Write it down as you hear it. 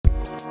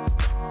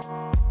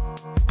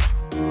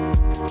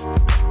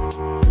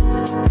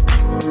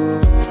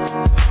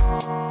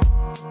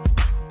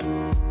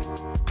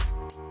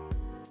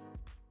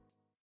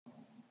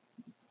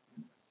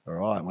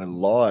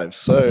live.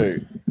 So,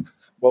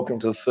 welcome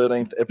to the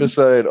 13th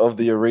episode of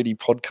the Aridi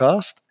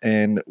podcast.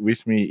 And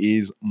with me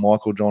is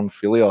Michael Jon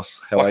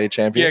Filios. How are you,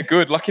 champion? Yeah,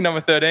 good. Lucky number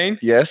 13.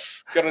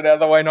 Yes. Got it out of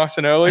the way nice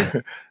and early.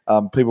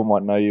 People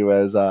might know you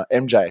as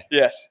MJ.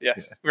 Yes. Yeah.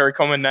 Very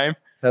common name.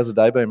 How's the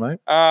day been, mate?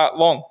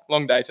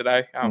 Long day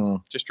today.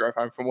 Just drove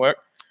home from work.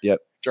 Yep.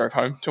 Drove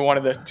home to one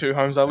of the two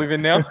homes I live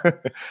in now.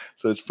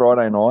 So it's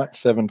Friday night,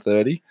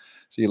 7:30.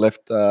 So you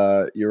left.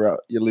 You're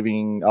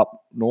living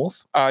up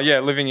north.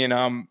 Living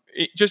in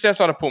just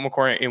outside of Port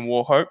Macquarie in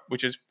Wauchope,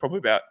 which is probably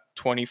about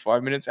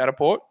 25 minutes out of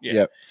Port. Yeah.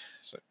 Yep.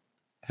 So,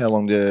 how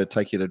long did it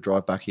take you to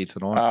drive back here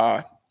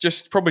tonight?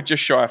 just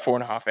shy of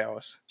 4.5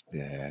 hours.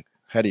 Yeah.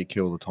 How do you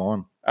kill the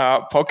time?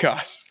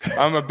 Podcasts.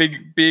 I'm a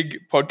big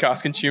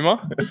podcast consumer.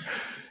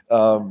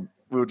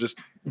 We were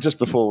just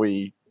before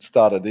we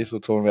started this, we're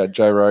talking about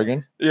Joe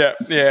Rogan. Yeah,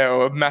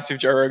 I'm a massive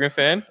Joe Rogan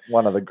fan.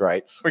 One of the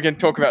greats. We can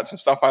talk about some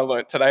stuff I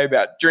learned today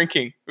about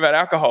drinking, about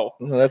alcohol.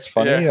 Oh, that's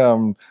funny.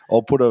 Yeah.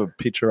 I'll put a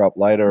picture up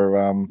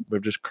later.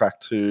 We've just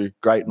cracked 2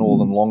 Great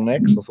Northern long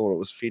necks. I thought it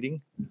was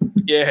fitting.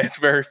 Yeah, it's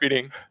very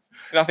fitting.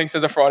 Nothing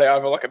says a Friday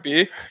over like a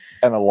beer.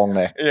 And a long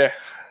neck. Yeah.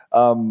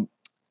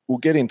 We'll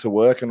get into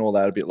work and all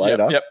that a bit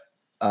later. Yep.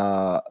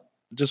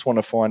 Just want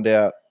to find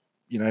out,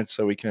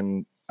 so we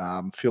can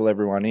fill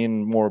everyone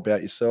in more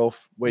about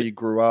yourself, where you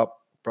grew up,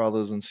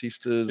 brothers and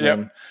sisters,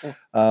 yep.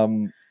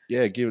 and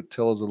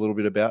tell us a little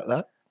bit about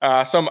that.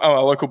 So I'm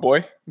a local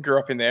boy. Grew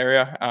up in the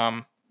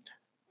area.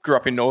 Grew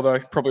up in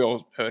Northo. Probably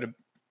all heard a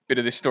bit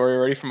of this story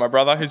already from my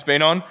brother who's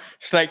been on.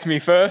 Snaked me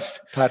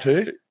first. Pat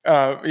who?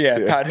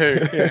 Pat who?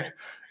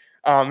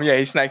 Yeah.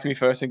 He snaked me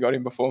first and got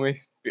in before me.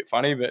 Bit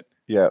funny, but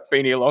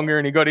been here longer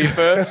and he got here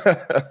first.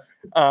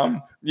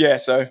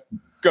 So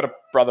got a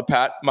brother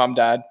Pat, mum,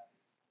 dad,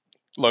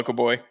 local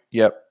boy.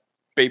 Yep.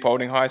 Beep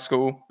Holding High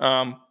School.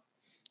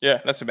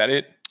 That's about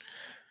it.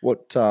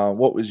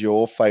 What was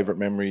your favourite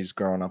memories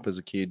growing up as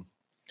a kid?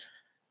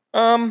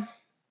 I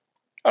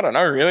don't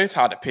know really. It's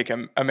hard to pick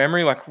a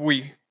memory. Like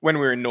when we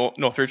were in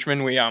North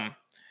Richmond, we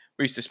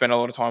used to spend a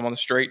lot of time on the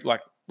street,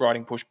 like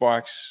riding push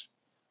bikes,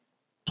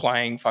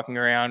 playing, fucking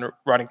around,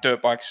 riding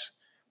dirt bikes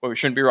where we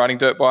shouldn't be riding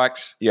dirt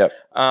bikes. Yep.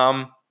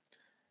 And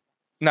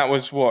that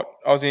was what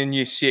I was in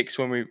year 6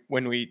 when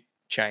we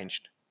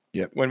changed.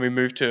 Yep. When we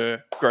moved to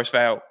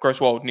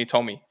Grosswold near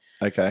Tommy.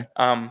 Okay.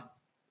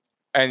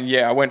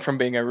 I went from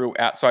being a real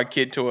outside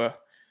kid to a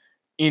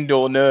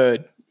indoor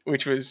nerd,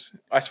 which was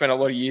I spent a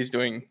lot of years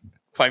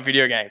playing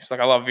video games. Like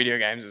I love video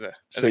games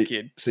as a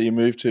kid. So you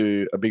moved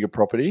to a bigger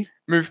property?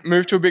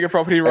 Moved to a bigger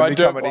property to ride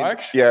dirt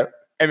bikes.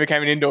 And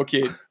became an indoor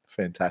kid.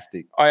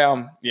 Fantastic.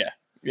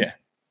 Yeah.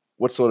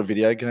 What sort of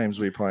video games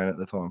were you playing at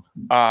the time?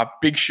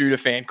 Big shooter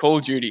fan. Call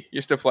of Duty.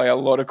 Used to play a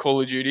lot of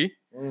Call of Duty.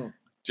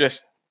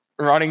 Just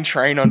running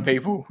train on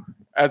people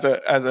as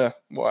a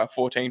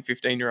 14,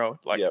 15-year-old.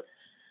 It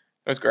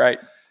was great.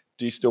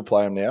 Do you still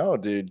play them now, or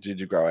did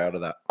you grow out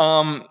of that?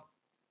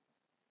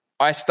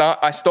 I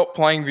stopped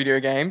playing video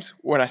games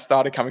when I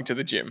started coming to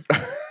the gym.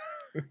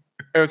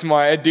 It was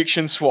my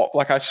addiction swap.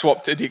 Like I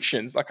swapped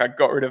addictions. Like I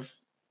got rid of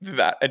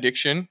that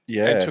addiction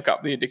and took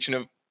up the addiction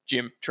of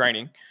gym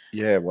training.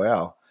 Yeah,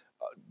 wow.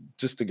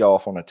 Just to go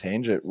off on a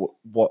tangent,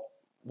 what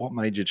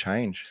made you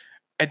change?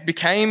 It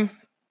became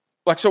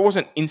so it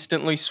wasn't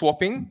instantly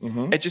swapping.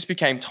 Mm-hmm. It just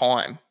became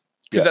time.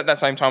 Because at that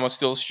same time I was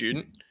still a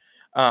student.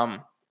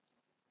 And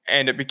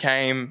it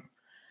became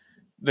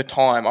the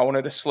time. I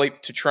wanted to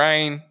sleep to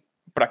train,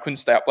 but I couldn't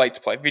stay up late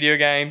to play video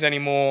games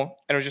anymore.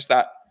 And it was just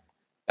that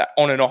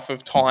on and off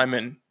of time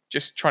and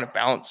just trying to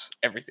balance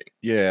everything.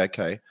 Yeah,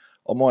 okay.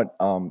 I might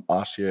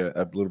ask you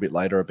a little bit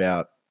later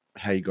about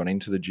how you got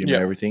into the gym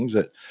and everything.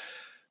 But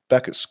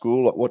back at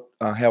school,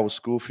 how was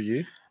school for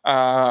you?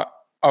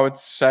 I would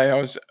say I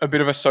was a bit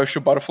of a social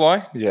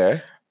butterfly. Yeah.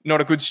 Not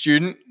a good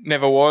student.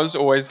 Never was.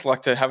 Always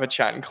liked to have a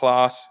chat in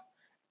class.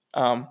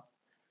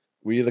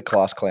 Were you the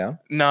class clown?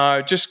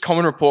 No, just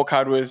common report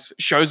card was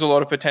shows a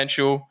lot of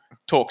potential,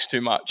 talks too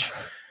much.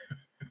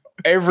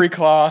 Every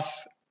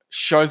class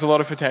shows a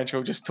lot of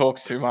potential, just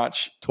talks too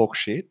much. Talk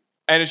shit?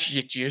 And it's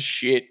just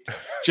shit.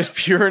 Just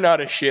pure and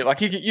utter shit.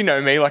 Like, you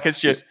know me, like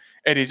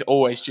it is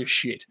always just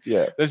shit.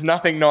 Yeah. There's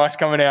nothing nice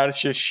coming out.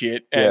 It's just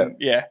shit. And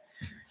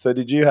So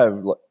did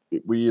you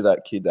were you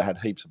that kid that had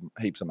heaps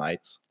of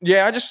mates?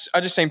 Yeah, I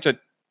just seemed to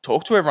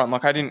talk to everyone.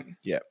 Like I didn't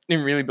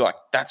really be like,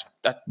 that's.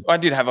 I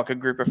did have like a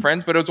group of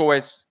friends, but it was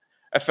always,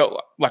 I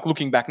felt like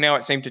looking back now,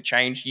 it seemed to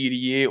change year to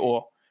year,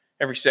 or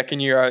every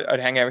second year I'd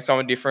hang out with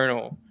someone different,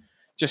 or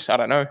just, I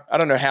don't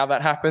know how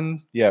that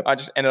happened. Yeah. I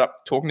just ended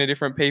up talking to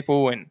different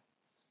people and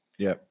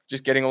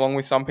just getting along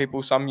with some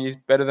people, some years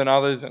better than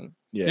others. And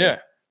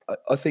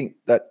I think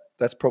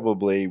that's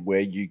probably where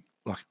you,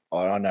 like,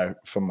 I know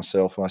for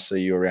myself, when I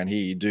see you around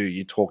here,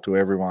 you talk to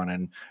everyone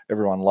and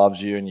everyone loves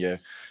you, and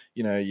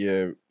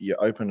you're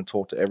open to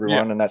talk to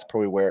everyone, and that's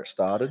probably where it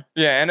started.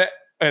 Yeah, and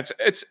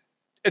it's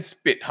a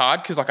bit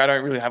hard because like I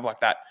don't really have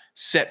like that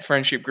set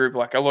friendship group.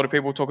 Like a lot of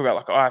people talk about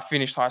like, oh, I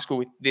finished high school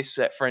with this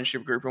set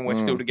friendship group and we're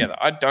still together.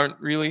 I don't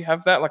really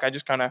have that. Like I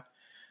just kind of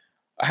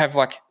I have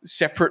like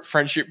separate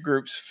friendship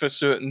groups for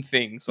certain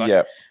things. Like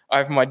Yeah. I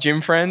have my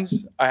gym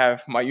friends, I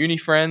have my uni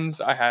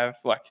friends, I have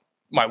like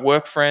my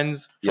work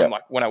friends from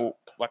like when I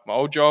like my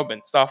old job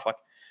and stuff. Like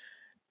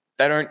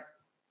they don't.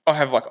 I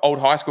have like old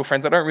high school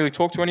friends I don't really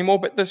talk to anymore,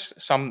 but there's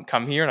some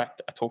come here and I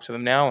talk to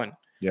them now, and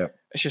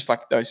it's just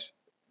like those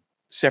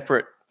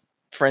separate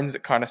friends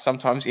that kind of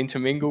sometimes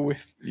intermingle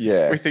with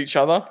each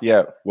other.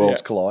 Yeah,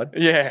 worlds collide.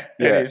 Yeah,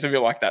 it is a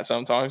bit like that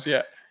sometimes.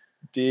 Yeah.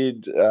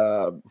 Did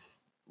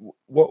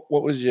what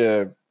was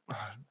your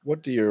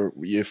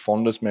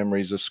fondest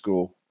memories of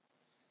school?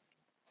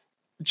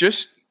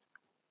 Just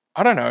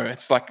I don't know.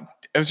 It's like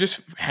it was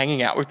just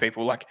hanging out with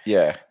people. Like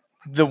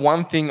the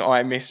one thing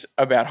I miss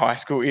about high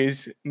school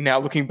is now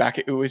looking back,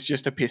 it was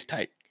just a piss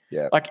take.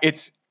 Yeah, like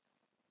it's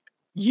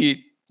year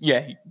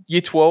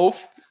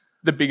 12,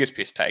 the biggest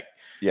piss take.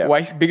 Yeah,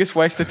 biggest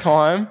waste of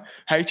time.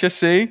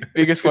 HSC,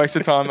 biggest waste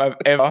of time I've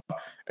ever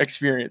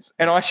experienced,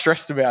 and I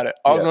stressed about it.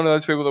 I was one of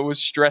those people that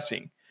was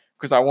stressing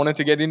because I wanted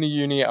to get into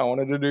uni. I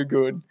wanted to do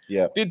good.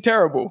 Yeah, did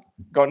terrible.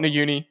 Got into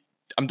uni.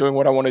 I'm doing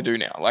what I want to do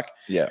now. Like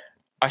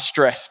I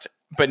stressed,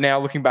 but now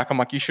looking back, I'm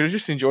like, you should have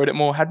just enjoyed it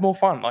more, had more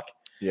fun. Like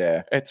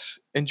it's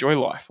enjoy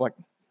life. Like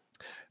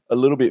a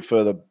little bit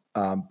further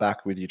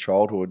back with your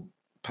childhood,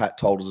 Pat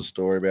told us a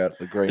story about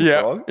the green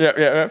frog.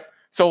 Yeah.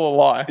 It's all a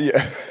lie.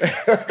 Yeah.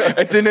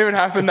 It didn't even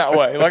happen that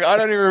way. Like, I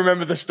don't even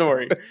remember the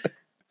story.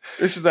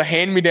 This is a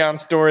hand-me-down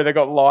story that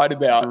got lied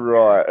about.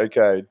 Right.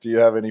 Okay. Do you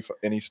have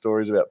any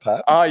stories about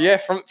Pat? Yeah,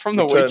 from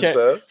the weekend.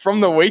 Serve?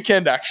 From the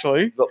weekend,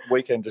 actually. The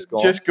weekend just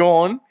gone. Just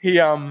gone. He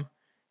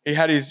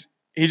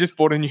just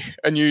bought a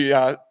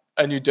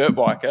new dirt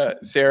bike, a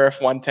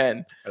CRF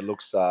 110. It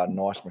looks a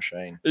nice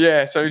machine.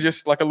 Yeah, so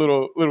just like a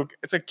little.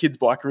 It's a kid's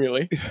bike,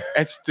 really.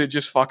 It's to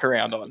just fuck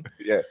around on.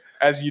 Yeah,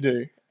 as you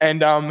do.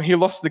 And he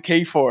lost the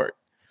key for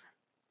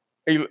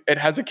it. It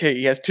has a key.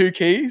 He has 2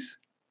 keys,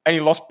 and he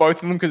lost both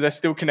of them because they're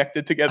still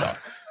connected together.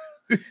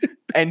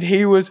 And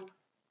he was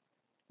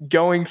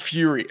going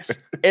furious.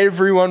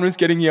 Everyone was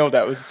getting yelled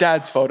at. It was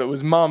Dad's fault. It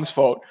was Mum's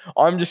fault.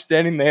 I'm just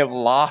standing there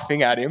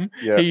laughing at him.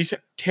 Yeah. He's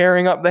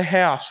tearing up the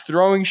house,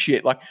 throwing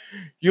shit. Like,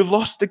 you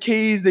lost the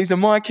keys. These are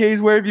my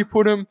keys. Where have you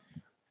put them?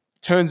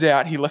 Turns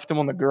out he left them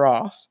on the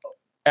grass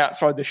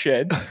outside the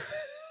shed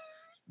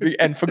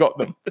and forgot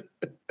them.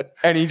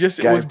 And he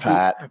just was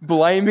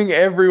blaming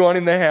everyone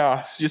in the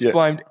house. Just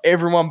blamed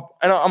everyone.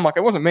 And I'm like,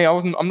 it wasn't me.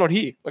 I'm not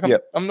here.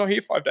 Like, I'm not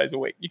here 5 days a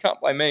week. You can't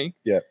blame me.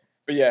 Yeah.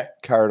 But yeah.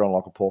 Carried on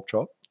like a pork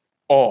chop.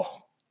 Oh,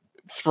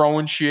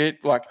 throwing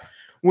shit. Like,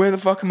 where the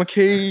fuck are my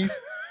keys?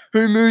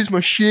 Who moves my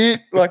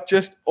shit? Like,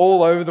 just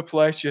all over the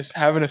place, just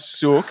having a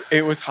sook.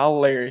 It was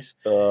hilarious.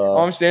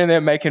 I'm standing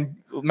there making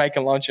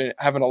lunch and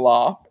having a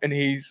laugh, and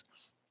he's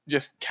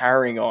just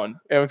carrying on.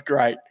 It was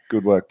great.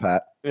 Good work,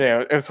 Pat.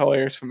 Yeah, it was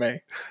hilarious for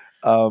me.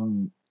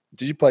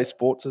 Did you play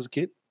sports as a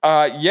kid?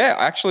 Yeah,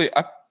 actually,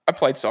 I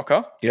played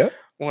soccer. Yeah.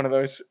 One of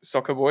those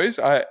soccer boys.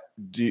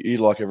 Do you,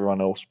 like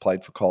everyone else,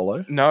 played for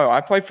Colo? No,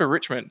 I played for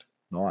Richmond.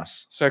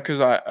 Nice. So, because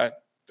I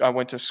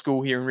went to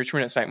school here in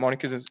Richmond at St.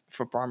 Monica's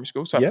for primary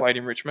school, so I played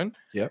in Richmond.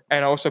 Yeah.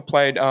 And I also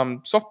played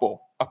softball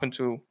up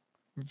until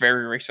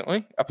very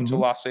recently, up until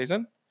last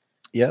season.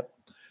 Yep.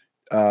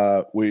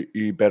 Were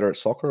you better at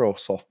soccer or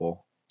softball?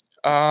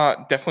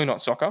 Definitely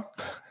not soccer.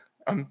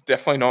 I'm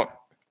definitely not.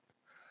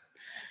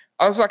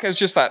 It's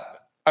just that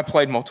I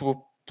played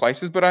multiple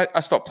places, but I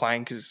stopped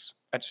playing because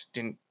I just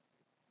didn't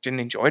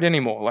enjoy it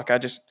anymore. Like,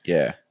 it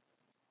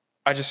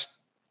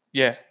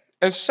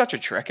was such a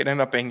trek. It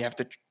ended up being you have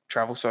to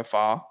travel so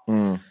far.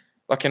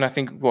 Like, and I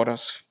think what I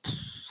was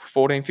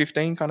 14,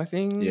 15 kind of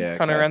thing. Yeah.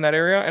 Kind of around that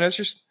area. And it's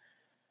just,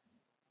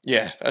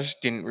 I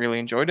just didn't really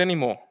enjoy it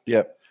anymore.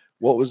 Yep.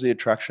 What was the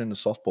attraction to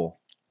softball?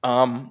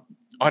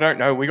 I don't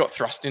know. We got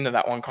thrust into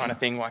that one kind of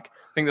thing. Like,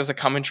 I think there was a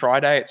come and try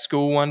day at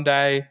school one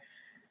day.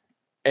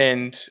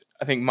 And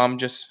I think Mum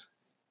just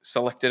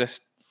selected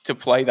us to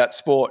play that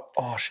sport.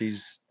 Oh,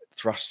 she's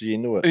thrust you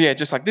into it. Yeah,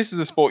 just like, this is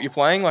a sport you're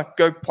playing. Like,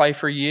 go play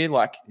for a year.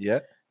 Like,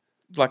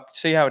 like,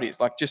 see how it is.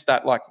 Like, just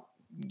that, like,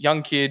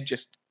 young kid,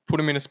 just put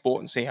him in a sport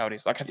and see how it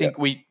is. Like, I think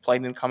we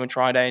played in come and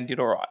try day and did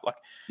all right.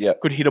 Like,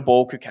 could hit a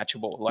ball, could catch a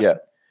ball. Like,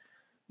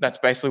 that's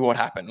basically what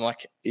happened.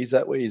 Like, is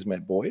that where you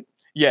met Boyd?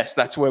 Yes,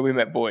 that's where we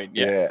met Boyd.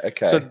 Yeah.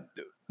 Okay. So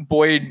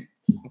Boyd,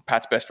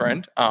 Pat's best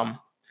friend,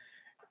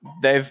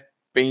 they've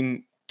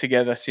been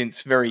together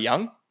since very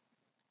young.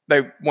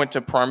 They went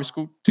to primary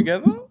school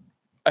together,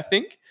 I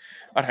think.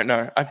 I don't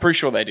know. I'm pretty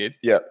sure they did.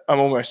 Yeah. I'm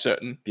almost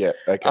certain. Yeah.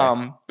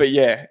 Okay. But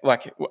yeah,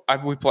 like I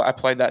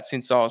played that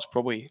since I was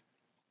probably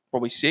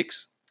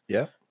 6.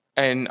 Yeah.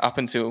 And up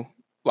until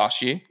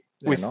last year,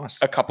 with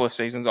a couple of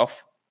seasons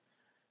off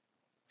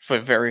for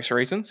various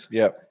reasons.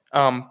 Yeah.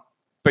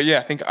 But yeah,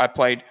 I think I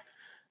played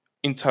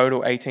in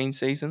total 18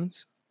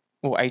 seasons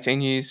or 18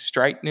 years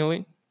straight,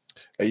 nearly.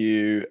 Are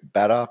you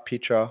batter,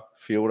 pitcher,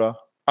 fielder?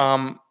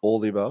 All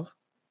the above?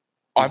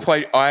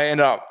 I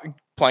ended up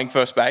playing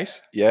first base.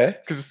 Yeah.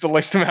 Because it's the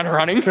least amount of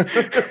running.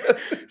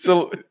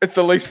 So it's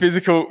the least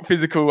physical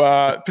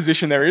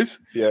position there is.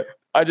 Yeah.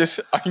 I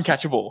can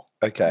catch a ball.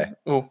 Okay.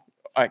 Well,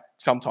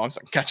 sometimes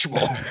I can catch a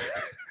ball.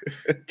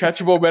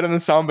 Catch a ball better than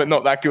some, but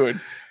not that good.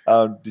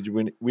 Did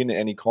you win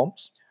any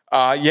comps?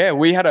 Yeah,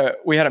 we had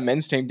a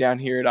men's team down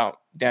here at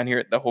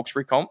the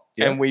Hawkesbury comp,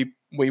 and we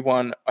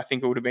won. I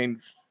think it would have been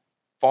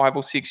 5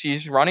 or 6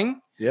 years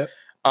running. Yeah.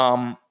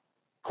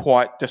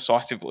 Quite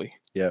decisively.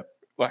 Yeah.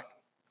 Like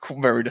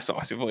very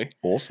decisively.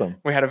 Awesome.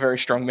 We had a very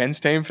strong men's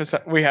team.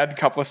 We had a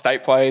couple of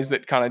state players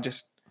that kind of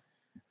just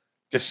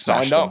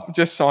signed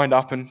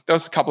up, and there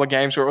was a couple of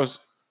games where it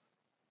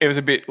was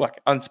a bit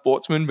like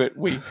unsportsman, but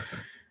we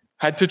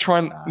had to try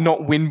and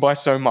not win by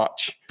so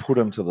much. Put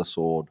them to the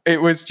sword.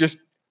 It was just,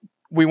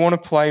 we want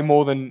to play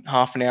more than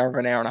half an hour of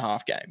an hour and a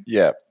half game.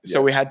 Yeah.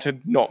 So we had to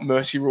not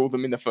mercy rule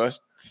them in the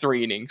first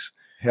 3 innings.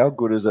 How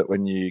good is it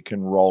when you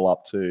can roll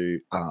up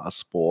to a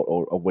sport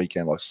or a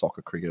weekend like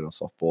soccer, cricket, or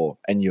softball,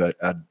 and you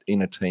are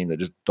in a team that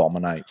just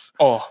dominates?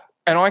 Oh,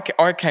 and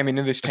I came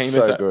into this team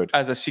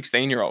as a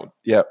 16-year-old.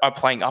 Yeah,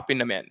 playing up in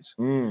the men's.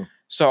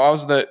 So I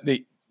was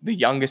the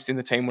youngest in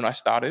the team when I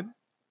started,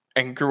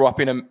 and grew up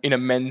in a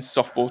men's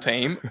softball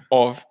team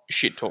of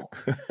shit talk.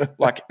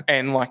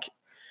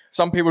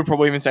 Some people would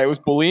probably even say it was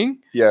bullying.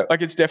 Yeah.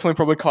 Like it's definitely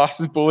probably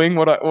classed as bullying,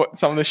 what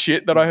some of the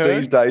shit that I heard.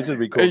 These days it'd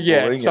be called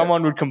bullying.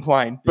 Someone would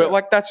complain.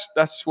 But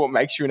that's what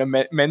makes you in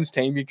a men's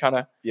team. You kind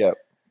of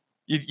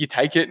you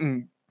take it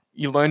and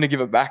you learn to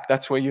give it back.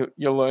 That's where you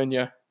learn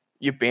your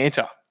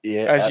banter.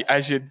 Yeah.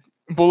 As you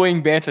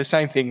bullying, banter,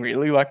 same thing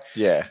really. Like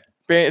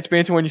it's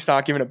banter when you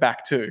start giving it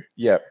back too.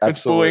 Yeah, absolutely.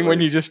 It's bullying when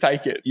you just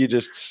take it. You're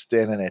just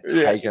standing there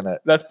taking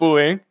it. That's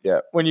bullying. Yeah.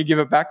 When you give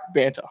it back,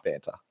 banter.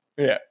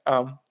 Yeah.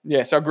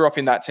 So I grew up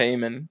in that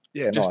team and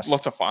just nice.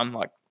 lots of fun.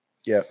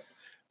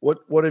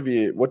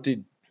 What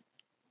did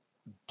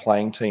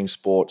playing team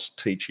sports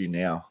teach you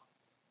now?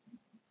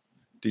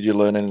 Did you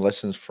learn any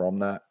lessons from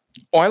that?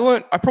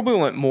 I probably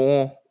learned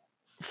more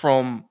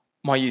from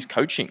my years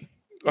coaching.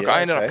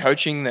 I ended up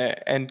coaching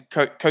there and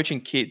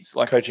coaching kids.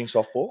 Coaching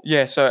softball?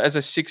 Yeah, so as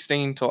a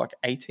 16 to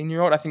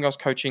 18-year-old, I think I was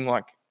coaching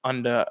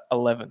under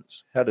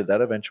 11s. How did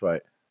that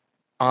eventuate?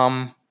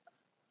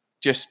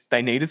 Just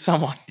they needed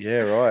someone. Yeah,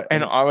 right.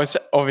 And I was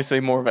obviously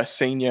more of a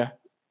senior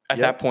at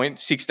that point.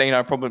 16,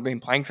 I'd probably been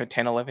playing for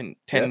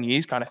 10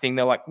 years kind of thing.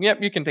 They're like,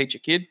 yep, you can teach a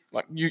kid.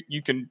 Like,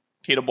 you can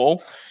hit a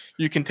ball.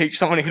 You can teach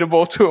someone to hit a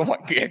ball too. I'm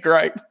like, yeah,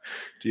 great.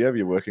 Do you have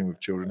your working with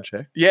children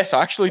check? Yes,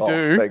 I actually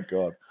do. Thank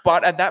God.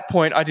 But at that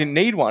point, I didn't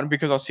need one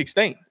because I was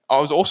 16. I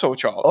was also a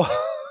child.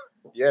 Oh,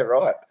 yeah,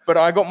 right. But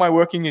I got my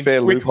working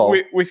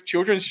with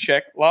children's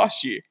check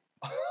last year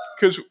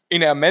because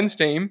in our men's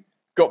team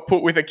got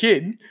put with a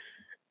kid.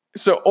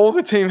 So all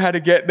the team had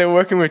to get their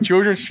working with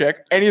children's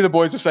check. Any of the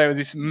boys were saying it was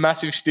this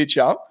massive stitch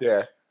up.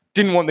 Yeah.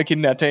 Didn't want the kid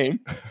in our team.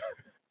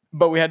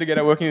 But we had to get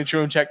our working with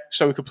children's check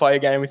so we could play a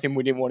game with him.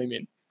 We didn't want him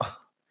in.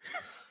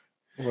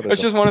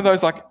 It's just one of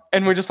those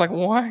and we're just like,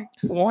 why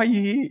are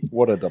you here?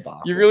 What a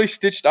debacle. You really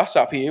stitched us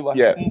up here.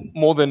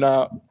 More than,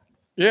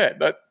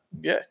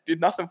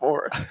 did nothing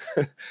for us.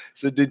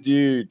 So did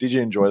you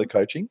enjoy the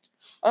coaching?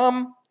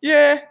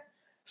 Yeah,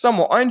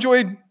 somewhat. I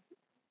enjoyed,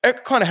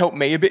 it kind of helped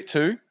me a bit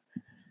too.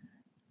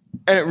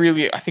 And it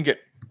really, I think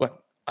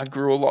I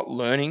grew a lot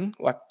learning,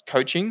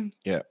 coaching.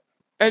 Yeah.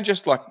 And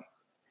just I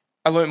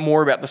learned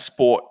more about the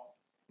sport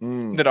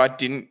that I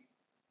didn't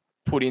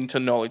put into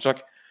knowledge.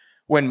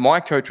 When my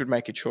coach would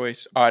make a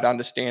choice, I'd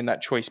understand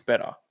that choice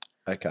better.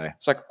 Okay.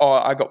 It's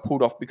I got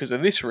pulled off because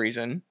of this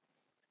reason,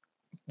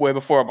 where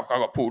before I'm like, I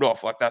got pulled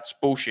off. That's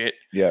bullshit.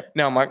 Yeah.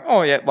 Now I'm like,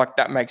 oh yeah,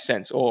 that makes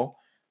sense. Or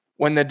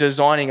when they're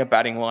designing a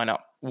batting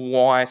lineup,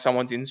 why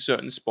someone's in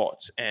certain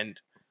spots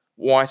and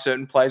why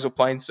certain players will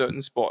play in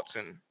certain spots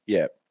and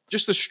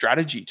just the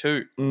strategy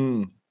too.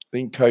 I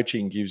think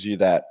coaching gives you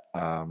that.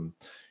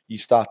 You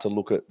start to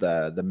look at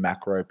the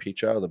macro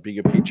picture, the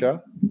bigger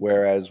picture,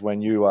 whereas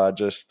when you are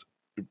just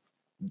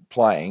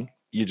playing,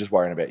 you're just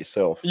worrying about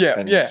yourself. Yeah,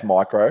 and it's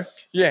micro.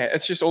 Yeah,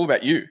 it's just all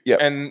about you. Yeah,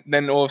 and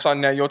then all of a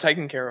sudden now you're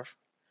taking care of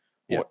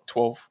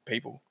 12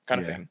 people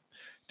kind of thing.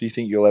 Do you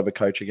think you'll ever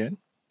coach again?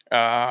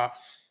 No,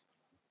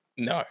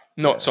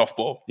 not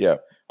softball. Yeah.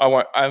 I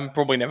won't. I'm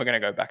probably never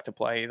going to go back to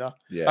play either.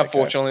 Yeah.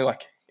 Unfortunately,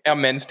 our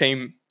men's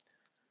team,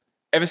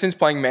 ever since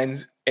playing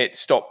men's, it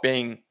stopped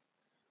being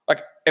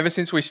ever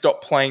since we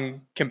stopped playing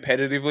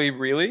competitively,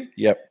 really.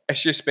 Yep.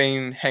 It's just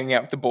been hanging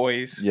out with the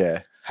boys.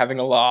 Yeah. Having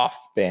a laugh.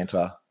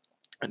 Banter.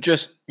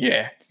 Just,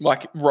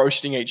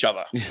 roasting each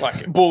other.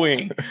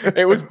 Bullying.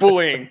 It was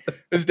bullying. It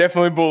was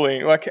definitely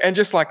bullying. And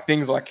just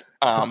things I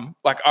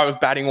was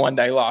batting one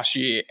day last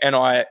year and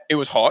it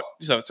was hot,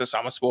 so it's a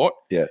summer sport.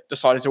 Yeah.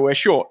 Decided to wear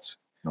shorts.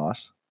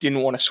 Nice.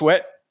 Didn't want to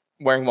sweat,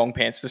 wearing long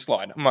pants to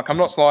slide. I'm like, I'm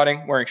not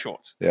sliding, wearing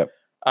shorts. Yep.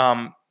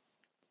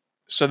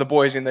 So the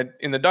boys in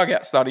the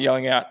dugout started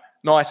yelling out,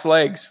 nice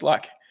legs,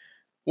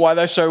 why are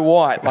they so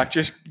white?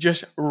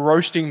 Just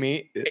roasting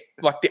me.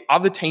 The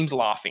other team's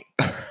laughing.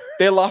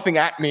 They're laughing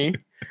at me.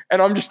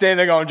 And I'm just standing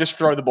there going, just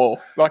throw the ball.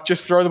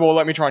 Just throw the ball,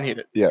 let me try and hit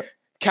it. Yeah.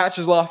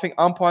 Catcher's laughing,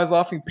 umpire's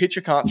laughing,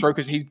 pitcher can't throw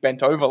because he's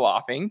bent over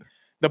laughing.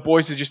 The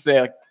boys are just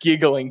there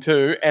giggling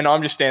too. And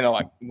I'm just standing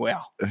there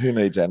wow. Who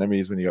needs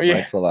enemies when you got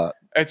mates like that?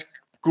 It's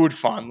good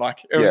fun.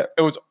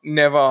 It was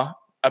never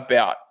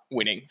about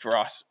winning for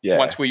us. Yeah.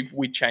 Once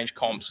we change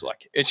comps,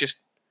 like it's just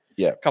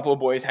a couple of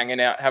boys hanging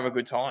out, have a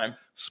good time.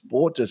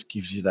 Sport just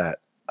gives you that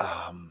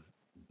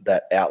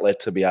that outlet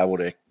to be able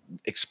to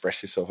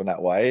express yourself in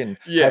that way and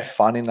have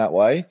fun in that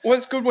way. Well,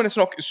 it's good when it's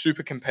not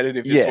super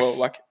competitive as well.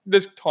 Like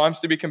there's times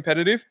to be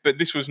competitive, but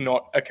this was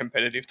not a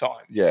competitive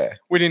time. Yeah.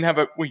 We didn't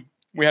have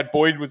we had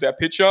Boyd was our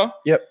pitcher.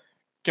 Yep.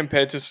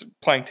 Compared to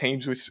playing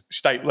teams with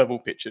state level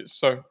pitchers.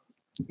 So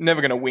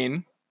never going to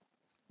win,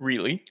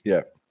 really.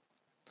 Yeah.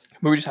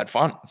 But we just had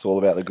fun. It's all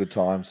about the good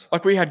times.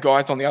 Like we had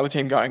guys on the other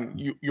team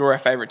going, "You're our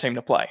favorite team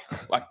to play,"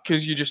 like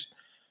because you're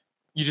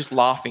just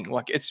laughing.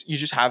 Like you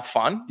just have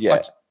fun.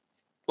 Yeah.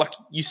 Like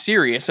you're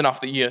serious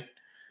enough that you're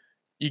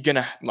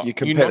gonna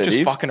you're not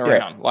just fucking Yeah.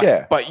 around.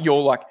 Like, but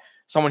you're like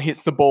someone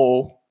hits the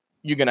ball,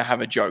 you're gonna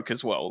have a joke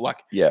as well.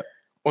 Like,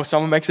 or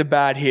someone makes a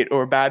bad hit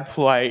or a bad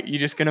play, you're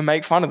just gonna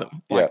make fun of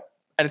them. Like,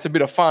 and it's a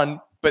bit of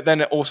fun, but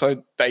then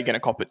also they're gonna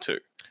cop it too.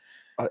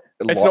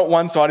 It's not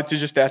one-sided to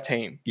just our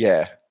team.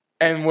 Yeah.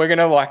 And we're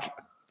gonna like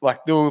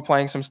we were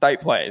playing some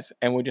state players,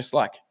 and we're just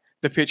like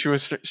the pitcher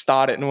was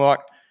started, and we're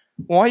like,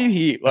 "Why are you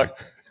here? Like,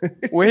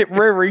 we're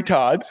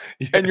retards,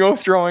 and you're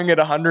throwing at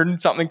 100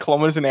 and something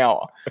kilometers an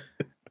hour."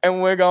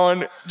 And we're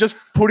going, just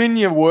put in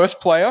your worst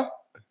player.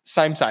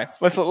 Same.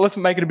 Let's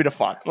make it a bit of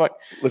fun. Like,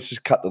 let's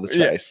just cut to the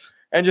chase.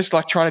 And just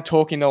like trying to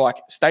talk into like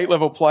state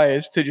level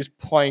players to just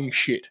playing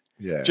shit.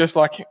 Yeah. Just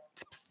like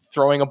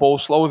throwing a ball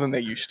slower than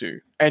they used to.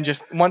 And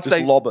just once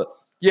they lob it.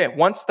 Yeah.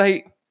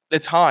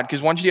 It's hard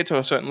because once you get to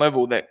a certain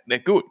level, they're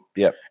good.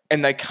 Yeah.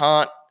 And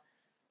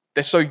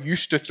they're so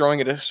used to throwing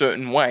it a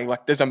certain way.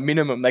 Like there's a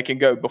minimum they can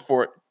go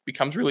before it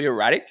becomes really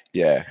erratic.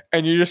 Yeah.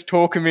 And you just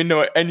talk them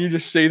into it and you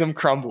just see them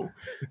crumble.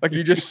 Like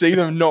you just see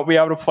them not be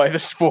able to play the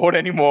sport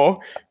anymore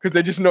because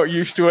they're just not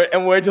used to it.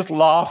 And we're just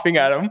laughing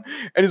at them.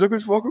 And he's like,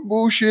 it's fucking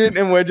bullshit.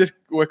 And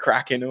we're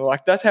cracking. And we're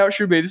like, that's how it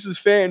should be. This is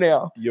fair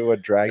now. You are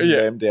dragging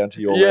them down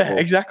to your level.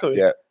 Yeah, exactly.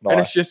 Yeah. Nice. And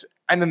it's just,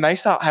 and then they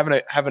start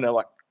having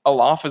a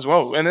laugh as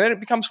well. And then it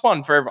becomes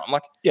fun for everyone.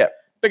 Like,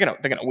 they're gonna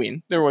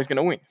win. They're always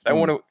gonna win. If they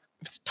want to,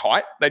 if it's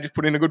tight, they just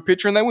put in a good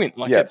pitcher and they win.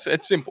 Like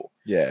it's simple.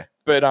 Yeah.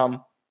 But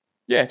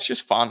it's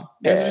just fun.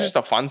 Yeah. It's just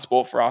a fun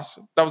sport for us.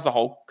 That was the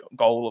whole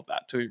goal of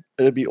that too.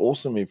 It'd be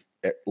awesome if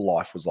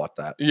life was like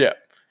that. Yeah.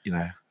 You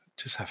know,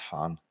 just have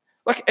fun.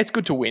 Like it's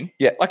good to win.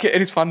 Yeah. Like it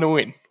is fun to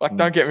win. Like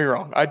don't get me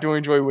wrong. I do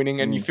enjoy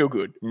winning and you feel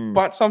good.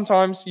 But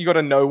sometimes you got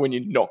to know when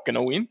you're not going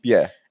to win.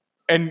 Yeah.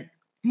 And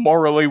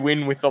morally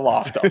win with the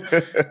laughter.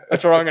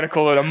 That's what I'm going to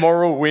call it. A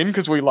moral win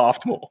because we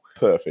laughed more.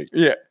 Perfect.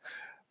 Yeah.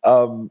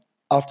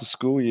 After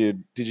school,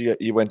 you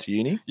went to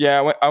uni?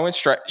 Yeah, I went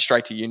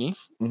straight to uni.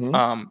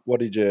 Mm-hmm. What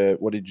did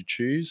you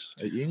choose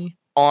at uni?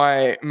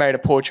 I made a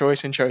poor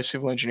choice and chose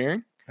civil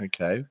engineering.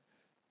 Okay,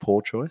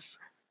 poor choice.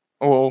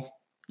 Well,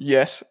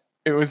 yes,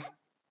 it was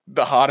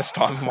the hardest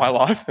time of my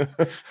life.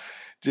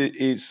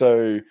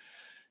 So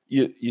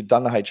you'd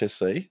done the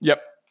HSC?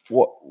 Yep.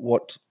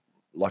 What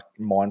like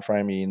mind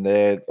frame are you in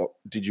there?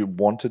 Did you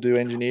want to do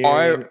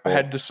engineering? I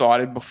had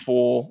decided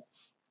before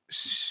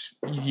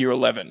year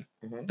 11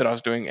 that I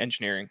was doing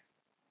engineering.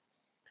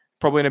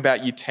 Probably in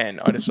about year 10,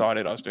 I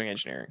decided I was doing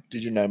engineering.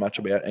 Did you know much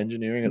about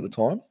engineering at the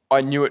time?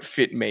 I knew it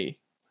fit me.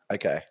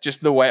 Okay.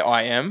 Just the way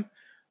I am.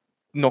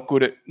 Not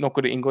good at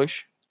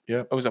English.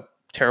 Yeah. I was a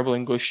terrible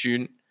English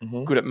student.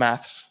 Mm-hmm. Good at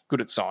maths.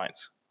 Good at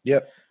science.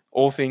 Yep.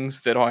 All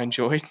things that I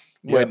enjoyed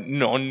were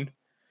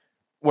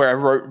where I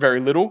wrote very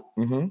little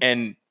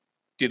and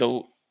did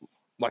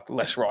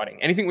less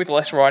writing. Anything with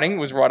less writing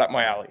was right up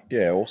my alley.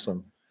 Yeah,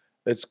 awesome.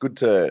 It's good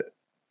to,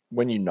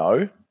 when you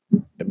know,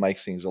 it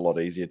makes things a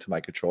lot easier to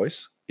make a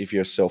choice if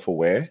you're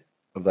self-aware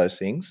of those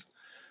things.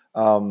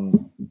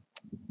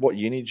 What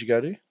uni did you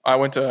go to? I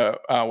went to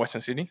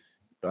Western Sydney,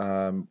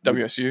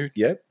 WSU.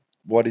 Yep.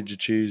 Why did you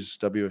choose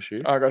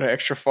WSU? I got an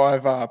extra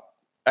 5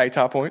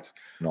 ATAR points.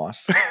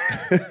 Nice.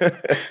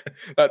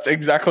 That's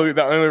exactly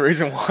the only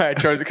reason why I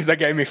chose it, because they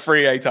gave me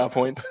free ATAR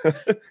points.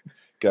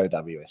 Go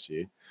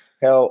WSU.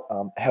 How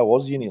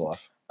was uni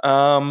life?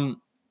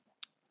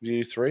 Did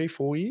you do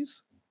 3-4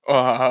 years?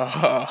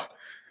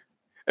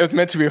 It was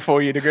meant to be a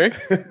 4-year degree.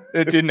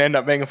 It didn't end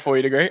up being a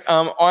 4-year degree.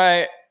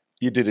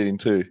 You did it in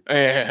 2.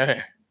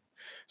 Yeah.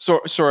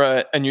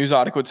 Saw a news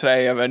article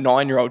today of a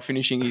 9-year-old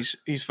finishing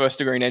his first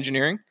degree in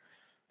engineering.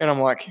 And I'm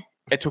like,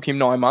 it took him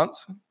 9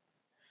 months.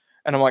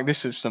 And I'm like,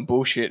 this is some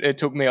bullshit. It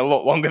took me a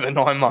lot longer than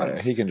 9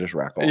 months. Yeah, he can just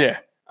rack off. Yeah.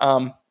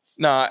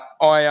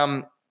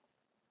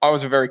 I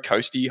was a very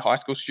coasty high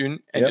school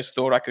student and just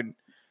thought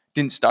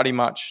didn't study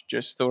much,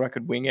 just thought I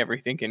could wing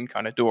everything and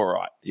kind of do all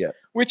right. Yeah.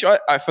 Which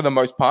I, for the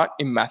most part,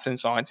 in maths and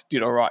science,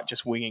 did all right,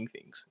 just winging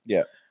things.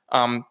 Yeah.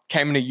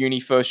 Came into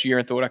uni first year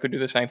and thought I could do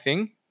the same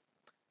thing.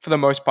 For the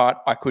most part,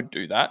 I could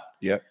do that.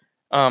 Yeah.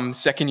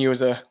 Second year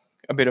was a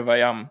bit of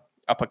a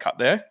uppercut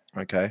there.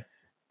 Okay.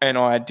 And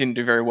I didn't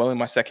do very well in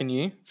my second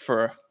year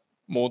for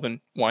more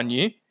than 1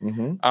 year.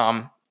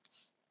 Mm-hmm.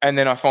 And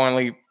then I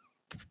finally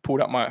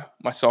pulled up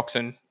my socks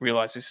and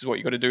realized this is what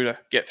you got to do to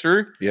get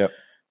through. Yeah.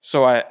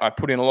 So I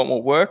put in a lot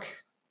more work,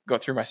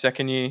 got through my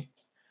second year.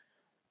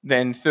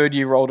 Then third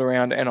year rolled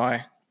around and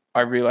I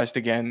realized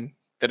again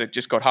that it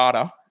just got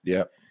harder.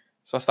 Yeah.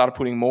 So I started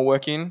putting more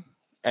work in,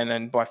 and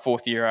then by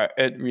fourth year,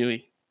 I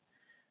really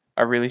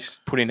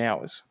put in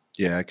hours.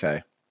 Yeah.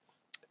 Okay.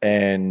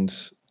 And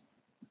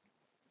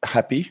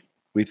happy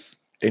with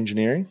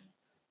engineering?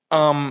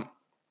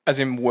 As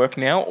in work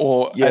now,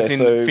 or Yeah. as in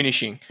So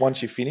finishing?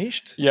 once you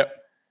finished, Yep.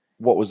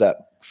 what was that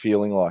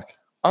feeling like?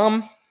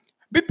 A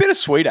bit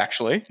bittersweet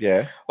actually.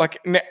 Yeah. Like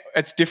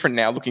it's different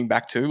now looking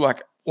back to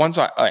like once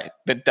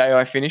the day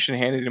I finished and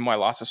handed in my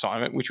last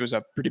assignment, which was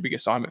a pretty big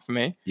assignment for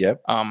me.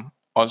 Yep. I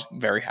was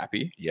very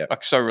happy. Yep.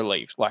 Like so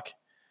relieved. Like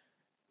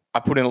I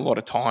put in a lot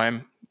of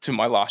time to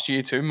my last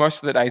year too.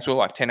 Most of the days were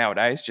like 10-hour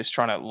days, just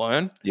trying to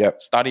learn,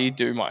 Yep. study,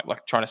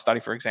 trying to study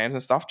for exams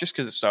and stuff, just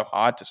because it's so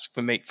hard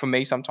for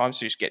me sometimes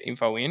to just get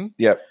info in.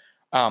 Yep.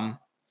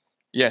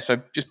 Yeah,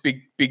 so just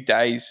big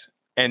days.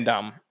 And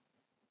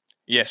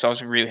so I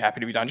was really happy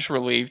to be done. Just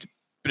relieved,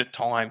 bit of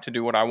time to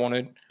do what I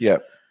wanted.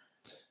 Yep.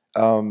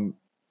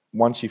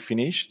 Once you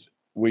finished,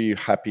 were you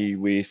happy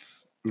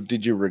with,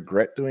 did you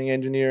regret doing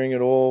engineering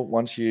at all?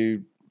 Once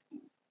you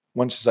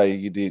say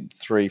you did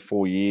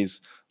 3-4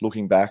 years,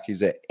 looking back, is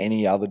there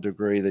any other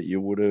degree that you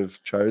would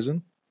have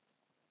chosen?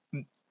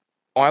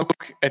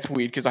 It's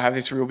weird because I have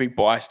this real big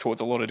bias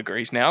towards a lot of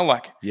degrees now.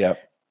 Like, Yep.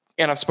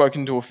 and I've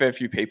spoken to a fair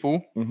few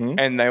people,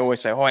 and they always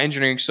say, "Oh,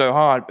 engineering's so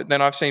hard." But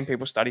then I've seen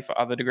people study for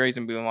other degrees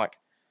and being like,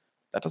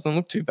 "That doesn't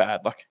look too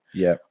bad." Like,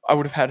 yeah, I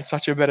would have had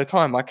such a better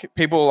time. Like,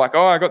 people are like,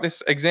 "Oh, I got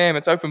this exam.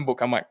 It's open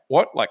book." I'm like,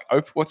 "What? Like,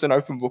 what's an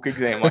open book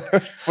exam? Like,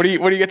 what do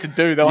you get to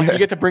do?" They're like, "You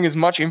get to bring as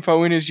much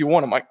info in as you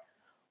want." I'm like,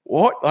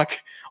 "What?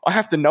 Like, I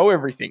have to know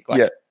everything."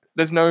 Like,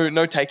 there's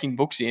no taking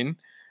books in.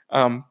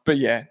 But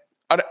yeah,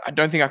 I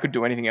don't think I could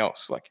do anything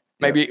else. Like,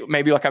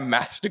 maybe like a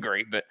maths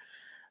degree, but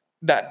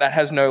that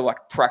has no like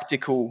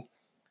practical.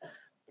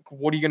 Like,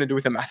 what are you going to do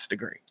with a maths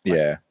degree?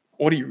 Like,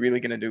 what are you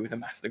really going to do with a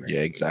maths degree?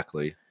 Yeah,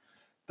 exactly.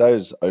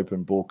 Those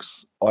open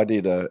books, I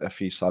did a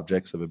few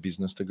subjects of a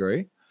business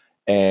degree,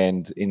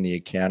 and in the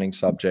accounting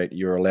subject,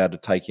 you're allowed to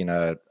take in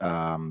a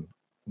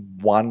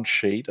one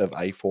sheet of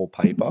A4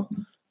 paper,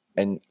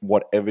 and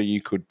whatever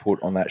you could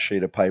put on that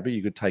sheet of paper,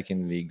 you could take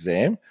in the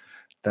exam.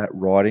 That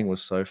writing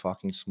was so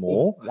fucking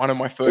small. One of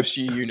my first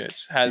year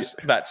units has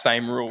that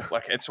same rule.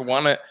 Like, it's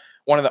one of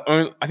the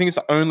only, I think it's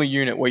the only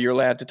unit where you're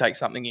allowed to take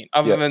something in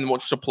other than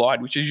what's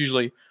supplied, which is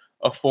usually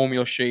a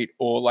formula sheet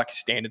or like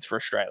standards for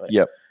Australia.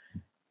 Yep.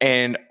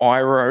 And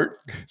I wrote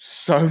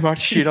so much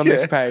shit on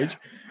this page,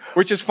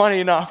 which is funny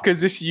enough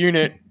because this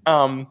unit,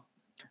 a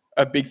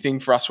big thing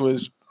for us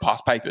was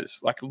past papers,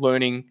 like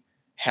learning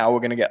how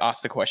we're going to get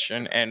asked the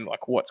question and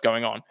like what's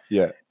going on.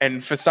 Yeah.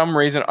 And for some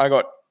reason,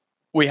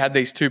 we had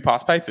these 2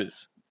 past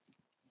papers,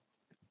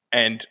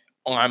 and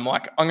I'm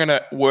like, I'm going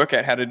to work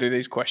out how to do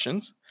these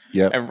questions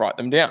and write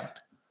them down.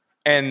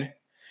 And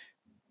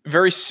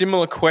very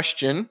similar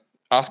question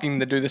asking them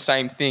to do the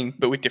same thing,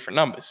 but with different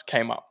numbers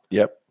came up.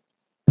 Yep.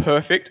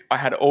 Perfect. I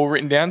had it all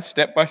written down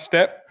step by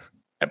step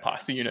and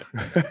passed the unit.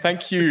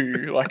 Thank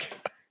you. Like,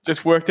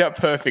 just worked out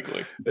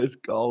perfectly. It's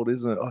gold,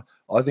 isn't it?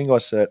 I think I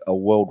set a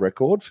world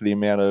record for the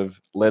amount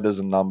of letters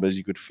and numbers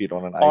you could fit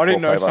on an A4 I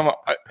didn't know paper.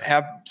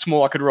 how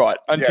small I could write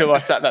until I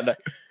sat that day.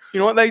 You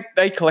know what?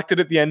 They collected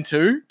at the end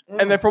too,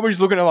 and they're probably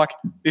just looking at like,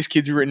 this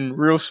kid's written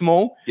real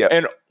small,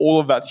 and all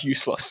of that's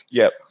useless.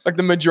 Yep. Like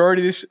the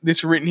majority of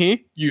this written here,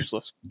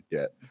 useless.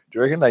 Yeah. Do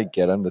you reckon they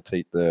get them to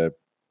teach the,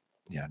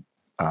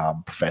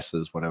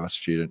 professors, whatever,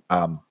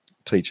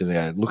 teachers, and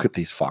go, look at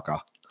this fucker?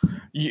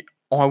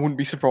 I wouldn't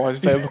be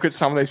surprised if they look at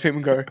some of these people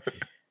and go,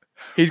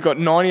 he's got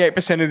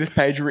 98% of this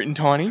page written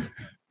tiny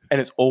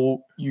and it's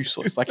all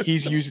useless. Like,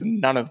 he's used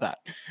none of that.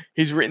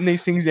 He's written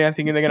these things down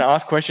thinking they're going to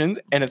ask questions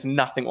and it's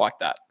nothing like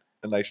that.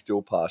 And they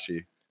still pass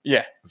you.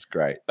 Yeah. It's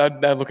great.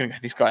 They're looking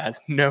at this guy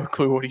has no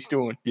clue what he's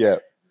doing. Yeah.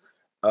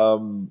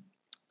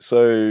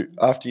 So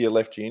after you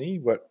left uni,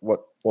 what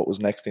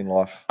was next in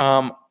life?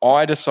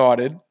 I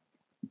decided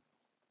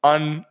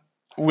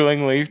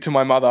unwillingly to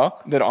my mother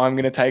that I'm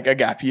going to take a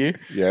gap year.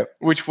 Yeah.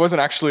 Which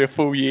wasn't actually a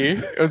full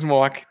year. It was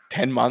more like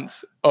 10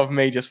 months of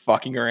me just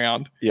fucking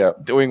around. Yeah.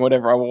 Doing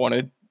whatever I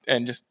wanted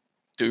and just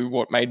do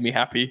what made me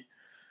happy.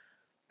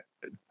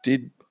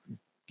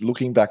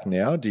 Looking back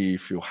now, do you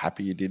feel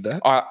happy you did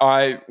that?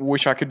 I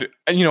wish I could,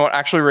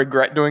 actually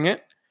regret doing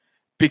it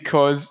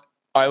because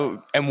I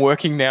am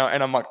working now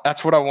and I'm like,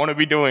 that's what I want to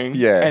be doing.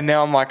 Yeah. And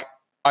now I'm like,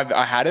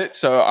 I had it,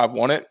 so I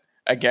want it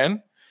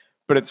again,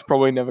 but it's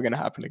probably never going to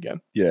happen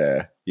again.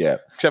 Yeah. Yeah.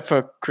 Except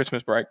for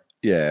Christmas break.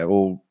 Yeah.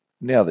 Well,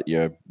 now that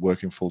you're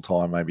working full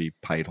time, maybe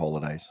paid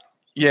holidays.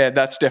 Yeah,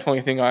 that's definitely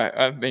a thing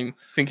I've been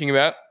thinking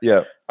about.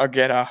 Yeah. I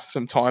get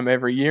some time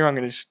every year. I'm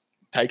going to just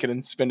take it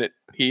and spend it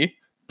here.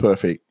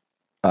 Perfect.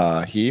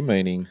 Here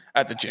meaning?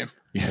 At the gym.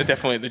 Yeah.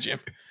 Definitely at the gym.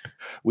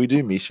 We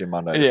do miss you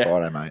Monday to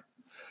Friday, mate.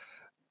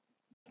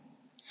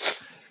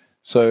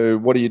 So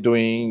what are you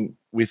doing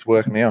with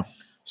work now?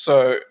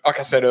 So, like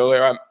I said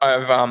earlier, I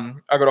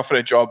got offered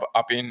a job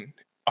up in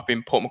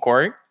Port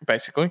Macquarie,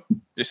 basically,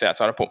 just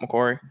outside of Port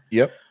Macquarie.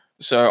 Yep.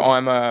 So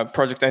I'm a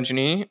project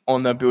engineer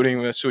on the building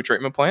of a sewer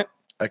treatment plant.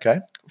 Okay.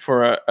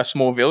 For a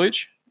small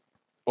village,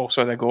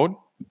 also they're called.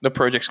 the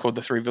project's called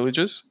the Three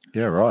Villages.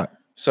 Yeah, right.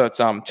 So it's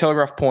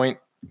Telegraph Point,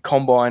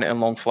 Combine,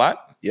 and Long Flat.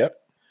 Yep.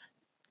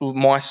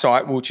 My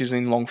site, which is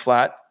in Long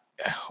Flat,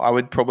 I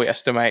would probably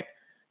estimate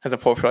has a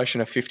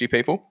population of 50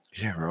 people.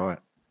 Yeah, right.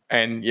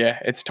 And yeah,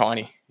 it's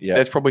tiny. Yeah.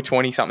 There's probably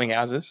 20 something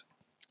houses.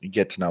 You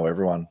get to know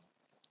everyone.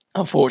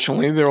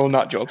 Unfortunately, they're all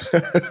nut jobs.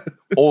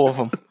 All of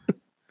them.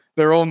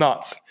 They're all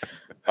nuts.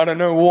 I don't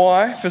know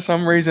why. For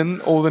some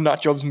reason, all the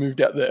nut jobs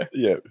moved out there.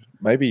 Yeah.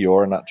 Maybe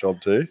you're a nut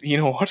job too. You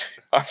know what?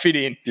 I fit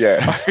in.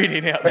 Yeah. I fit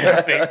in out there,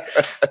 I think.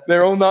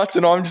 They're all nuts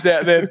and I'm just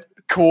out there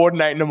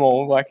coordinating them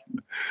all, like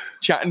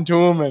chatting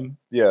to them and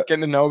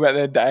getting to know about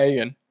their day.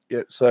 And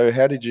yeah. So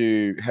how did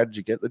you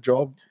get the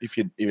job? If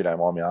you don't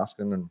mind me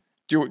asking. And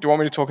do you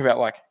want me to talk about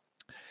like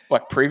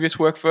previous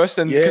work first?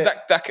 And because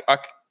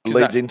that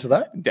leads into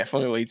that?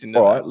 Definitely leads into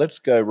that. All right, let's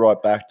go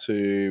right back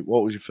to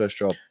what was your first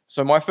job?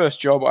 So my first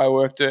job, I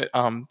worked at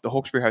the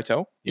Hawkesbury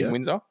Hotel in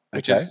Windsor,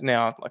 which is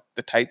now like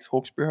the Tate's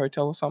Hawkesbury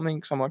Hotel or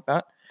something like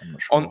that. I'm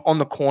not sure. On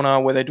the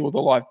corner where they do all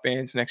the live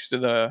bands next to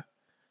the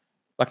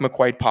like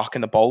McQuaid Park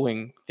and the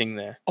bowling thing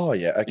there. Oh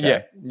yeah,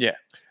 okay. Yeah.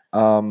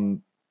 I know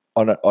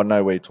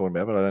where you're talking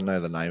about, but I don't know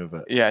the name of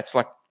it. Yeah, it's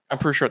like I'm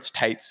pretty sure it's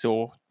Tate's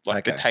or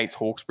like the Tate's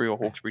Hawkesbury or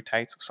Hawkesbury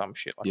Tate's or some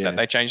shit like that.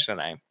 They changed the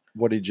name.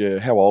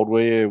 How old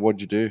were you? What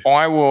did you do?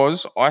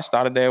 I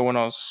started there when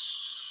I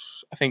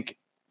was, I think,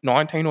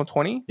 19 or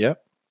 20. Yep.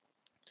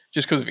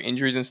 Just because of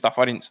injuries and stuff,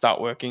 I didn't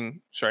start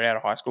working straight out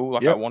of high school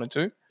like I wanted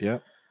to. Yeah.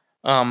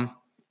 I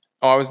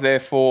was there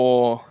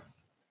for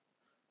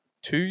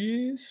 2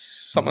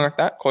 years, something like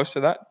that, close to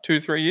that,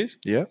 2-3 years.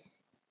 Yeah.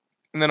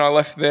 And then I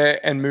left there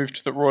and moved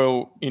to the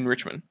Royal in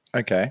Richmond.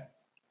 Okay.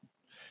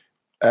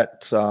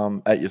 At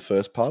your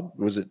first pub,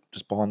 was it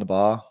just behind the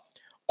bar?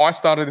 I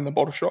started in the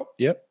bottle shop.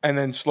 Yep. And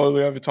then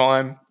slowly over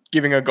time,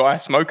 giving a guy a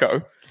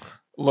smoko,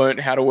 learned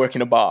how to work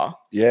in a bar.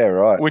 Yeah,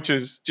 right. Which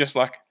is just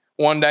like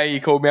one day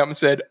he called me up and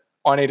said,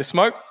 I need a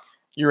smoke.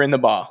 You're in the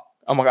bar.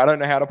 I'm like, I don't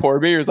know how to pour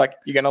a beer. He's like,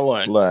 you're going to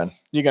learn.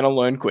 You're going to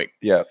learn quick.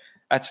 Yeah.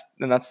 That's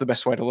the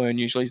best way to learn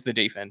usually is the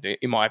deep end,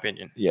 in my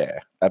opinion. Yeah,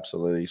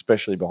 absolutely.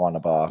 Especially behind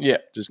a bar. Yeah.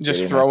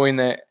 Just throw in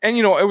there. And,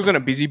 it wasn't a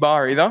busy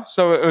bar either.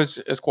 So it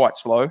was quite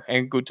slow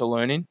and good to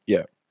learn in.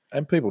 Yeah.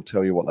 And people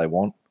tell you what they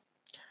want.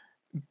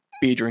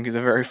 Beer drinkers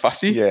are very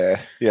fussy.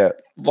 Yeah, yeah.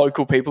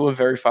 Local people are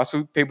very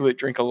fussy. People that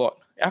drink a lot.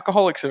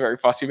 Alcoholics are very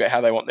fussy about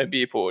how they want their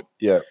beer poured.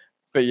 Yeah.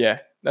 But yeah,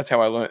 that's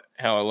how I learned.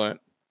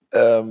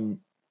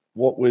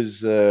 What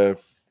was it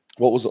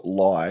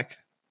like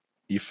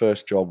your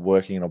first job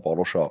working in a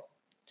bottle shop?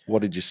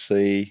 What did you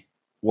see?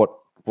 What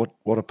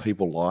are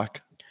people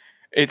like?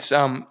 It's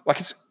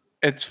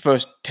it's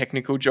first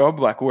technical job,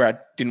 like where I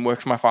didn't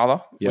work for my father,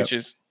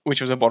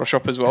 which was a bottle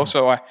shop as well.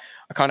 So I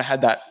kind of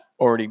had that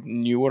already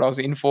knew what I was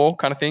in for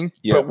kind of thing.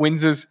 Yep. But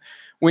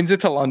Windsor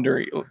to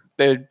Londonderry,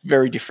 they're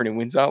very different in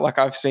Windsor. Like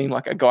I've seen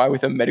like a guy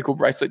with a medical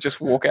bracelet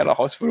just walk out of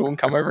hospital and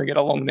come over and get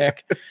a long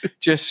neck.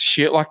 Just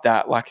shit like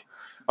that. Like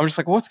I'm just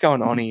like, what's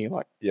going on here?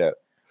 Like we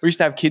used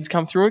to have kids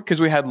come through it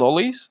because we had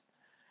lollies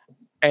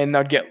and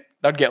they'd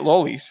get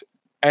lollies.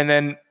 And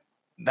then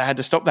they had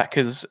to stop that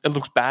because it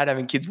looks bad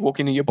having kids walk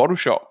into your bottle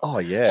shop. Oh,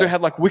 yeah. So it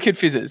had like wicked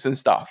fizzers and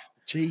stuff.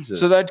 Jesus.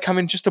 So they'd come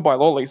in just to buy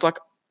lollies. Like,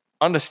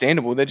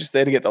 understandable. They're just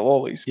there to get the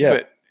lollies. Yeah.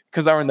 But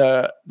because they were in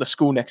the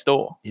school next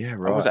door. Yeah,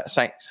 right. What was that,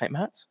 St.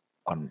 Matt's?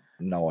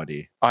 No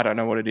idea. I don't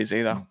know what it is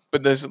either.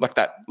 But there's like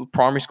that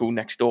primary school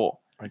next door.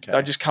 Okay.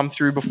 They'd just come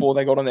through before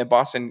they got on their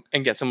bus and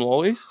get some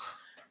lollies.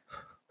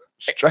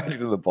 Straight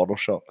into the bottle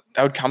shop.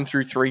 They would come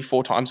through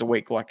 3-4 times a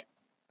week, like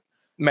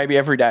maybe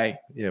every day.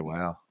 Yeah,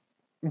 wow.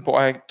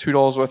 Buy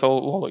 $2 worth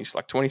of lollies,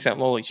 like 20-cent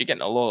lollies. You're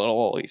getting a lot of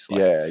lollies. Like.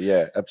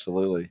 Yeah,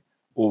 absolutely.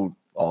 Well,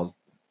 I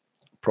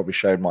probably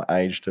showed my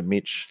age to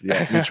Mitch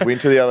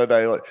Winter the other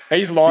day. Like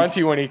he's lying to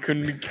you when he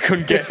couldn't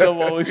get the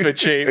lollies for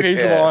cheap.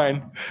 He's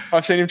lying.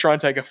 I've seen him try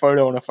and take a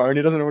photo on a phone.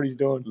 He doesn't know what he's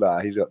doing. Nah,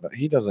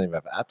 he doesn't even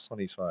have apps on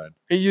his phone.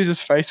 He uses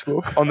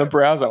Facebook on the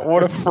browser.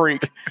 What a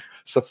freak.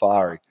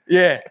 Safari.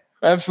 Yeah,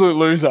 absolute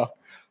loser.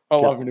 I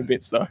love him to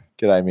bits though.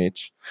 G'day,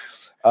 Mitch.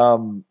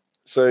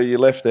 So you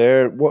left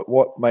there.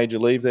 What made you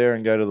leave there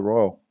and go to the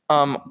Royal?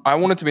 I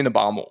wanted to be in the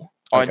bar more.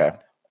 Okay.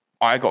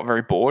 I got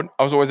very bored.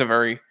 I was always a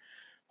very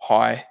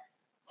high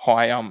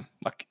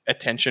like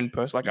attention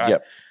person.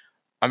 Like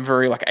I'm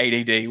very like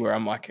ADD where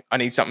I'm like I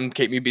need something to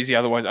keep me busy.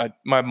 Otherwise,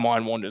 my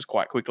mind wanders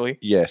quite quickly.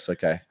 Yes.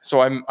 Okay.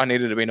 So I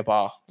needed to be in a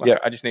bar. Like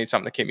I just needed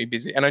something to keep me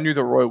busy, and I knew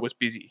the Royal was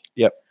busy.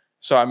 Yep.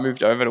 So I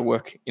moved over to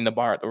work in the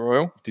bar at the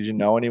Royal. Did you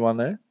know anyone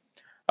there?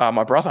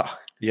 My brother.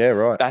 Yeah,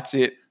 right. That's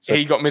it. So,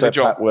 he got me the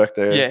job. Pat worked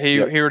there. Yeah,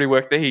 he already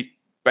worked there. He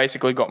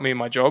basically got me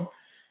my job.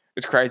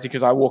 It's crazy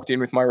because I walked in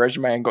with my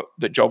resume and got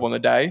the job on the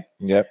day.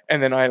 Yep.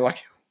 And then I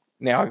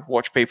now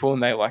watch people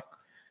and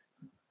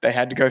they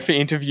had to go for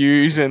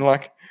interviews and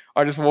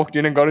I just walked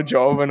in and got a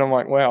job and I'm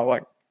like, wow,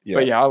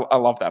 But yeah, I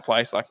love that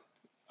place. Like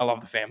I love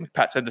the family.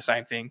 Pat said the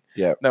same thing.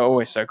 Yeah. They were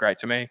always so great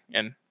to me.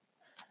 And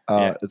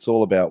it's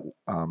all about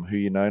who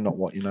you know, not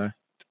what you know.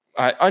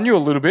 I knew a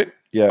little bit.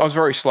 Yeah. I was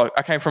very slow.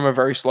 I came from a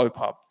very slow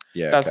pub.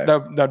 Yeah.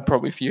 That'd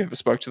probably, if you ever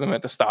spoke to them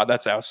at the start,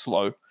 that's how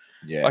slow.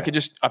 Yeah. Like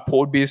I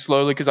poured beers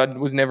slowly because I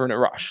was never in a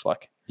rush.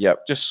 Like,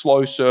 Yep. just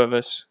slow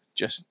service,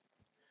 just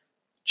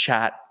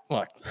chat,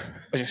 like,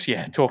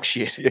 talk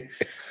shit. Yeah.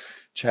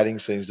 Chatting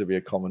seems to be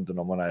a common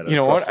denominator. You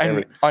know what?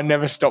 And I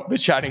never stopped the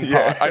chatting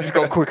part. I just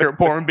got quicker at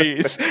pouring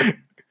beers.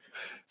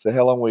 So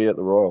how long were you at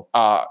the Royal?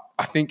 I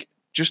think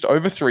just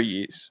over 3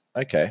 years.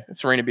 Okay.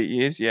 3 and a bit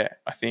years, yeah,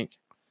 I think.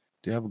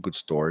 Do you have a good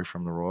story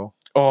from the Royal?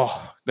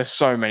 Oh, there's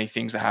so many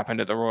things that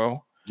happened at the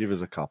Royal. Give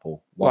us a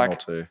couple, one or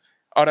two.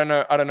 I don't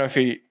know if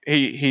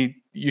he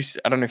used.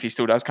 I don't know if he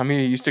still does come here.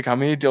 He used to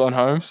come here, Dylan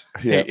Holmes.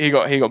 Yeah. He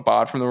got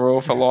barred from the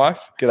Royal for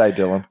life. G'day,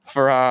 Dylan.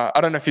 For I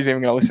don't know if he's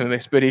even going to listen to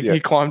this, but he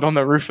climbed on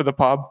the roof of the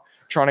pub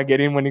trying to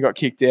get in when he got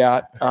kicked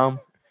out.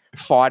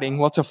 Fighting,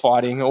 lots of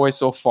fighting. Always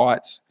saw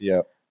fights.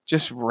 Yeah.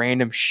 Just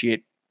random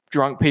shit.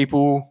 Drunk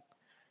people.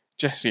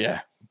 Just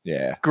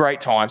Yeah.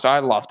 Great times. I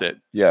loved it.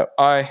 Yeah.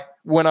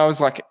 When I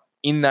was like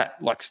in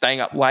that, like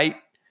staying up late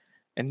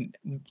and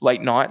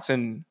late nights,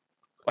 and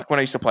like when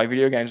I used to play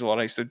video games a lot,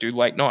 I used to do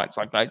late nights.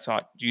 Like late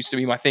night used to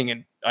be my thing,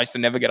 and I used to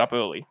never get up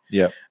early.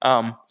 Yeah.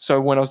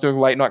 So when I was doing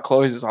late night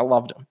closes, I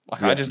loved them.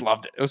 Like I just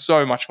loved it. It was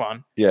so much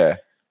fun. Yeah.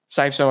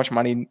 Save so much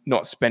money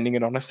not spending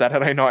it on a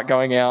Saturday night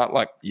going out.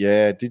 Like,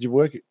 yeah. Did you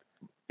work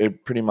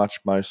pretty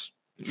much most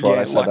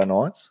Friday, Saturday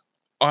nights?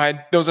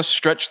 There was a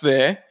stretch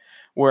there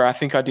where I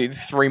think I did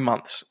 3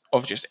 months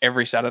of just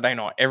every Saturday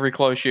night, every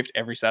close shift,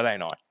 every Saturday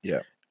night. Yeah.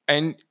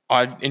 And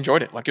I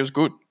enjoyed it. Like, it was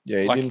good.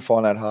 Yeah, you didn't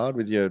find that hard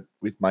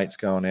with mates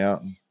going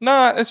out?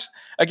 No, it's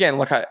again,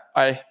 like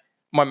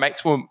my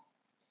mates were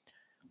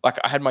like,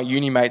 I had my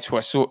uni mates who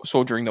I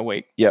saw during the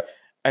week. Yep.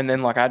 And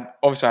then like I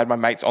had my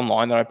mates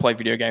online that I play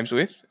video games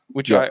with,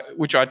 which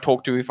I'd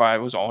talk to if I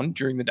was on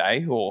during the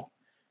day or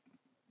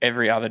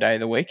every other day of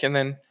the week. And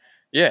then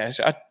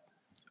so I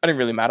didn't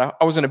really matter.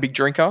 I wasn't a big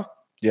drinker.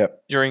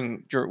 Yep.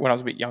 During when I was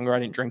a bit younger, I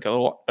didn't drink a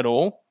lot at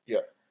all. Yeah.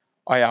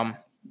 I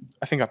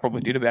think I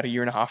probably did about 1.5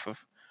 years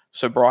of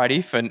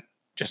sobriety for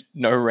just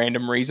no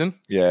random reason.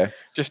 Yeah.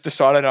 Just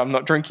decided I'm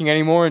not drinking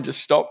anymore and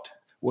just stopped.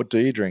 What do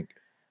you drink?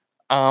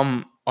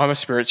 I'm a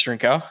spirits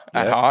drinker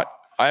at heart.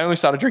 I only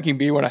started drinking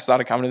beer when I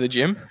started coming to the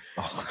gym.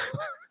 Oh.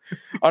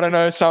 I don't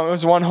know. So it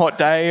was one hot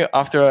day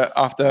after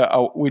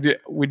we did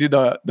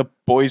the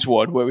boys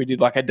ward where we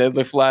did like a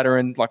deadlift ladder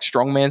and like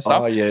strongman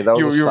stuff. Oh yeah, that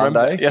was a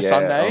Sunday. Yeah,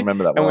 Sunday. I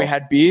remember that. And we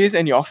had beers,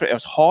 and you offered it. It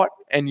was hot,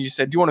 and you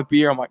said, "Do you want a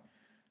beer?" I'm like,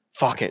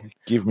 "Fuck it,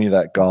 give me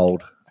that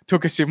gold." I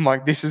took a sip. I'm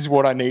like, "This is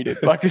what I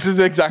needed. Like, this is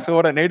exactly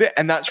what I needed,"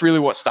 and that's really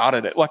what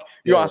started it. Like,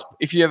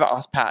 if you ever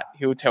ask Pat,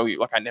 he'll tell you.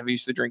 Like, I never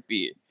used to drink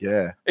beer.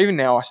 Yeah. Even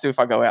now, if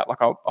I go out,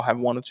 like I'll have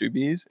 1 or 2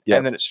 beers,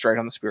 and then it's straight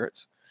on the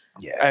spirits.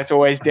 Yeah. And it's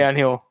always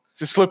downhill.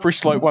 It's a slippery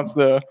slope once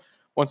the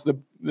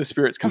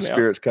spirits come out. The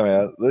spirits come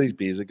out. These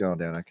beers are going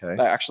down okay.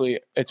 Actually,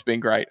 it's been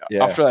great.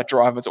 Yeah. After that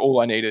drive, it's all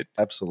I needed.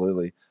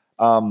 Absolutely.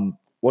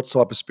 What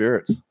type of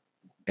spirits?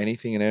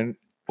 Anything in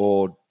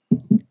or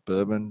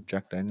bourbon,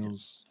 Jack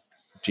Daniels,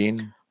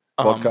 gin,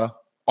 vodka?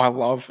 I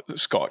love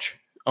Scotch.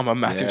 I'm a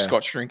massive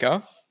Scotch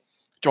drinker.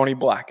 Johnny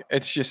Black.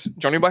 It's just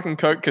Johnny Black and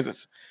Coke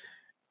because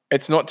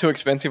it's not too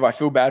expensive. I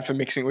feel bad for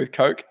mixing with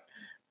Coke,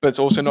 but it's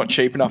also not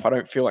cheap enough. I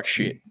don't feel like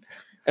shit.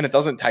 And it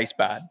doesn't taste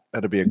bad.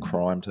 That'd be a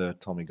crime to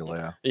Tommy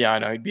Galea. Yeah, I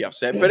know. He'd be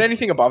upset. But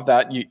anything above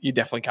that, you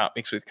definitely can't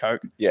mix with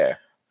Coke. Yeah.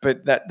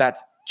 But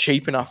that's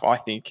cheap enough, I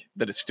think,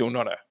 that it's still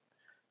not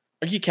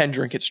like you can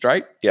drink it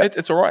straight. Yeah.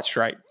 It's all right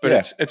straight.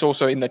 But it's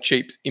also in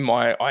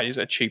my eyes,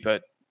 a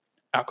cheaper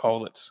alcohol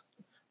that's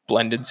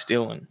blended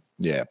still. And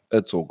yeah,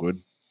 it's all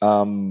good.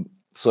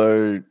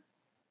 So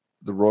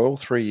the Royal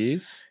 3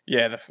 years?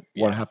 Yeah.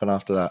 What happened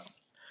after that?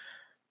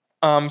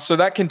 So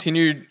that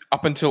continued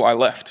up until I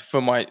left for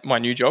my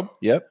new job.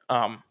 Yep.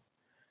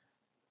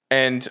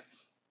 And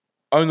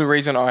only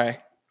reason I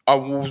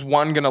was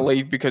going to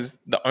leave because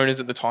the owners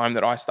at the time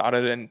that I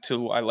started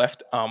until I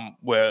left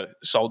were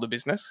sold the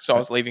business. So I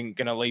was going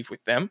to leave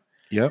with them.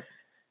 Yep.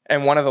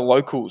 And one of the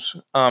locals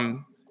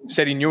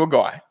said he knew a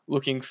guy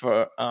looking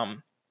for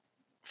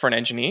an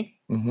engineer.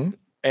 Mm-hmm.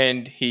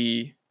 And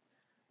he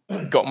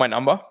got my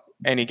number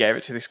and he gave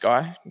it to this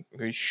guy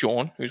who's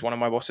Sean, who's one of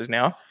my bosses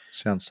now.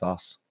 Sounds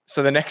sus.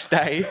 So the next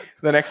day,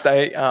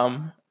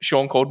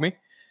 Sean called me,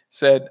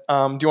 said,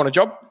 "Do you want a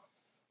job?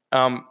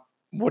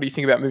 What do you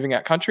think about moving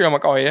out country?" I'm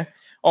like, "Oh yeah,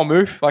 I'll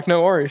move. Like,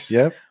 no worries.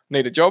 Yep.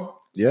 Need a job?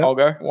 Yeah, I'll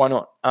go. Why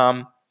not?"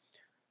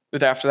 The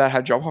day after that, I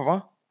had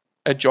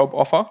a job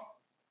offer,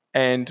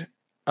 and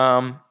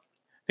I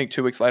think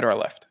 2 weeks later, I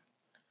left.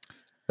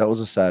 That was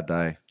a sad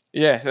day.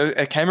 Yeah, so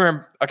it came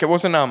around. Like, it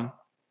wasn't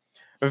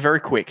very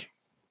quick.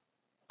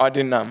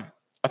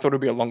 I thought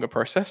it'd be a longer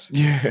process.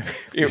 Yeah.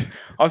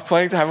 I was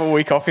planning to have a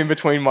week off in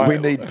between We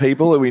need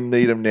people and we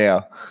need them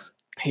now.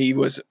 He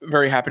was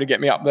very happy to get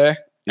me up there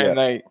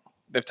and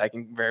they've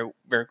taken very,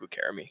 very good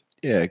care of me.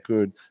 Yeah,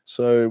 good.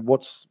 So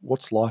what's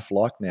life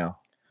like now?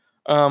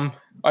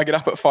 I get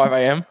up at 5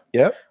 a.m.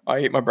 Yep. I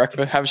eat my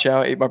breakfast, have a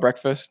shower, eat my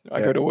breakfast. I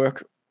go to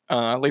work.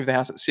 I leave the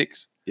house at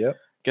 6. Yep.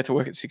 Get to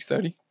work at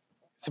 6:30.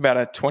 It's about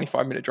a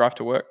 25-minute drive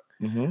to work.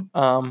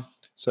 Mm-hmm.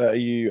 So are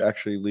you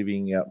actually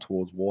living out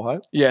towards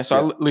Warhope? Yeah, so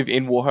I live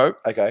in Warhope.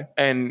 Okay.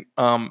 And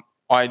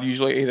I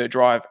usually either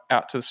drive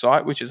out to the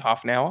site, which is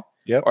half an hour,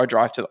 Yep. or I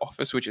drive to the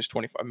office, which is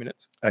 25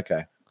 minutes.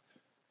 Okay.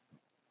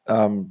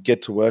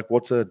 Get to work.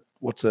 What's a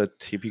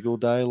typical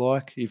day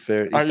like? I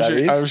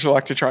usually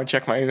like to try and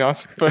check my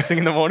emails first thing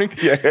in the morning.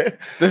 Yeah.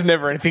 There's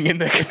never anything in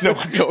there because no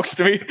one talks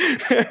to me.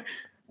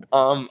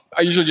 I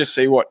usually just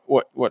see what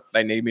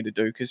they need me to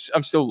do because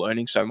I'm still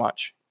learning so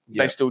much.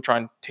 Yep. They still try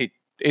and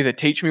either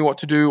teach me what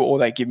to do or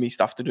they give me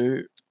stuff to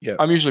do. Yep.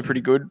 I'm usually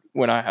pretty good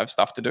when I have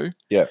stuff to do.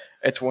 Yeah.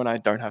 It's when I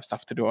don't have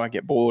stuff to do, I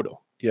get bored.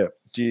 Yeah.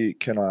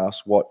 Can I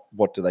ask what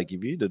do they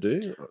give you to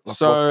do? Like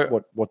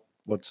So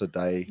what's a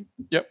day?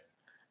 Yep.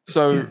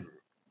 So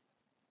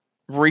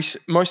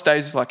most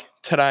days like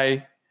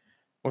today.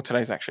 Well,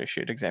 today's actually a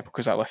shit example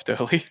because I left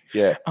early.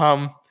 Yeah.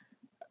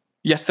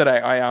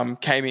 Yesterday I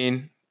came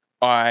in.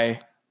 I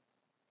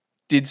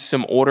did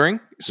some ordering,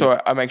 so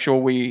I make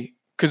sure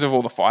because of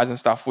all the fires and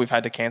stuff, we've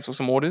had to cancel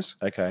some orders.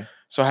 Okay.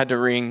 So I had to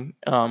ring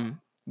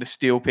the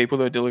steel people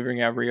that are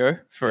delivering our Rio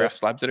for our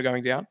slabs that are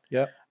going down.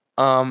 Yep.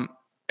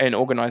 And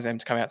organize them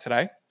to come out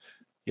today.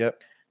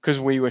 Yep. Because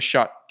we were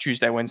shut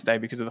Tuesday, Wednesday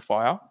because of the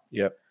fire.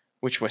 Yep.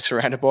 Which we're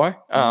surrounded by.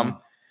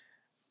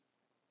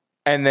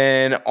 And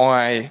then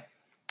I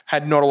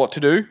had not a lot to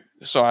do,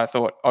 so I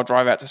thought I'll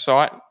drive out to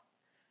site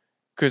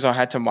because I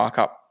had to mark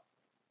up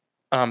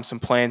some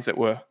plans that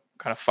were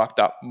kind of fucked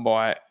up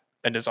by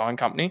a design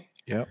company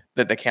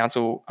that the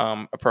council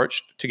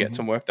approached to get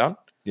some work done.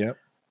 Yep.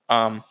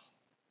 And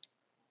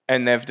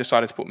they've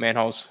decided to put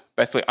manholes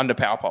basically under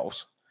power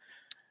poles.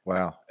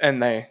 Wow.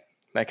 And they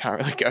can't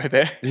really go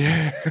there.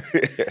 Yeah.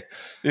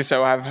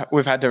 So I have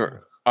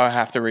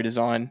to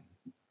redesign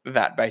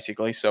that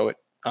basically so it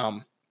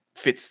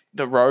fits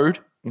the road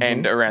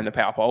and around the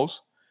power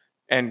poles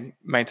and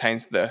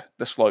maintains the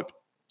slope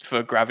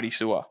for gravity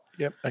sewer.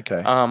 Yep.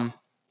 Okay.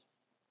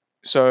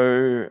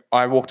 So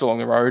I walked along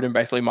the road and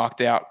basically marked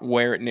out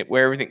where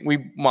we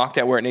marked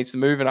out where it needs to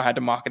move, and I had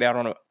to mark it out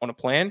on a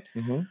plan.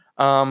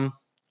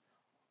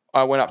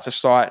 I went up to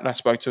site and I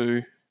spoke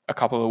to a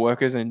couple of the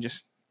workers and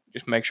just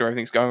make sure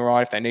everything's going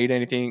right. If they need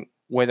anything,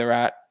 where they're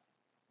at,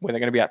 where they're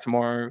going to be at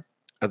tomorrow.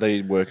 Are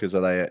they workers?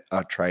 Are they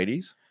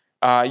tradies?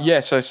 Yeah.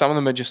 So some of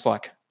them are just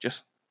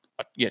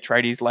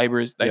tradies,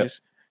 laborers. They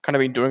just kind of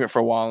been doing it for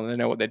a while and they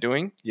know what they're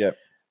doing. Yep.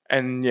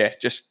 And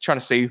just trying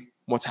to see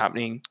what's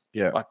happening.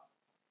 Yeah. Like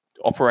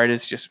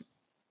operators, just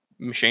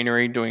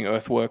machinery, doing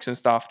earthworks and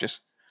stuff.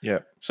 So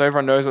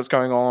everyone knows what's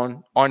going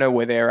on. I know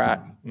where they're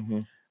at.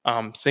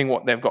 Seeing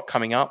what they've got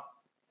coming up,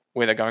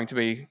 where they're going to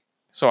be,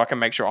 so I can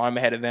make sure I'm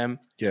ahead of them.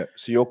 Yeah.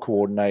 So you're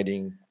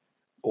coordinating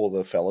all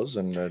the fellas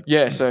and I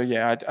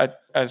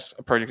as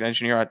a project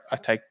engineer, I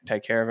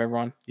take care of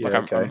everyone.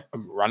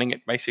 I'm running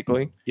it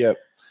basically. Yep.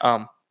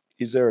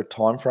 Is there a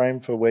time frame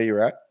for where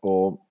you're at,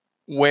 or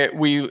where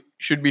we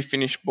should be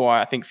finished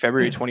by I think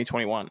February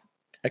 2021?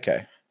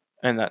 Okay.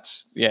 And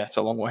that's it's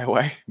a long way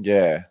away.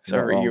 Yeah, it's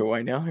over a year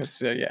away now.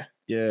 It's got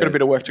a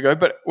bit of work to go,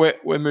 but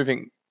we're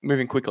moving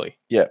quickly.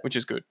 Yeah, which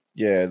is good.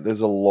 Yeah,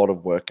 there's a lot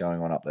of work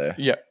going on up there.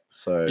 Yeah.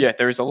 So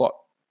there is a lot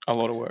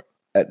of work.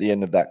 At the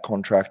end of that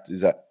contract,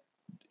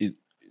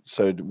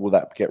 so will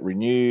that get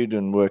renewed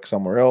and work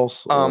somewhere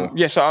else? Or?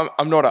 So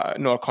I'm not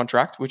a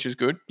contract, which is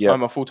good. Yep.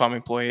 I'm a full-time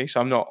employee,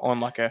 so I'm not on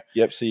like a.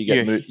 Yep. So you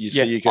get moved.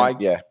 You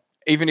can.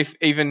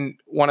 Even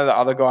one of the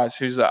other guys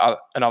who's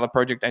another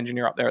project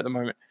engineer up there at the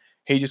moment,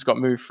 he just got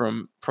moved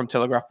from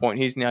Telegraph Point.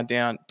 He's now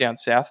down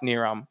south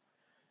near I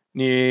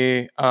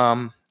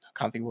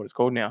can't think of what it's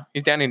called now.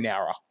 He's down in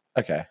Nowra.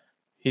 Okay.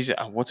 He's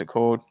what's it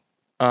called?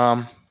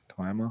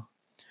 Kiama?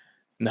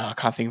 No, I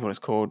can't think of what it's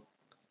called.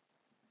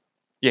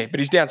 Yeah,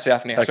 but he's down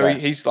south now. Okay. So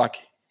he's like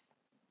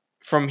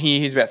from here.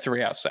 He's about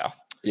 3 hours south.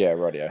 Yeah,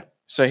 rightio.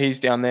 So he's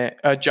down there,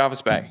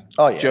 Jarvis Bay.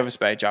 Oh yeah, Jarvis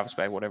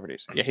Bay, whatever it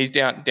is. Yeah, he's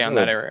down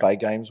that area. Bay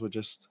Games were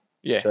just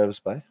Jarvis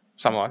Bay,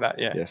 something like that.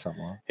 Yeah,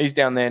 something like that. He's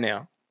down there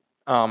now,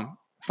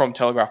 from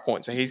Telegraph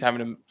Point. So he's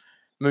having to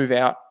move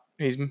out.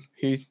 He's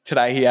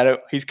today he had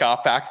his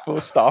car packed full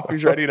of stuff.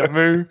 He's ready to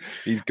move.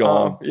 He's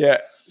gone.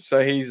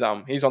 So he's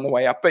on the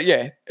way up. But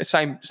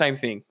same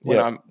thing.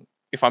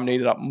 If I'm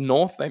needed up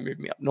north, they move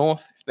me up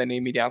north. If they need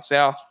me down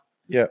south,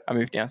 I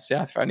move down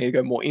south. If I need to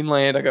go more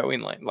inland, I go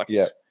inland.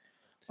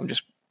 I'm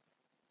just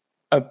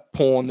a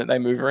pawn that they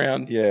move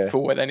around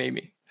for where they need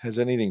me. Has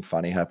anything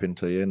funny happened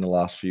to you in the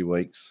last few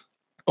weeks?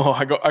 Oh,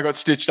 I got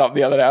stitched up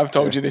the other day. I've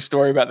told you this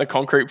story about the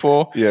concrete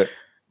pour. Yeah.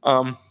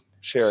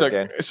 Share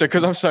again. So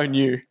because I'm so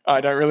new,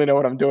 I don't really know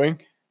what I'm doing,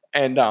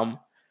 and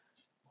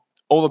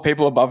all the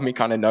people above me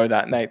kind of know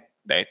that, and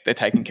they're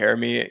taking care of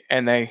me,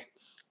 and they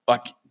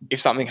if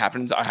something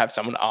happens, I have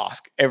someone to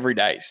ask every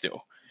day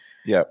still.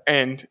 Yeah.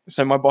 And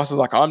so my boss is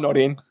like, I'm not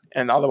in,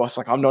 and the other boss is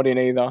like, I'm not in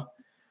either.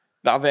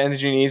 The other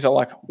engineers are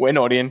like, we're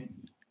not in,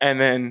 and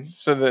then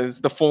so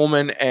there's the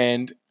foreman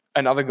and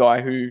another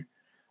guy who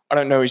I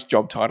don't know his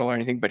job title or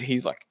anything, but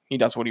he's like, he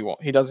does what he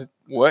wants. He does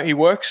work. He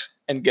works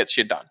and gets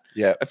shit done.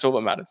 Yeah. That's all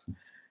that matters.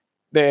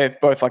 They're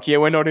both like, yeah,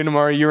 we're not in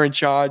tomorrow. You're in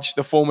charge.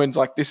 The foreman's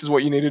like, this is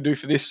what you need to do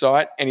for this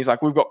site. And he's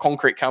like, we've got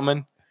concrete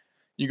coming.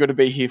 You got to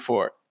be here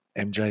for it.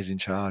 MJ's in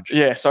charge.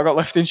 Yeah, so I got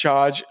left in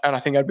charge, and I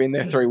think I'd been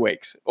there 3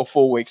 weeks or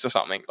 4 weeks or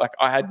something. Like,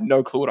 I had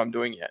no clue what I'm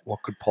doing yet.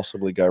 What could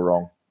possibly go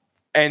wrong?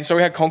 And so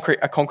we had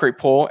a concrete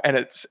pour,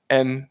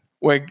 and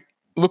we're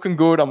looking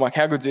good. I'm like,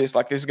 how good's this?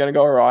 Like, this is going to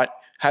go all right.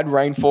 Had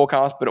rain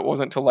forecast, but it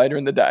wasn't till later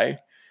in the day.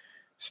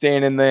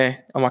 Standing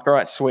there, I'm like, all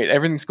right, sweet.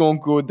 Everything's going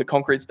good. The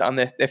concrete's done.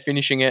 They're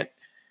finishing it.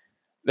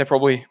 They're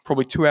probably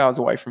 2 hours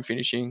away from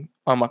finishing.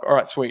 I'm like, all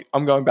right, sweet.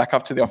 I'm going back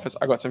up to the office.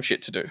 I got some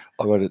shit to do.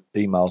 I got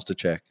emails to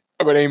check.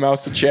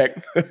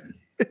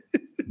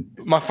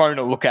 My phone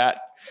to look at.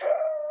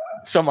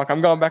 So I'm like,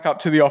 I'm going back up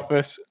to the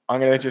office. I'm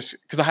going to just,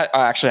 because I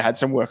actually had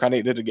some work I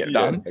needed to get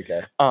done.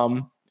 Okay.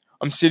 I'm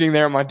sitting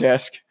there at my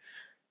desk,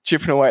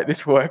 chipping away at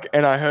this work,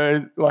 and I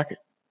heard like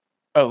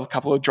a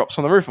couple of drops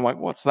on the roof. I'm like,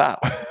 what's that?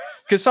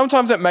 Because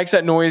sometimes it makes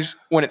that noise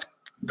when it's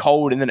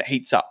cold and then it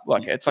heats up.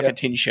 Like, it's like a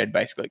tin shed,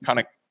 basically. It kind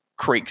of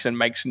creaks and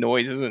makes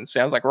noises and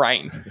sounds like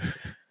rain.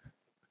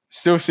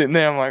 Still sitting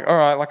there. I'm like, all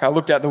right. Like, I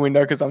looked out the window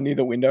because I'm near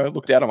the window. I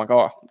looked out. I'm like,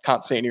 oh,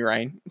 can't see any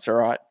rain. It's all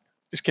right.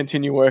 Just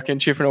continue working,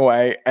 chipping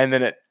away. And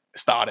then it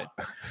started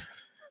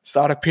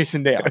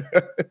pissing down.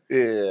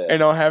 Yeah.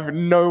 And I have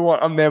no one.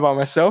 I'm there by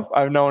myself.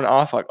 I have no one to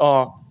ask. Like,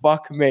 oh,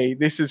 fuck me.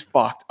 This is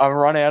fucked. I've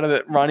run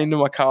into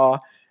my car,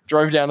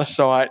 drove down the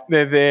site.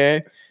 They're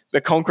there. The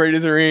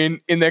concreters are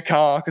in their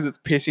car because it's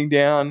pissing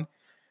down.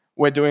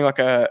 We're doing like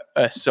a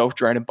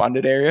self-drain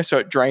abundant area. So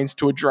it drains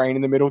to a drain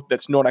in the middle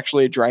that's not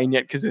actually a drain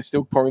yet because they're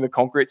still pouring the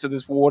concrete. So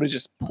there's water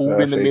just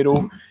pooled in the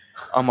middle.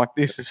 I'm like,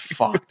 this is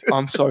fucked.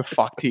 I'm so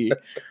fucked here.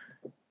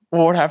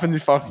 What happens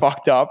if I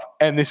fucked up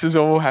and this is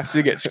all have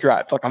to get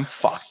scrapped? Like, I'm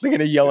fucked. They're going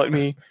to yell at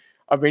me.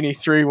 I've been here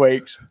 3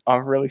 weeks.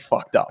 I've really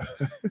fucked up.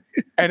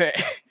 And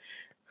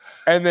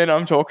then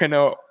I'm talking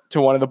to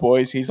one of the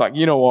boys. He's like,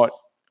 you know what?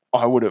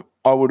 I would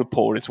have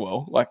poured as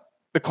well. Like,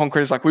 the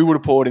concrete is like, we would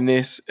have poured in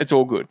this. It's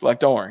all good. Like,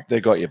 don't worry. They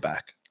got your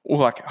back. Well,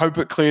 like, hope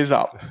it clears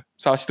up.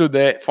 So I stood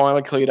there,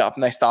 finally cleared up,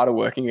 and they started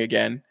working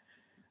again.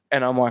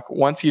 And I'm like,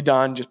 once you're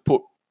done, just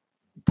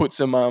put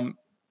some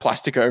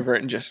plastic over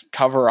it and just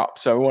cover up.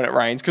 So when it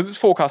rains, because it's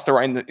forecast to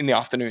rain in the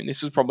afternoon.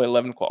 This was probably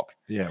 11 o'clock.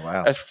 Yeah,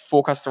 wow. It's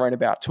forecast to rain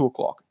about 2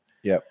 o'clock.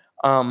 Yep.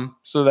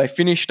 So they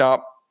finished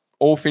up,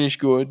 all finished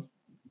good.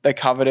 They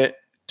covered it.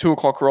 2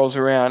 o'clock rolls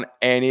around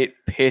and it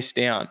pissed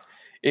down.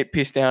 It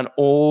pissed down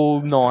all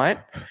night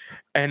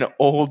and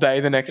all day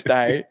the next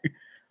day.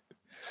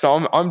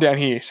 So I'm down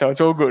here. So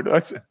it's all good.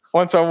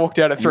 Once I walked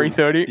out at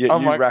 3:30,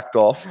 I'm like, racked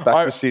off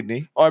back to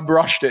Sydney. I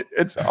brushed it.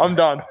 I'm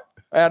done.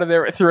 Out of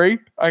there at 3.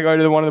 I go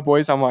to one of the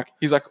boys.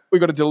 He's like, we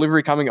got a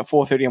delivery coming at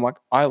 4:30. I'm like,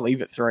 I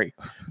leave at 3.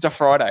 It's a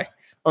Friday.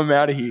 I'm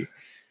out of here.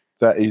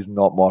 That is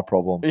not my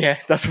problem. Yeah,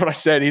 that's what I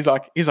said. He's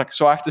like,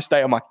 so I have to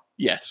stay. I'm like,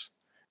 yes,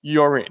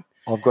 you're in.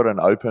 I've got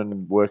an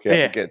open workout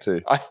to get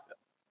to.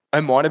 I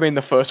might have been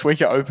the first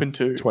week it opened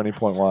to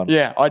 20.1.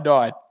 Yeah, I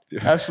died.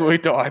 Absolutely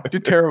died.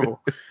 Did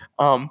terrible.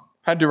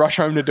 Had to rush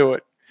home to do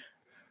it.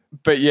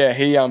 But yeah,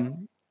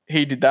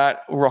 he did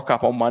that. Rock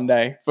up on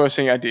Monday. First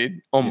thing I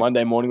did on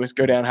Monday morning was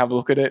go down and have a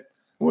look at it.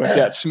 Worked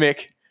out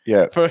SMIC.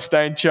 Yeah. First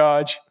day in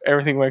charge.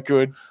 Everything went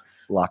good.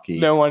 Lucky.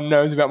 No one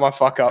knows about my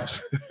fuck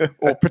ups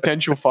or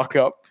potential fuck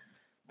up.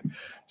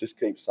 Just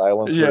keep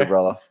sailing through,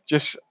 brother.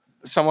 Just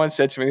someone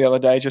said to me the other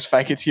day, just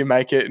fake it till you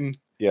make it. And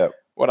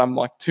what I'm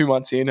like 2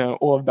 months in, and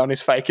all I've done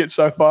is fake it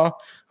so far.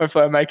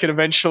 Hopefully I make it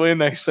eventually.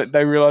 And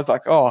they realize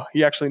like, oh,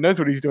 he actually knows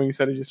what he's doing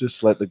instead of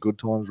just let the good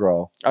times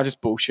roll. I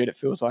just bullshit. It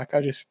feels like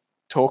I just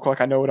talk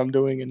like I know what I'm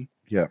doing, and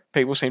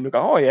people seem to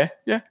go, oh yeah,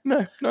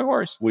 no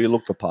worries. We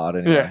look the part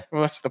anyway. Yeah,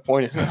 well that's the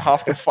point, isn't it?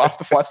 Half the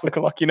fight's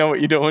looking like you know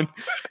what you're doing.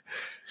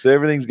 So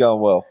everything's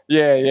going well.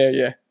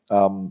 Yeah.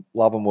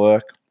 Love and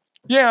work.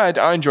 Yeah,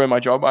 I enjoy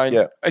my job.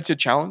 It's a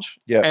challenge.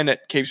 Yeah, and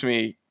it keeps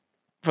me,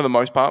 for the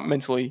most part,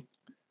 mentally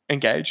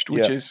engaged,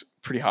 which is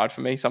pretty hard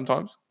for me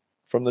sometimes.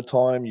 From the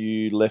time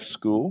you left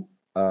school,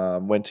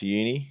 went to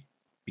uni,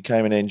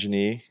 became an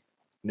engineer,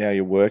 now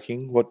you're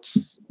working.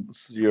 What's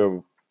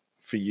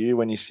for you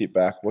when you sit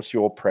back? What's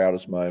your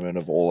proudest moment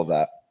of all of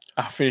that?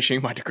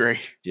 Finishing my degree.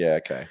 Yeah,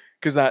 okay.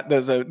 Because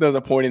there's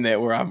a point in there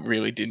where I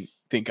really didn't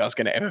think I was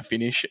going to ever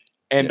finish,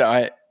 and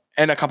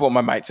a couple of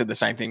my mates said the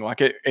same thing.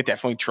 Like it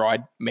definitely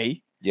tried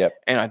me. Yep.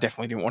 And I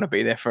definitely didn't want to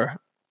be there for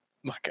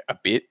like a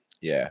bit.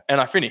 Yeah. And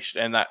I finished,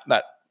 and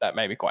that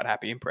made me quite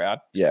happy and proud.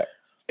 Yeah.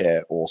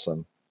 Yeah.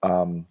 Awesome.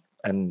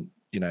 And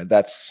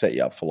that's set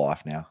you up for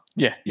life now.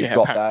 Yeah. You've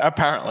got that.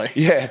 Apparently.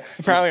 Yeah.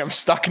 Apparently I'm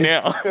stuck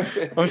now.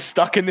 I'm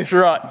stuck in this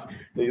rut.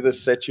 Either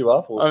set you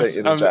up or set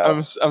you in a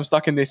jail. I'm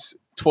stuck in this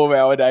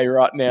 12-hour day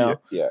right now.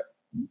 Yeah.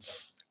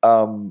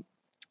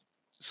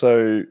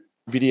 So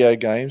video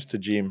games to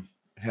gym,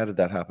 how did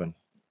that happen?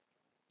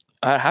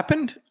 It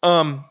happened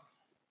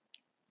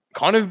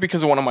kind of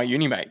because of one of my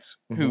uni mates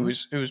who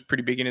was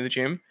pretty big into the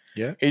gym.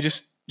 Yeah. He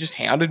just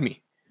hounded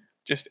me.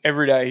 Just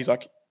every day he's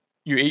like,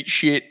 you eat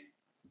shit,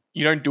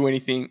 you don't do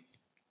anything,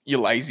 you're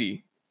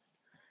lazy.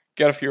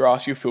 Get off your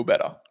ass, you'll feel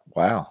better.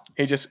 Wow.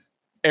 He just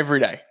every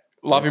day.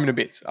 Love him to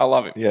bits. I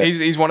love him. Yeah.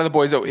 He's one of the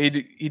boys that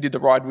he did the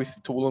ride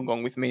to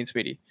Wollongong with me and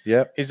Speedy.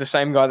 Yeah. He's the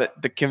same guy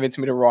that convinced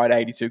me to ride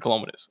 82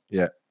 kilometers.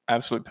 Yeah.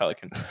 absolute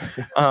pelican.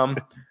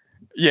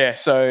 Yeah,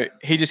 so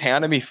he just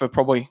hounded me for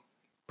probably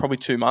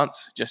 2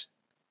 months. Just,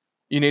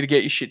 you need to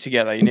get your shit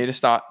together. You need to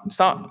start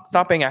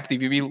being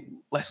active. You'll be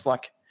less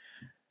like.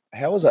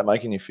 How was that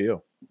making you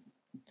feel?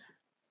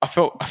 I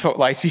felt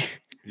lazy.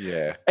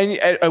 Yeah, and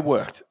it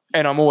worked,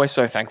 and I'm always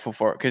so thankful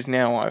for it because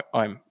now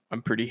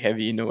I'm pretty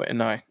heavy into it, and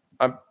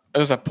there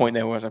was a point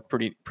there where I was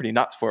pretty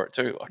nuts for it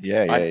too. Like,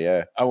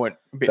 yeah. I went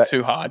a bit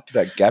too hard.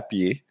 That gap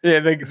year. Yeah,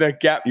 the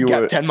gap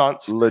 10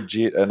 months.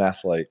 Legit an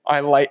athlete.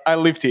 I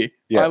lived here.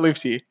 Yeah. I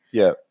lived here.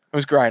 Yeah. It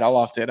was great. I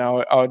loved it.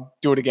 I would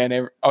do it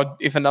again.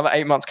 If another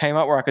 8 months came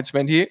up where I could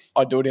spend here,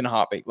 I'd do it in a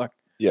heartbeat. Like,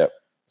 yeah.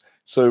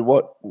 So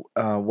what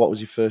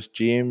was your first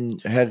gym?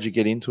 How did you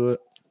get into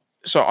it?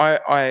 So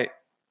I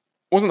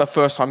wasn't the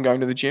first time going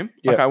to the gym.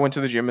 Yep. Like, I went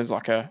to the gym as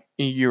like in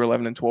year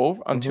 11 and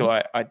 12 until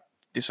I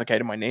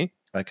dislocated my knee.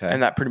 Okay.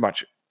 And that pretty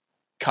much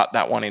cut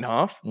that one in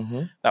half.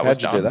 Mm-hmm. How'd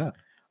you do that?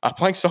 I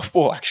playing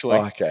softball, actually.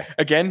 Oh, okay.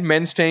 Again,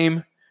 men's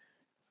team,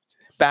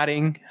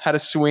 batting, had a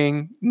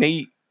swing,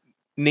 knee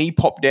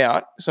popped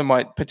out. So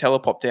my patella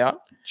popped out.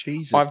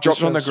 Jesus. I've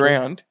dropped on the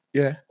ground.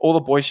 Yeah. All the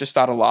boys just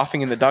started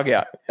laughing in the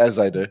dugout. As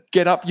they do.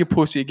 Get up, you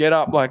pussy. Get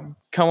up. Like,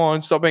 come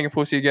on, stop being a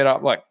pussy. Get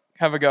up. Like,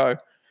 have a go.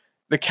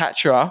 The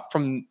catcher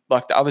from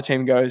like the other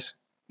team goes,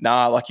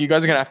 nah, like, you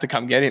guys are going to have to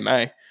come get him,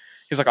 eh?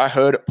 He's like, I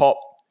heard it pop.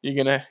 You're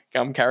going to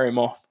come carry him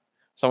off.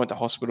 So I went to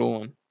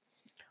hospital and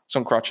was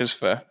on crutches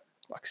for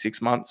like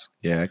 6 months.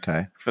 Yeah,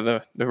 okay. For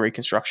the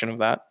reconstruction of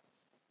that.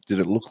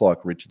 Did it look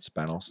like Richard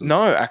Spanos?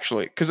 No,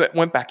 actually, because it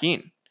went back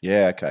in.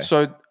 Yeah, okay.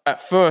 So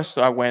at first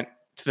I went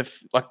to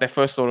they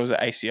first thought it was an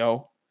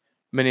ACL,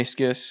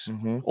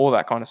 meniscus, all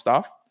that kind of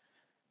stuff.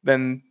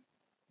 Then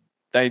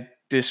they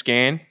did a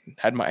scan,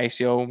 had my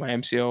ACL, my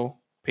MCL,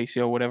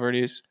 PCL, whatever it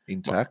is.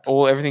 Intact.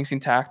 Everything's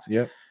intact.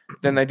 Yep.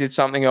 Then they did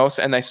something else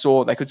and they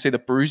could see the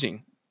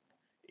bruising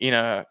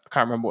I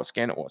can't remember what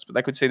scan it was, but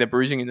they could see the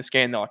bruising in the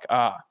scan. They're like,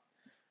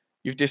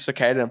 you've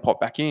dislocated and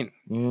popped back in.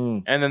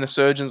 And then the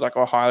surgeon's like,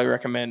 I highly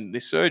recommend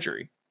this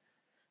surgery.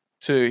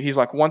 He's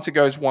like, once it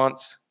goes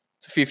once,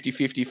 it's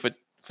 50-50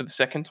 for the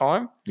second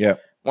time. Yeah.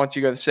 Once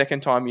you go the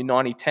second time, you're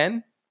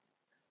 90-10.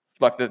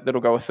 Like that'll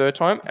go a third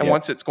time. And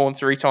once it's gone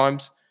 3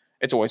 times,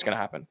 it's always going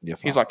to happen.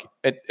 He's like,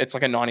 it's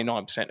like a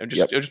 99%. It'll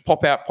just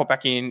pop out, pop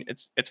back in.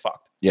 It's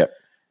fucked. Yeah.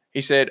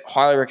 He said,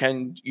 highly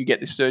recommend you get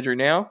this surgery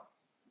now.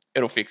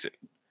 It'll fix it.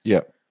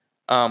 Yeah.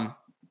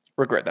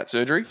 Regret that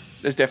surgery.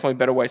 There's definitely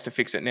better ways to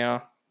fix it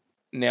now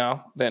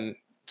than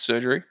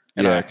surgery.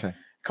 And okay.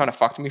 Kind of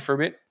fucked me for a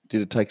bit.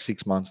 Did it take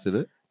 6 months, did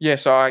it? Yeah,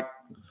 so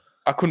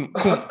I couldn't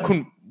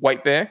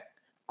weight bear,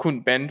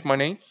 couldn't bend my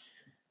knee.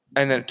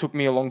 And then it took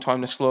me a long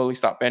time to slowly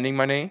start bending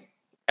my knee.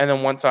 And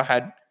then once I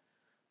had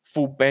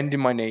full bend in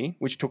my knee,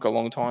 which took a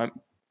long time,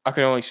 I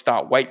could only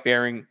start weight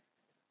bearing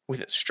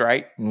with it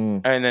straight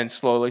and then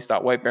slowly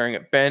start weight bearing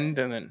it bend.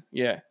 And then,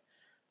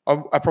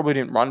 I probably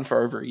didn't run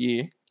for over a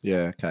year.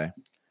 Yeah, okay.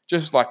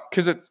 Just like,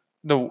 because it's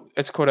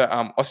called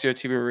a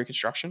osteotibial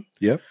reconstruction.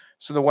 Yep.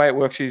 So the way it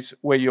works is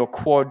where your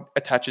quad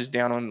attaches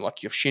down on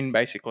like your shin,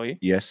 basically.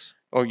 Yes.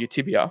 Or your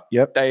tibia.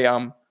 Yep. They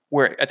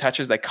where it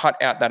attaches, they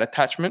cut out that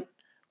attachment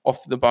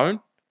off the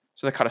bone.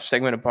 So they cut a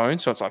segment of bone.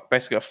 So it's like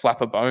basically a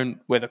flap of bone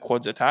where the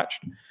quad's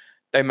attached.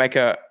 They make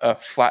a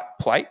flat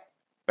plate,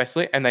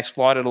 basically, and they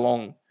slide it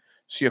along.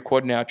 So your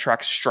quad now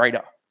tracks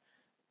straighter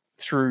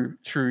through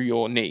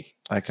your knee.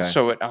 Okay.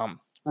 So it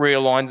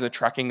realigns the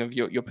tracking of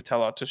your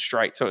patella to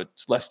straight, so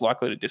it's less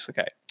likely to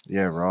dislocate.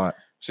 Yeah, right.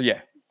 So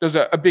there's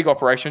a big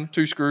operation,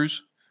 2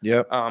 screws.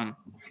 Yep.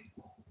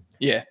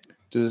 Yeah.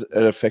 Does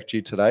it affect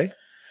you today?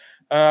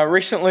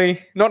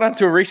 Recently, not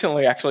until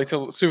recently, actually,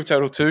 till Super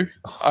Total 2.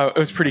 It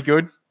was pretty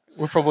good.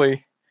 We're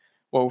probably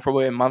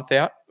a month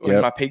out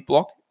in my peak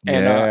block,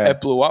 and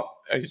it blew up,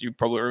 as you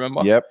probably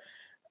remember. Yep.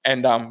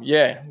 And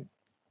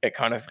it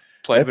kind of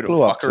played a bit of fuckery. It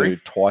blew up to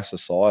twice the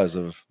size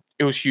of.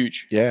 It was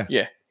huge. Yeah.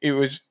 Yeah. It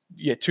was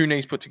 2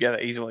 knees put together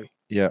easily.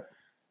 Yeah.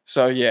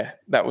 So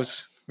that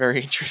was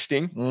very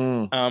interesting.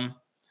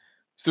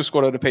 Still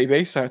squatted a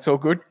PB, so it's all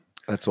good.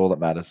 That's all that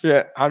matters.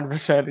 Yeah,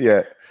 100%.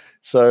 Yeah.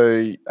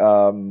 So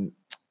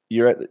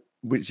you're at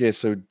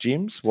so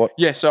gyms, what?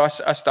 Yeah, so I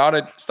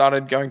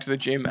started going to the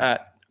gym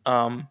at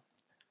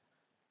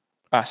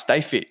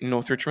Stay Fit in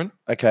North Richmond.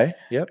 Okay.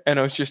 Yep. And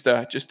it was just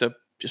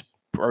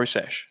bro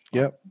sesh.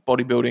 Yep.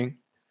 Bodybuilding,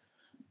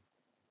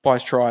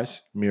 buys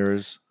tries,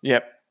 mirrors.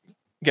 Yep.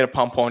 Get a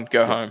pump on,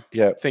 go home.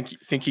 Yeah.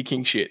 Think you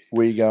king shit.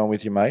 Were you going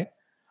with your mate?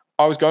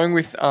 I was going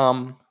with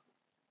a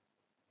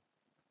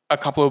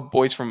couple of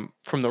boys from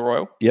the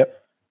Royal.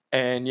 Yep.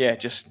 And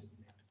just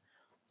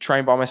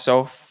train by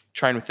myself,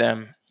 train with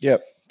them.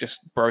 Yep.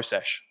 Just bro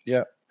sesh.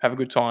 Yep. Have a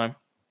good time.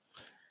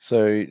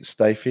 So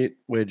Stay Fit,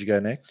 where'd you go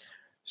next?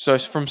 So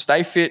from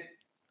Stay Fit,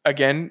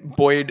 again,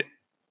 Boyd,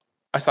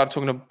 I started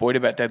talking to Boyd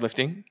about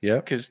deadlifting. Yeah.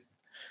 Because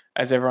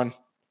as everyone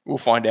will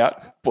find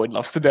out, Boyd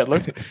loves to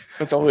deadlift.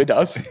 That's all he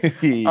does.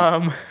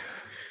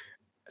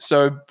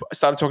 So I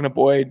started talking to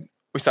Boyd.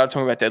 We started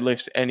talking about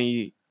deadlifts, and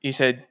he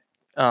said,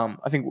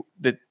 I think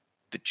the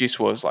gist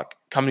was like,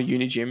 come to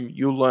uni gym,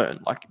 you'll learn.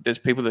 Like, there's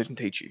people that can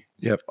teach you.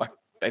 Yep. Like,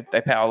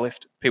 they power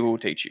lift. People will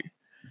teach you.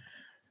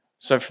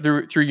 So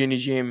through uni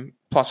gym,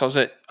 plus I was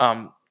at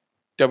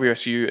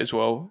WSU as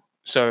well.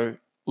 So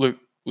Luke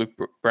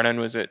Brennan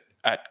was at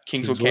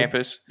Kingswood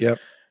campus. Yep.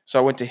 So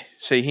I went to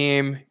see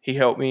him. He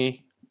helped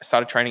me. I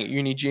started training at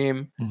uni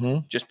gym,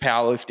 just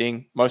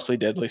powerlifting, mostly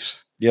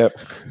deadlifts. Yep.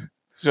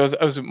 So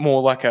it was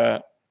more like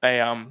a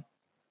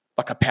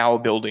power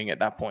building at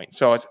that point.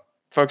 So I was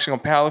focusing on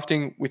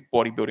powerlifting with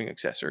bodybuilding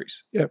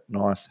accessories. Yep.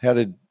 Nice. How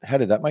did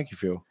that make you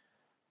feel?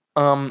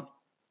 I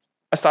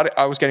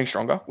was getting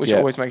stronger, which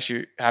always makes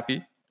you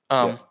happy.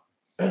 But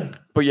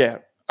yeah,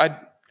 I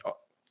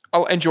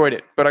enjoyed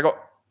it, but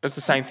it's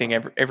the same thing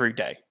every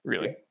day,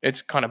 really. Yeah.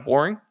 It's kind of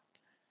boring,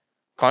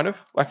 kind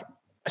of. Like,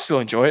 I still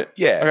enjoy it.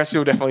 Yeah. Like, I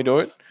still definitely do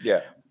it.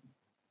 Yeah.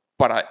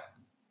 But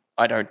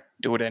I don't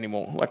do it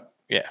anymore. Like,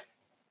 yeah.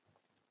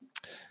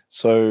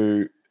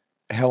 So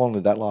how long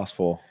did that last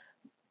for?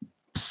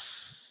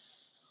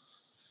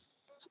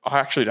 I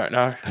actually don't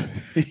know.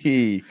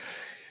 It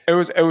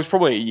was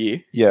probably a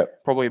year. Yeah.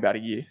 Probably about a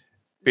year.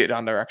 Bit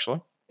under,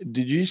 actually.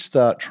 Did you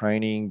start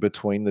training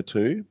between the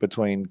two,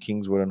 between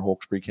Kingswood and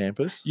Hawkesbury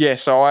campus? Yeah,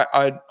 so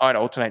I'd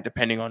alternate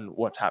depending on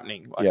what's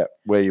happening. Like,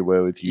 where you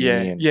were with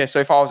uni. Yeah, so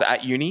if I was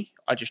at uni,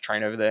 I'd just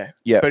train over there.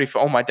 Yeah. But if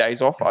on my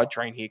days off, I'd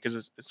train here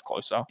because it's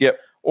closer. Yep.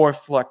 Or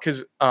if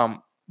because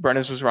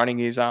Brenner's was running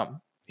his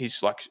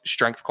like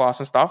strength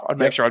class and stuff, I'd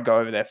make sure I'd go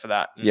over there for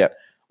that. Yeah.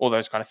 All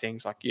those kind of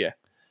things. Like, yeah.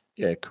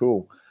 Yeah,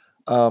 cool.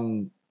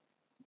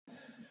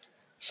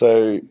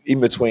 So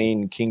in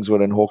between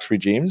Kingswood and Hawkesbury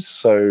gyms,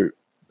 so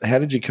how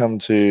did you come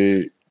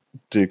to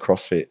do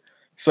CrossFit?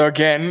 So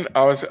again,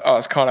 I was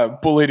kind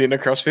of bullied into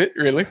CrossFit,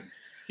 really.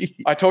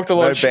 I talked a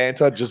lot of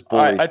banter, just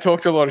bully. I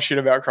talked a lot of shit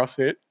about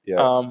CrossFit.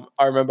 Yeah.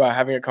 I remember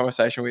having a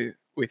conversation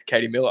with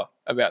Katie Miller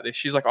about this.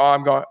 She's like, "Oh,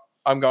 I'm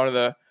going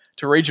to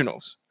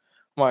regionals."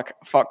 I'm like,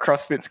 "Fuck,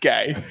 CrossFit's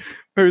gay.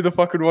 Who the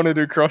fuck would want to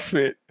do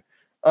CrossFit?"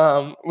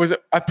 I'm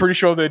pretty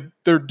sure the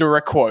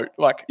direct quote.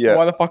 Like,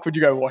 why the fuck would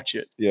you go watch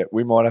it? Yeah,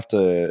 we might have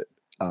to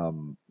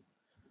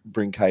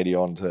bring Katie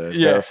on to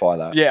verify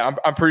that. Yeah,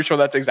 I'm pretty sure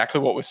that's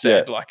exactly what was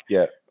said.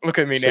 Look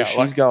at me now.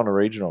 So she's going to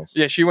regionals.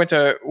 Yeah, she went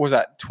to, was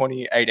that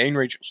 2018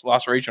 regionals,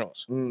 last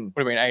regionals. Would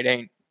have been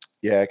 18.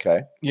 Yeah,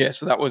 okay. Yeah,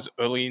 so that was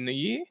early in the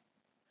year.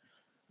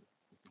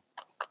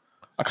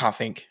 I can't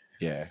think.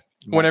 Yeah.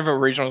 Whenever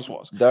regionals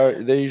was. They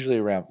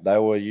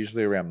were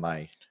usually around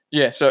May.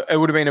 Yeah, so it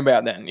would have been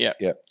about then. Yeah.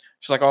 Yeah.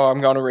 She's like, "Oh, I'm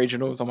going to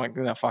regionals." I'm like,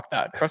 "No, fuck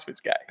that. CrossFit's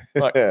gay."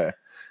 Like,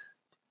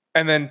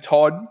 and then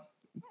Todd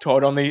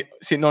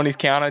sitting on his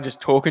counter,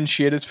 just talking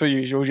shit as per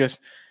usual, just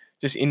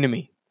into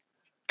me.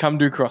 Come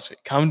do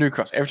CrossFit. Come do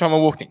CrossFit. Every time I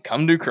walked in,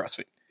 come do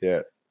CrossFit.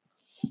 Yeah.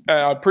 And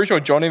I'm pretty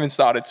sure John even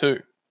started too.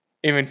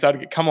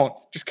 Come on,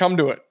 just come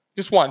do it.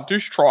 Just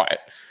try it.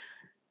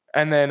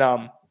 And then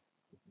I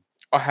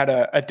had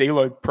a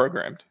deload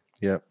programmed.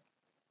 Yep.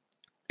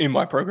 In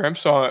my program.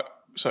 So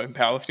in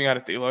powerlifting, I had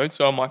a deload.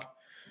 So I'm like,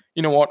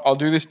 you know what? I'll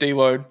do this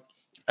deload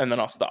and then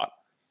I'll start.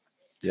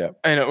 Yeah.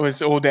 And it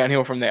was all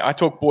downhill from there. I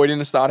talked Boyd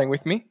into starting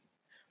with me.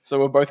 So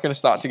we're both going to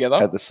start together.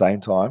 At the same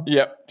time?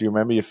 Yep. Do you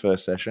remember your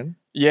first session?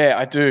 Yeah,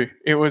 I do.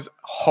 It was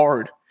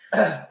horrid.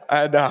 I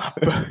had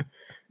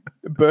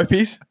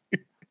burpees,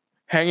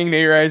 hanging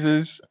knee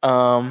raises,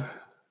 hand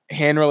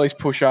release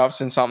push-ups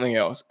and something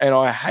else. And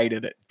I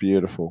hated it.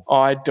 Beautiful.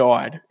 I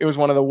died. It was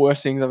one of the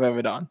worst things I've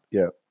ever done.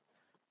 Yeah.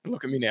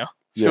 Look at me now.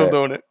 Still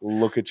doing it.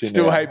 Look at you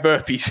Still now. hate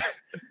burpees.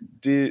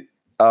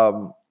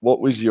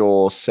 What was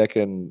your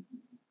second,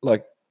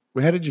 like,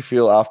 how did you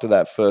feel after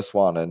that first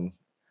one, and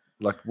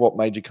like what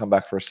made you come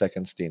back for a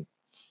second stint?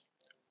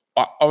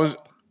 I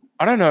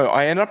don't know.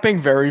 I ended up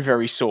being very,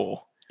 very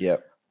sore.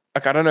 Yep.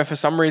 Like, I don't know, for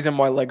some reason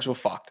my legs were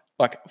fucked.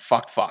 Like,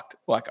 fucked.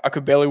 Like, I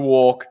could barely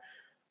walk.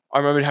 I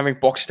remember having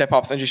box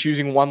step-ups and just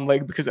using one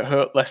leg because it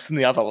hurt less than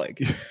the other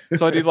leg.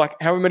 So I did, like,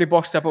 however many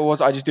box step-ups it was,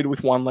 I just did it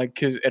with one leg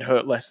because it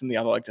hurt less than the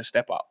other leg to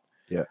step up.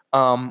 Yeah.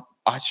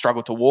 I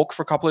struggled to walk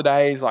for a couple of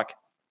days. Like,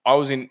 I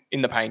was in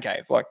the pain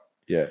cave. Like,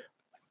 yeah.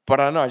 But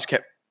I don't know.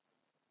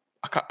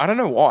 I don't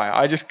know why.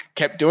 I just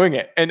kept doing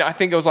it. And I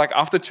think it was like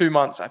after 2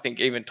 months, I think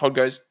even Todd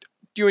goes,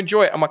 "Do you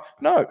enjoy it?" I'm like,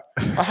 "No,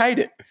 I hate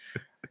it.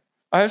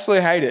 I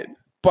absolutely hate it."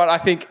 But I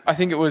think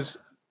it was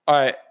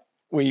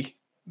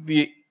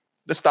the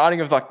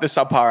starting of like the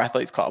subpar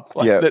athletes club,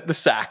 like the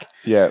SAC,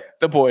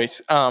 the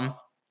boys. I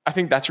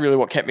think that's really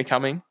what kept me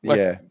coming.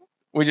 Like,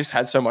 we just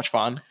had so much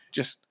fun.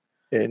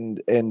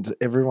 And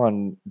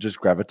everyone just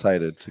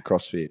gravitated to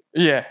CrossFit.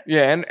 Yeah.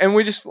 And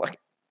we just like,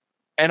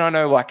 and I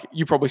know like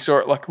you probably saw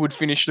it, like would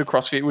finish the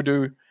CrossFit, would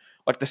do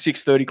like the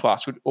 6:30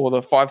 class or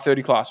the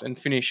 5:30 class and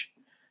finish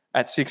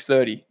at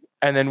 6:30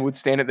 and then would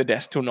stand at the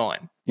desk till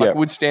 9. Like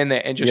would stand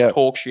there and just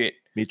talk shit.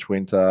 Mitch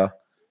Winter,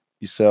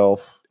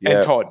 yourself.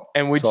 And Todd.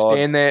 And we'd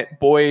stand there,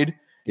 Boyd,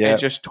 and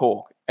just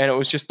talk. And it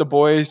was just the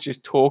boys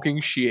just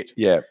talking shit.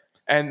 Yeah.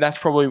 And that's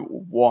probably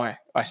why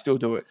I still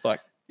do it.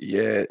 Like,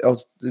 yeah,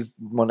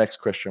 my next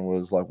question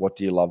was like, what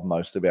do you love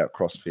most about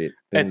CrossFit?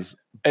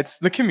 It's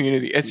the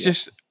community. It's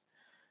just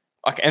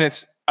like, and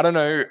it's, I don't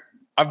know,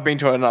 I've been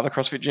to another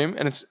CrossFit gym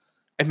and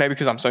it may be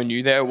because I'm so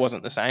new there, it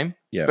wasn't the same.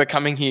 Yeah. But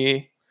coming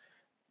here,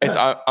 It's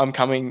I'm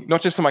coming,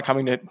 not just am I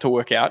coming to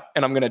work out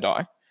and I'm going to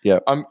die. Yeah.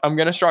 I'm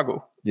going to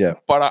struggle. Yeah.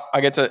 But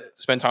I get to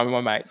spend time with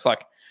my mates.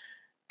 Like,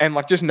 and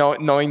like just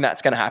knowing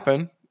that's going to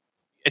happen,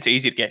 it's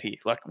easy to get here.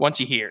 Like once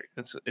you hear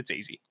it, it's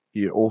easy.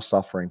 You're all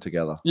suffering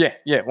together. Yeah.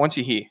 Yeah. Once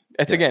you're here,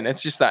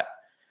 it's just that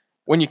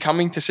when you're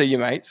coming to see your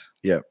mates,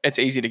 it's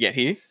easy to get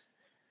here,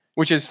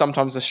 which is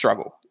sometimes a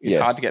struggle. It's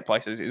hard to get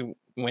places is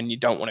when you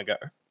don't want to go.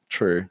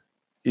 True.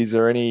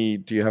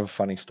 Do you have a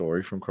funny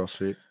story from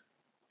CrossFit?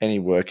 Any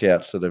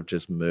workouts that have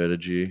just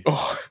murdered you?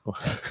 Oh.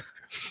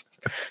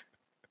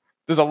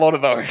 There's a lot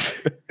of those.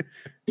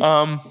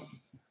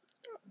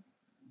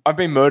 I've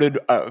been murdered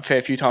a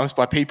fair few times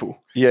by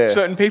people. Yeah.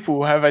 Certain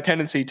people have a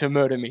tendency to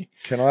murder me.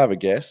 Can I have a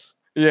guess?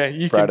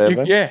 Yeah, Brad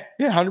Evans? Yeah,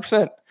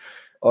 100%.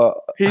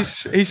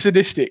 He's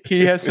sadistic.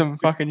 He has some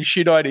fucking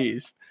shit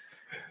ideas.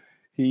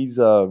 He's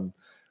I've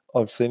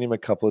seen him a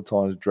couple of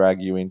times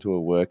drag you into a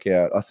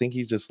workout. I think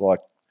he's just like,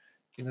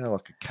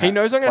 like a cat. He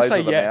knows I'm going to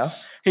say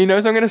yes. He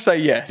knows I'm going to say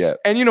yes. Yeah.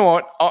 And you know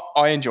what?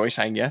 I enjoy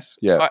saying yes.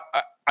 Yeah.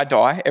 I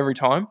die every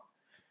time.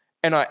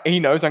 And he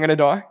knows I'm going to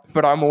die,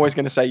 but I'm always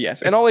going to say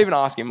yes. And I'll even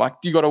ask him,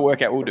 like, do you got a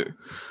workout we'll do?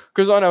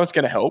 Because I know it's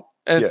going to help.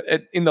 And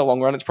in the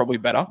long run, it's probably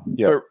better.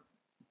 Yeah. But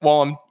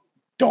while I'm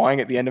dying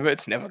at the end of it,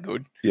 it's never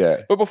good.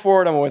 Yeah. But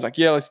before it, I'm always like,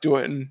 yeah, let's do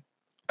it. And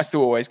I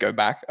still always go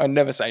back. I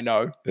never say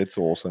no. It's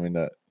awesome in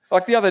that.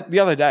 Like the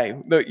other day,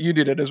 you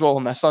did it as well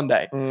on that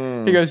Sunday.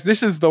 He goes,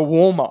 this is the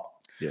warm-up.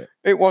 Yeah.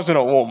 It wasn't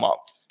a warm-up.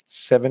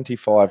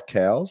 75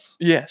 cows.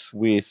 Yes.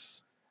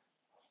 With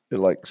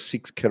like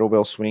 6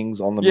 kettlebell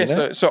swings on the minute.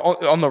 Yeah, so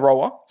on the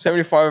rower,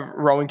 75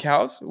 rowing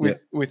cows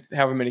with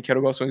however many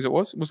kettlebell swings it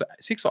was. Was it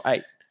 6 or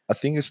 8? I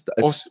think it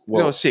was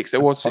 6.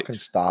 It was 6. Fucking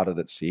started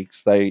at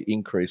 6. They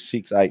increased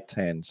 6, 8,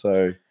 10.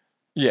 So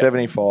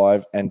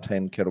 75 and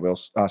 10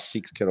 kettlebells,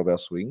 6 kettlebell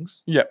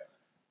swings. Yep.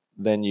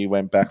 Then you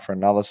went back for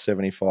another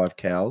 75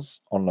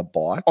 cows on the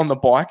bike. On the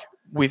bike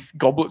with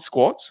goblet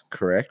squats.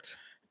 Correct.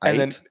 8.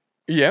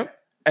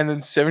 And then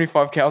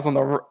 75 cows on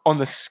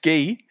the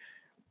ski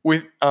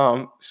with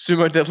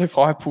sumo deadlift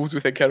high pulls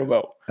with a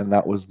kettlebell. And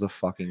that was the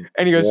fucking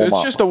And he goes, warm-up.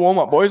 It's just a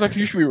warm-up, boys. Like,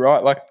 you should be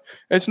right. Like,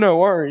 it's no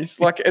worries.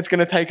 Like, it's going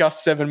to take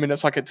us 7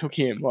 minutes like it took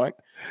him. Like,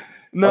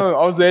 no,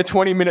 I was there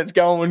 20 minutes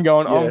going,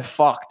 I'm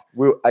fucked.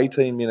 We were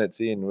 18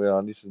 minutes in. We're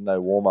on, this is no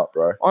warm-up,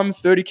 bro. I'm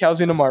 30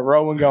 cows into my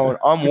row and going,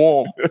 I'm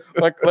warm.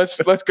 Like,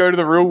 let's go to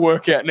the real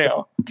workout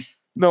now.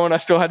 No, and I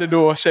still had to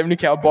do a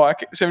 75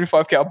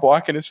 cow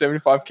bike and a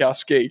 75 cow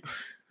ski.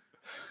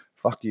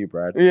 Fuck you,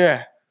 Brad.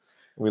 Yeah.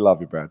 We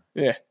love you, Brad.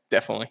 Yeah,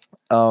 definitely.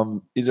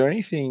 Is there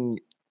anything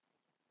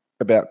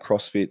about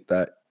CrossFit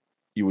that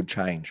you would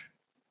change?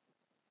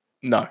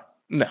 No.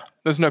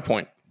 There's no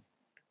point.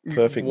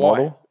 Perfect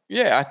model?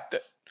 Yeah,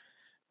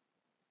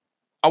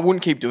 I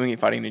wouldn't keep doing it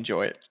if I didn't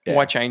enjoy it. Yeah.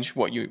 Why change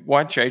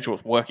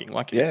what's working?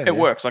 Like it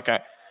works. Like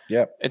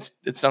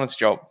it's done its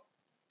job.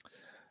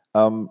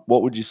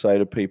 What would you say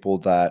to people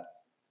that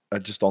are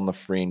just on the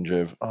fringe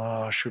of,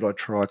 should I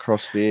try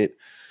CrossFit?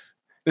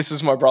 This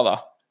is my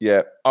brother.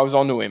 Yeah. I was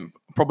onto him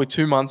probably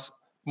 2 months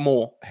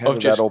more. How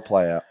did that all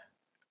play out?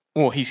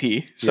 Well, he's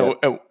here. So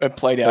it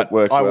played out. It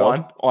worked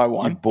well. I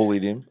won. You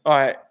bullied him.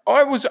 I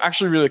was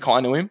actually really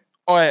kind to him.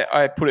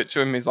 I put it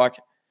to him as like,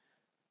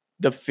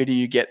 the fitter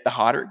you get, the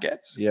harder it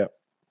gets. Yeah.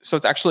 So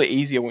it's actually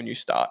easier when you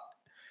start.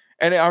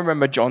 And I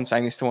remember John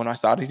saying this to when I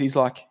started. He's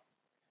like,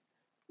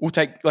 we'll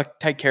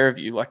take care of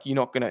you. Like you're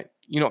not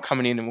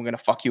coming in and we're gonna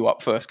fuck you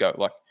up first go.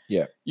 Like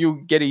you'll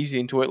get easy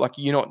into it. Like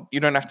you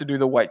don't have to do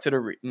the weights that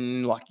are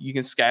written. Like you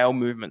can scale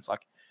movements.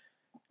 Like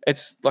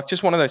it's like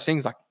just one of those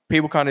things. Like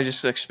people kind of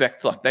just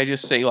expect, like they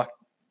just see like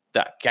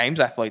that games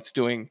athletes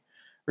doing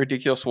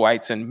ridiculous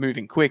weights and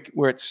moving quick,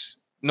 where it's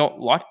not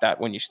like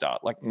that when you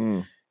start. Like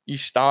you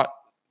start.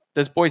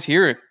 There's boys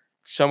here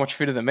so much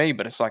fitter than me,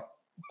 but it's like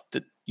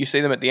you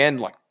see them at the end,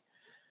 like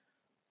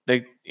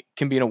they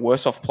can be in a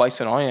worse off place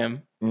than I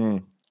am,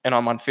 and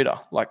I'm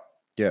unfitter. Like,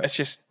 it's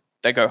just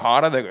they go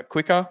harder, they go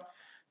quicker,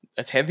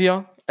 it's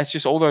heavier. It's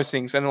just all those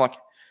things, and like,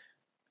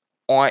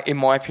 in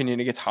my opinion,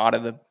 it gets harder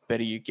the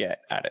better you get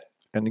at it.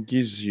 And it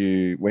gives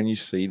you, when you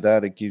see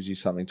that, it gives you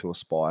something to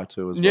aspire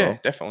to as well. Yeah,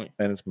 definitely.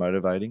 And it's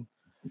motivating.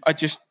 I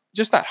just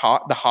that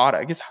the harder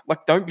it gets.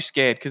 Like, don't be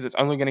scared because it's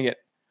only going to get.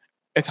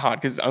 It's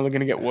hard because it's only going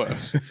to get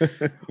worse.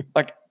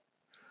 Like,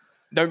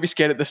 don't be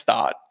scared at the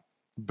start.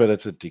 But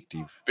it's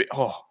addictive. But,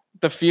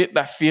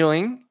 that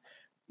feeling,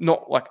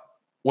 not like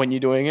when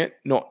you're doing it,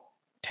 not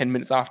 10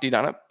 minutes after you've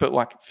done it, but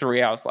like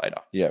 3 hours later.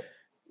 Yeah.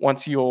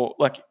 Once you're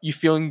like, you're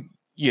feeling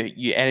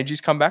your energies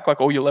come back, like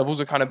all your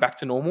levels are kind of back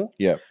to normal.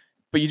 Yeah.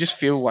 But you just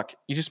feel like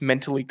you're just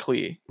mentally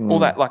clear. All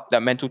that, like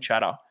that mental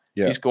chatter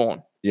is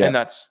gone. Yeah. And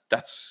that's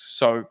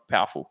so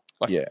powerful.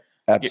 Like, yeah,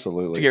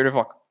 absolutely. To get rid of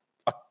like,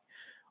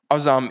 I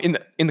was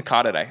in the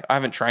car today. I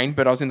haven't trained,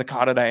 but I was in the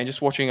car today and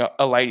just watching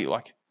a lady,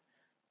 like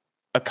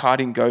a car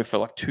didn't go for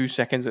like 2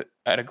 seconds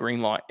at a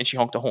green light and she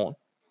honked a horn.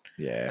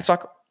 Yeah. It's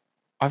like,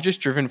 I've just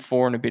driven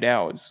 4 and a bit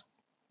hours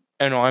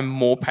and I'm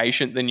more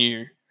patient than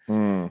you.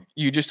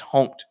 You just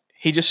honked.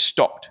 He just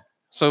stopped.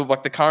 So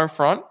like the car in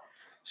front,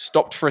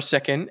 stopped for a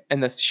second,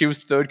 and she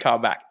was third car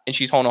back, and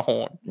she's on a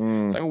horn.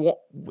 It's like, what?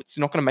 It's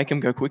not going to make him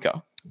go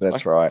quicker.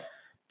 That's right.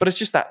 But it's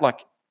just that,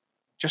 like,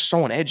 just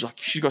so on edge. Like,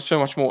 she's got so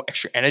much more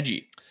extra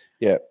energy.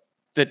 Yeah.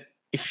 That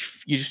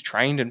if you just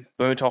trained and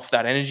burnt off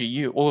that energy,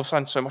 you all of a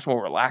sudden so much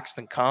more relaxed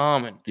and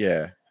calm. And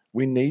yeah,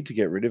 we need to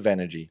get rid of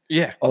energy.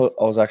 Yeah. I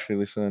was actually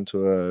listening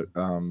to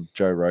a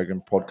Joe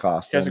Rogan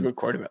podcast. He has a good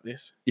quote about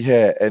this.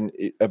 Yeah, and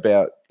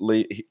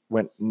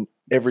when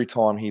every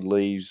time he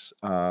leaves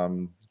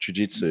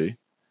jiu-jitsu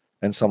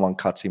and someone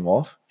cuts him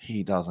off,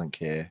 he doesn't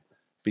care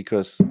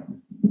because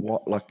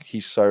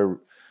he's so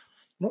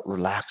not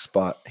relaxed,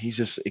 but he's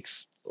just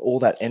all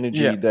that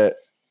energy that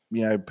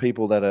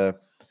people that are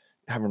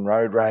having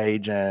road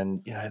rage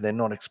and they're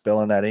not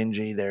expelling that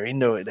energy, they're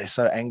into it, they're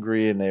so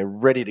angry and they're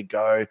ready to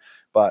go.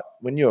 But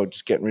when you're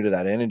just getting rid of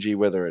that energy,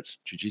 whether it's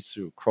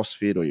jiu-jitsu or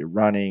CrossFit or you're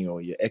running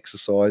or you're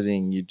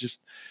exercising, you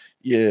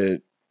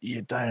don't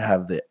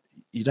have that,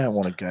 you don't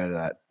want to go to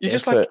that. You're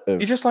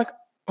just like,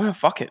 well,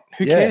 fuck it,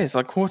 who cares?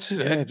 Like, what's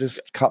it? Yeah, just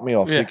cut me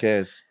off. Who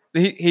cares?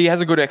 He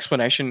has a good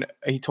explanation.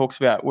 He talks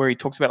about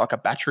like a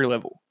battery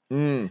level.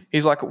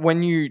 He's like,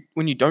 when you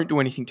don't do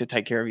anything to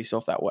take care of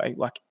yourself that way,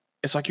 like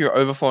it's like you're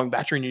overflowing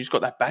battery and you just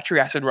got that battery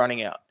acid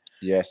running out.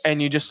 Yes.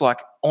 And you're just like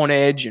on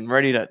edge and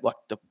ready to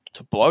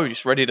to blow,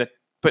 just ready to.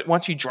 But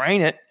once you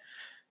drain it,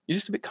 you're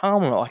just a bit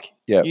calmer. Like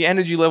your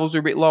energy levels are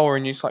a bit lower,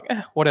 and you're just like,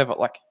 whatever.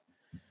 Like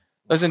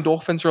those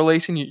endorphins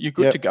release, and you're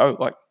good to go.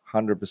 Like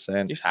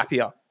 100%. Just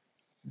happier.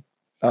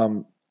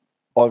 I've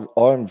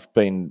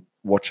been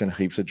watching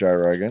heaps of Joe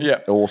Rogan. Yeah.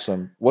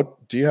 Awesome.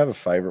 What do you have a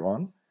favorite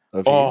one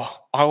of his?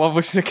 I love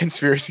listening to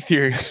conspiracy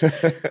theories.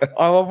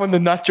 I love when the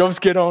nut jobs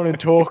get on and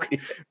talk.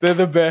 They're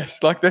the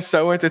best. Like they're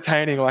so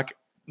entertaining. Like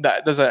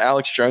that. There's an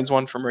Alex Jones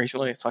one from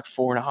recently. It's like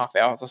 4.5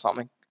 hours or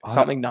something.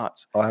 Something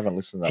nuts. I haven't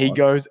listened to that He one.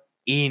 goes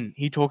in.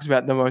 He talks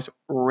about the most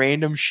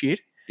random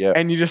shit. Yeah.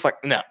 And you're just like,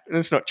 no,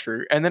 that's not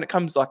true. And then it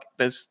comes like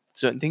there's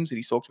certain things that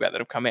he's talked about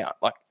that have come out,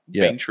 like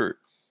being true.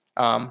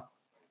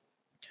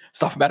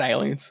 Stuff about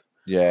aliens.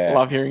 Yeah. I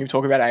love hearing him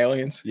talk about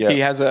aliens. Yeah.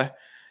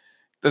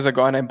 There's a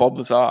guy named Bob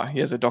Lazar.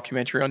 He has a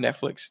documentary on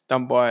Netflix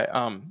done by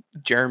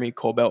Jeremy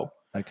Corbell.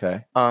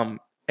 Okay. And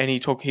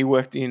he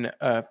worked in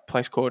a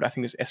place called, I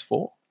think it's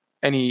S4.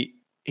 And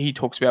he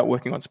talks about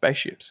working on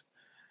spaceships,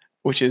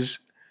 which is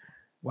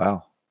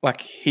wow.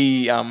 Like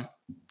he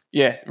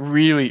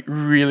really,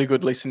 really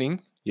good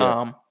listening.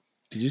 Yeah.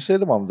 Did you see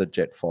the one with the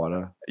jet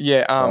fighter?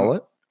 Yeah.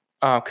 Pilot?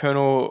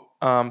 Colonel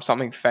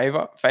something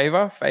favor,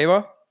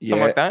 something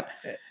like that.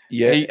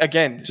 Yeah. He,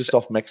 again, just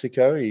off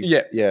Mexico.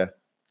 Yeah.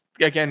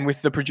 Again,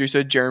 with the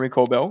producer Jeremy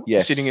Corbell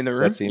sitting in the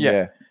room. That's him.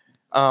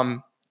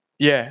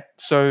 Yeah.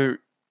 So,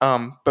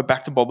 but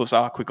back to Bob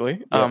Lazar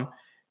quickly.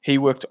 He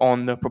worked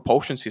on the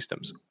propulsion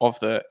systems of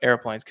the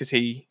airplanes because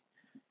he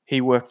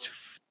worked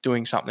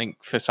doing something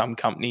for some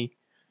company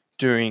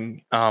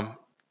doing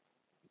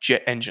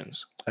jet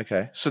engines.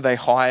 Okay. So they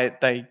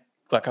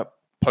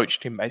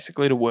poached him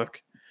basically to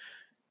work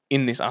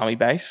in this army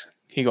base.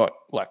 He got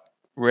like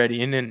read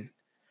in and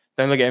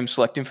they only gave him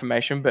select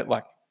information, but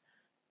like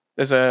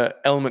there's a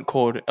element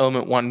called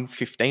element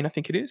 115, I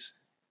think it is.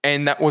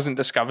 And that wasn't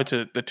discovered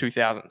to the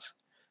 2000s.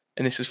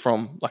 And this is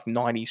from like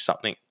 90s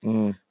something,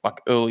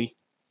 like early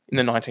in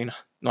the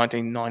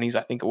 1990s,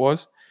 I think it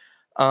was.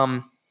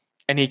 And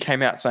he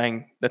came out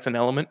saying that's an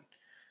element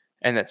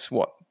and that's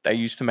what they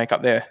used to make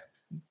up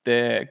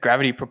their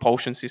gravity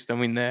propulsion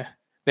system in their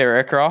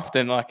aircraft.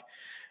 And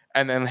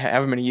then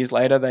however many years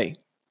later, they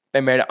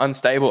made an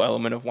unstable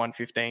element of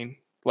 115.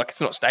 Like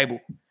it's not stable,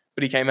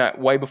 but he came out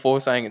way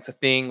before saying it's a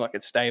thing, like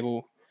it's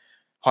stable.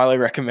 Highly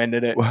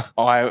recommended it.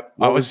 I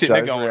was sitting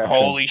there going, reaction?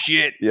 Holy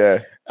shit.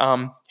 Yeah.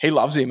 He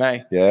loves him,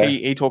 eh? Yeah.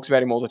 He talks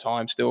about him all the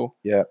time still.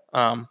 Yeah.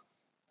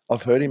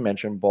 I've heard him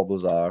mention Bob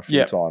Lazar a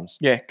few times.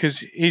 Yeah, because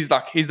he's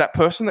that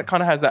person that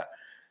kind of has that,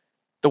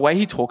 the way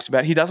he talks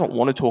about it, he doesn't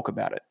want to talk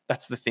about it.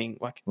 That's the thing.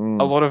 Like a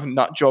lot of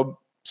nut job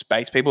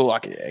space people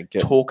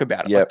talk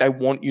about it. Like they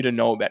want you to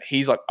know about it.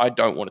 He's like, I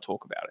don't want to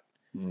talk about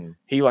it.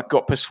 He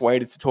got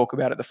persuaded to talk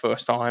about it the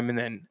first time. And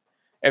then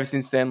ever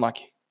since then,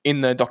 like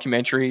in the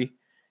documentary,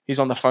 he's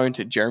on the phone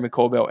to Jeremy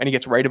Corbell and he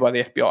gets raided by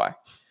the FBI.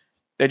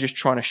 They're just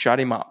trying to shut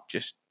him up.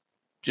 Just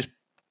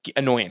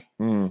annoy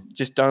him.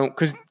 Just don't,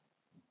 because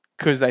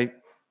the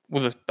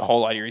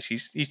whole idea is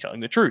he's telling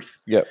the truth.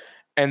 Yep.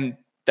 And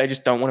they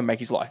just don't want to make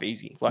his life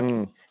easy.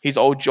 Like his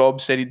old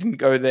job said he didn't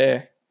go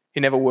there. He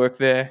never worked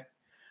there.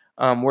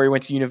 Where he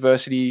went to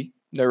university,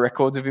 no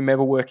records of him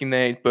ever working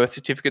there. His birth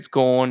certificate's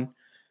gone.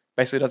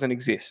 Basically doesn't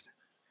exist.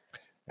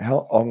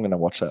 I'm going to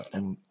watch that.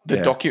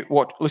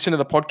 Listen to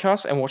the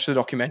podcast and watch the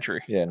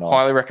documentary. Yeah, nice.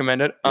 Highly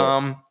recommend it.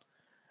 Yeah.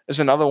 There's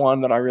another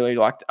one that I really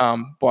liked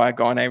by a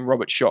guy named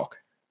Robert Schoch.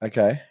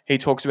 Okay. He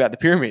talks about the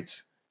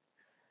pyramids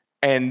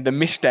and the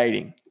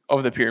misdating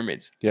of the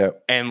pyramids. Yeah.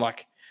 And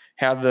like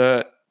how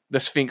the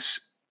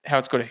Sphinx, how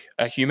it's got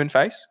a human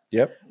face.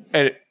 Yep.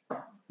 And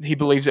he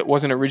believes it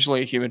wasn't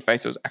originally a human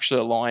face. It was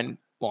actually a lion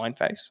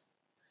face.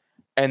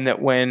 And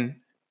that when,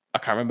 I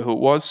can't remember who it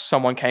was,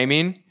 someone came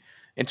in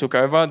and took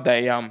over,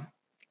 they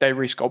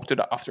resculpted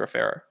it after a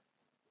pharaoh.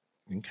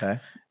 Okay.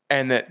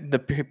 and that the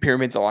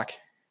pyramids are like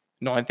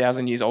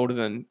 9,000 years older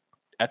than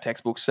our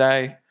textbooks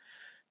say.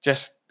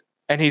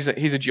 And he's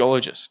a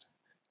geologist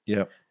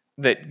Yep.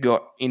 that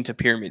got into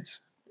pyramids,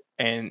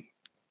 and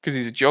because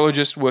he's a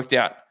geologist, worked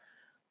out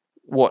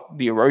what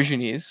the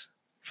erosion is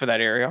for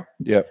that area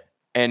Yep.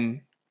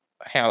 and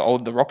how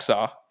old the rocks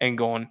are, and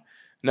gone,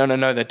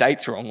 no, the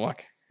date's wrong.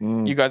 Like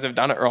you guys have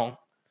done it wrong.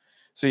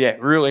 So yeah,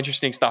 real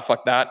interesting stuff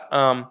like that.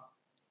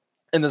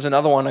 And there's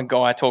another one, a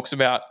guy talks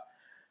about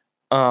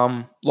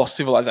lost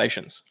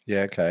civilizations.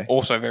 Yeah. Okay.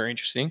 Also very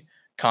interesting.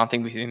 Can't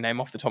think of his name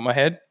off the top of my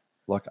head.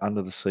 Like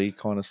under the sea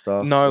kind of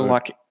stuff. No,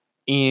 like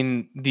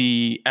in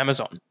the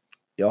Amazon.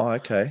 Oh,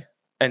 okay.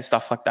 And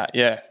stuff like that.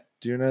 Yeah.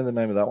 Do you know the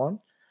name of that one?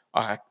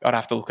 I'd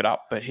have to look it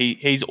up, but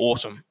he's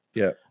awesome.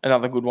 Yeah.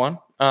 Another good one.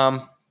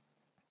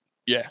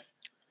 Yeah.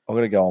 I'm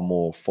going to go on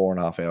more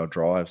 4.5 hour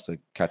drives to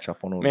catch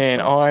up on all this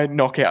stuff. I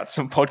knock out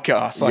some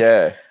podcasts. Like,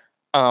 yeah.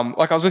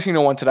 Like I was listening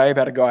to one today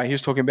about a guy. He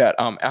was talking about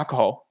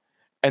alcohol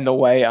and the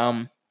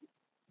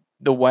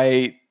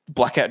way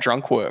blackout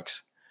drunk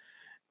works,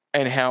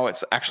 and how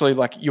it's actually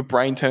like your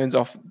brain turns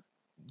off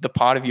the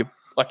part of your,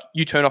 like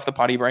you turn off the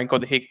part of your brain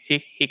called the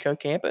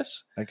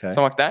hippocampus,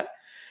 something like that.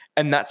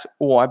 And that's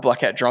why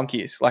blackout drunk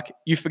is. Like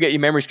you forget your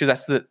memories because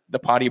that's the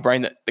part of your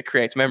brain that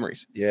creates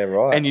memories. Yeah,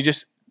 right. And you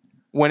just,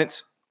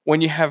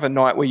 when you have a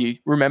night where you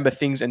remember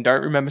things and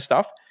don't remember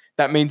stuff,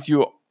 that means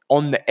you're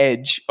on the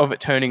edge of it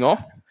turning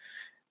off.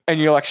 And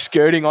you're like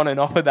skirting on and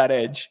off of that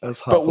edge. That's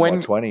half of my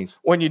 20s.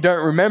 When you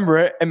don't remember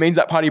it, it means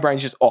that part of your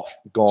brain's just off.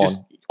 Gone.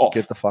 Just off.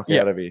 Get the fuck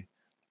out of here.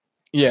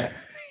 Yeah.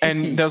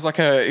 And there was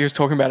he was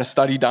talking about a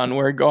study done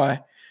where a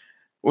guy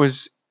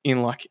was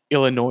in like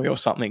Illinois or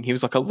something. He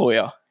was like a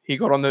lawyer. He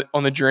got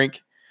on the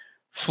drink,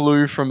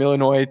 flew from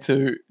Illinois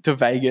to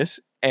Vegas,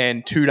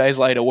 and 2 days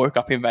later woke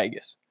up in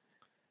Vegas.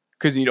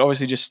 Because he'd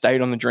obviously just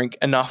stayed on the drink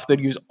enough that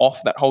he was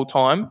off that whole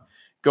time.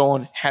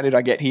 Going, how did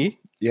I get here?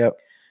 Yep.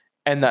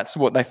 And that's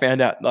what they found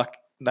out, like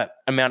that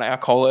amount of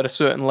alcohol at a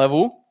certain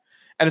level.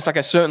 And it's like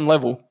a certain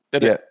level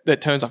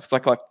that turns off. It's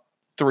like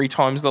 3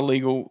 times the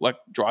legal like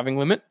driving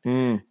limit,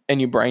 and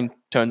your brain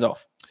turns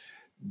off.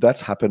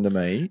 That's happened to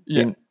me.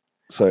 Yeah.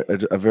 So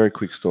a very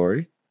quick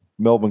story.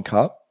 Melbourne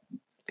Cup.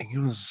 I think it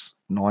was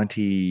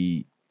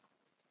 90.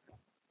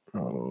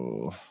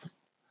 Oh,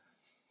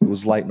 it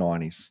was late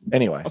 90s.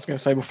 Anyway. I was going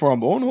to say before I'm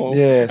born, or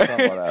yeah,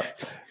 something like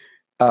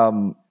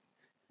that.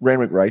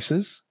 Renwick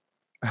races,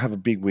 have a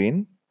big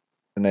win,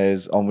 and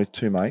I'm with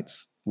 2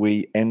 mates.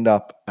 We end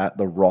up at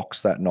the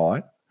Rocks that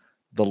night.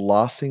 The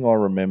last thing I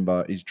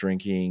remember is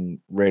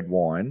drinking red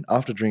wine.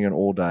 After drinking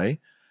all day,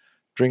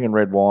 drinking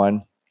red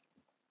wine,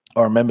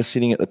 I remember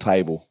sitting at the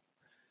table.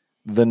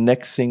 The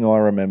next thing I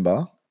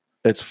remember,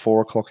 it's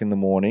 4:00 in the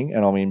morning,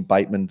 and I'm in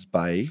Bateman's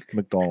Bay,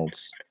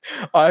 McDonald's.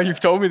 You've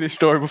told me this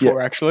story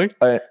before, actually.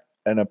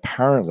 And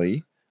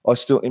apparently, I was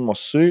still in my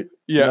suit,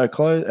 no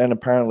clothes, and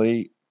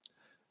apparently,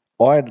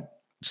 I had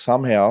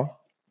somehow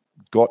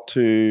got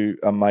to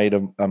a mate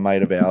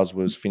of ours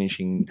was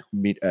finishing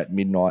at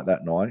midnight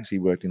that night because he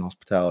worked in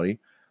hospitality.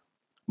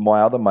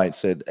 My other mate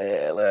said,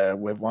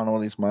 we've won all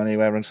this money.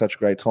 We're having such a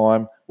great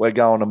time. We're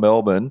going to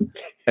Melbourne.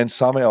 And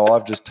somehow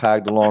I've just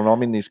tagged along.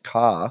 I'm in this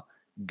car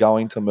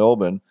going to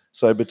Melbourne.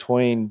 So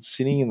between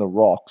sitting in the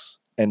Rocks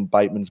and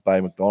Bateman's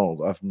Bay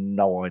McDonald's, I have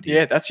no idea.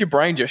 Yeah, that's your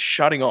brain just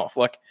shutting off.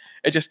 Like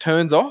it just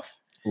turns off.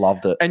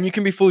 Loved it. And you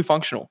can be fully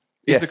functional.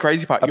 Is the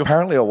crazy part.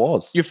 Apparently I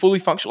was. You're fully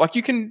functional. Like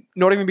you can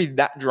not even be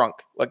that drunk.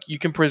 Like you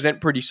can present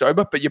pretty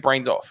sober, but your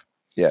brain's off.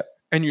 Yeah.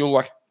 And you're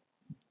like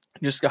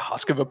just a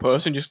husk of a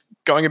person just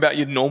going about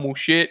your normal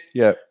shit.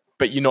 Yeah.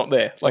 But you're not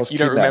there. Like you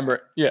don't remember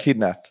it. Yeah.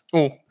 Kidnapped.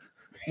 Oh,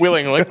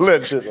 willingly.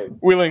 Allegedly.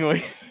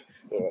 Willingly.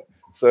 Yeah.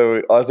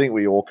 So I think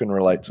we all can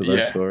relate to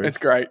those stories. It's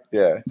great.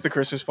 Yeah. It's the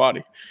Christmas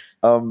party.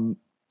 Do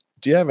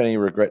you have any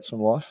regrets in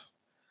life?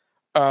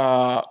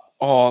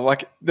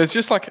 Like there's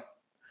just like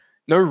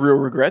no real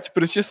regrets,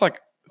 but it's just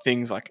like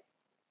things like,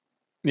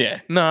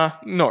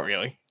 not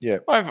really. Yeah.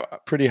 I've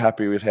pretty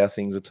happy with how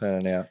things are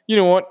turning out. You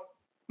know what?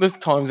 There's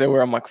times there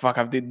where I'm like, fuck,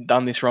 I've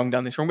done this wrong.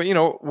 But you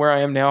know, where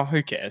I am now,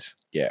 who cares?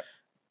 Yeah.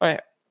 I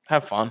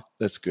have fun.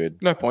 That's good.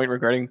 No point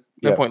regretting.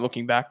 No point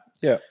looking back.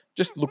 Yeah.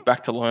 Just look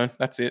back to learn.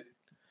 That's it.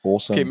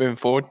 Awesome. Keep moving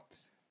forward.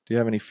 Do you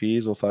have any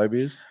fears or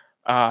phobias?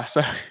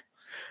 So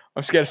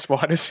I'm scared of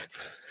spiders,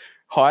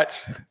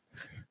 heights,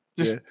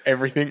 just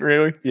everything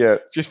really. Yeah.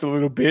 Just a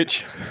little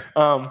bitch.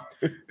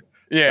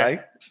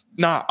 Snakes?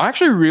 Nah, I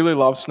actually really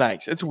love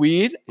snakes. It's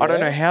weird. Yeah. I don't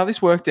know how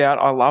this worked out.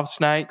 I love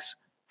snakes.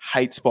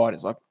 Hate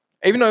spiders. Like,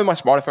 even though my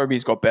spider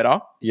phobia's got better.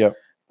 Yep.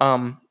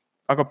 I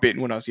got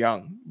bitten when I was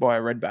young by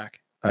a redback.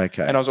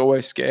 Okay. And I was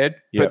always scared.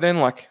 Yep. But then,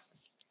 like,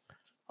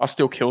 I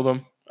still kill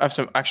them. I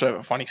have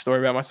a funny story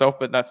about myself,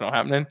 but that's not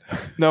happening.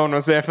 No one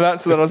was there for that,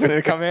 so that wasn't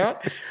going to come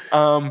out.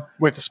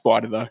 With the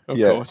spider, though, of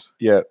course.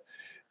 Yeah.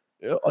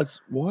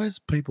 Why is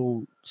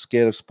people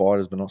scared of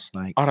spiders but not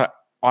snakes?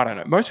 I don't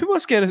know. Most people are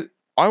scared of.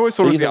 I always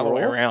thought it was the other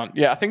way around.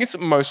 Yeah, I think it's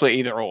mostly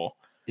either or.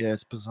 Yeah,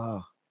 it's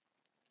bizarre.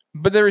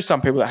 But there is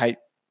some people that hate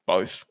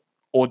both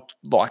or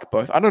like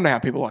both. I don't know how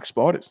people like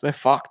spiders. They're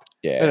fucked.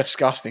 Yeah. They're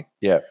disgusting.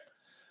 Yeah.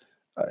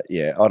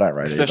 Yeah, I don't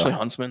rate especially either.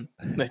 huntsmen.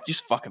 They're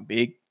just fucking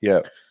big.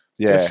 Yeah,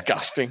 yeah,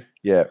 Disgusting.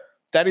 yeah,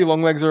 Daddy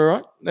longlegs are all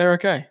right. They're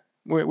okay.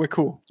 We're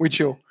cool. We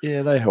chill.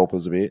 yeah. They help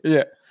us a bit.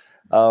 Yeah.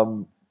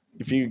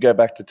 If you could go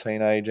back to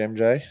teenage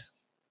MJ,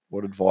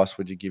 what advice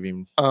would you give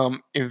him?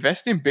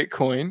 Invest in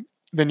Bitcoin,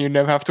 then you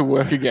never have to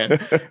work again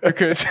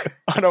because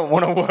I don't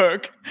want to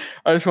work.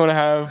 I just want to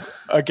have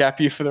a gap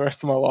year for the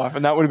rest of my life.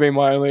 And that would have been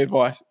my only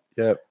advice.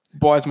 Yep.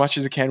 Buy as much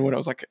as I can when it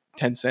was like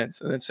 10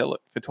 cents and then sell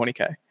it for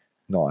 20K.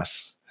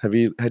 Nice.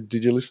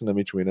 Did you listen to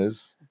Mitch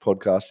Winner's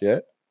podcast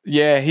yet?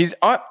 Yeah,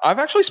 I've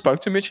actually spoke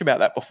to Mitch about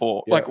that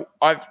before. Yep. Like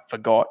I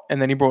forgot, and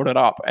then he brought it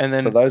up, and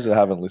then for those that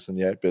haven't listened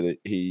yet, but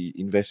he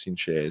invests in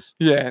shares.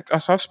 Yeah,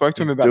 so I've spoke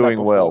to him about that Doing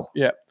before. well.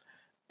 Yeah,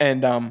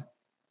 and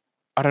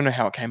I don't know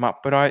how it came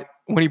up, but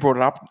when he brought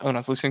it up when I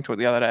was listening to it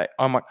the other day,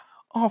 I'm like,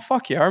 oh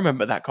fuck yeah, I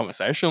remember that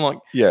conversation. Like,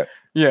 Yeah,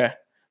 it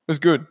was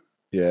good.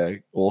 Yeah,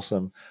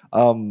 awesome.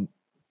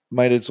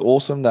 Mate, it's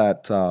awesome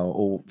that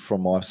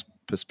from my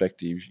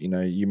perspective,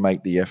 you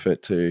make the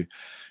effort to,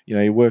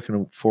 you're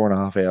working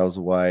 4.5 hours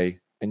away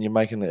and you're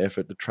making the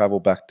effort to travel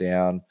back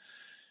down.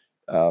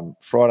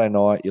 Friday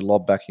night, you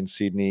lob back in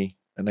Sydney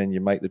and then you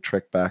make the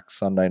trek back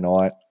Sunday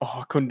night. Oh,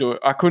 I couldn't do it.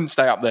 I couldn't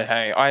stay up there.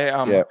 Hey,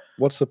 Yeah.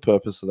 What's the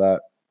purpose of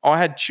that? I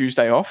had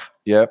Tuesday off.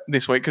 Yep.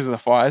 This week because of the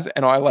fires,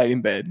 and I laid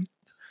in bed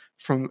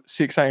from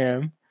 6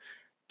 a.m.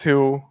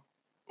 till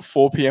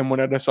 4 p.m. when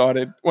I got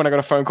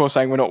a phone call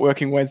saying we're not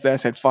working Wednesday. I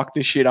said, fuck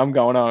this shit, I'm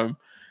going home.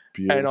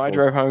 Beautiful. And I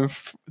drove home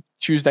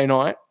Tuesday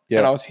night.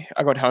 Yep. And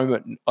I got home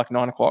at like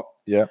 9 o'clock.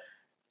 Yeah. I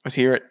was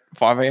here at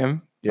 5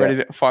 a.m. Ready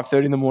to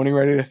 5:30 in the morning,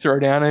 ready to throw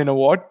down in a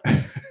wad.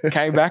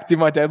 Came back, did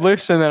my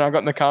deadlifts, and then I got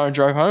in the car and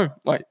drove home.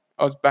 Like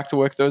I was back to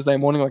work Thursday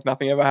morning, like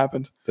nothing ever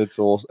happened. That's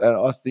awesome, and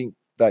I think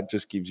that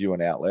just gives you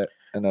an outlet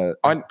and a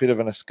bit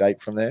of an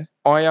escape from there.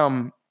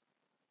 I'm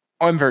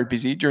very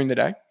busy during the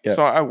day,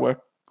 so I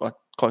work like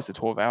close to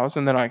 12 hours,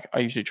 and then I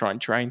usually try and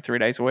train 3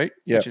 days a week,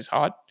 which is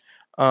hard.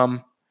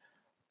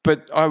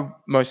 But I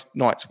most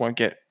nights won't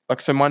get.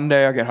 Like, so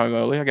Monday I get home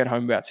early. I get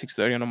home about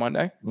 6:30 on a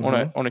Monday.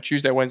 Mm-hmm. On a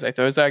Tuesday, Wednesday,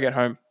 Thursday, I get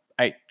home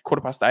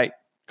 8:15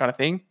 kind of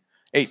thing.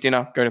 Eat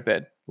dinner, go to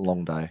bed.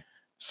 Long day.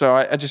 So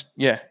I just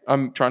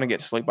I'm trying to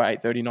get to sleep by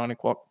 8:30, 9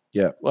 o'clock.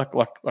 Yeah. Like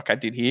I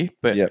did here,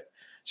 but it's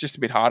just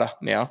a bit harder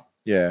now.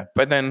 Yeah.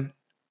 But then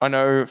I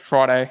know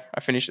Friday I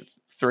finish at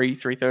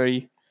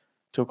 3:30,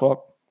 2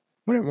 o'clock.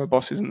 Whenever my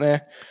boss isn't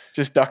there,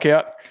 just duck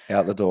out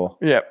the door.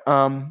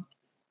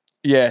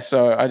 Yeah.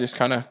 So I just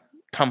kind of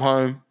come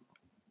home.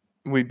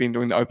 We've been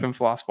doing the open for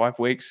the last 5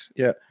 weeks.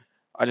 Yeah.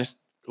 I just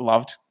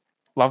loved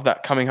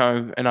that coming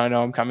home, and I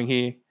know I'm coming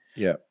here.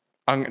 Yeah.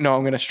 I know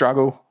I'm going to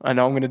struggle. I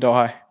know I'm going to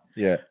die.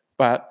 Yeah.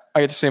 But I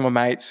get to see my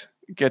mates.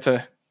 Get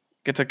to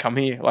come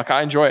here. Like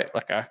I enjoy it.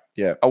 Like I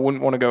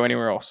wouldn't want to go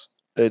anywhere else.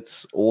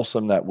 It's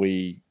awesome that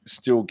we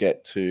still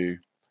get to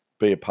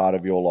be a part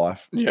of your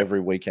life every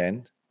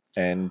weekend,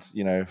 and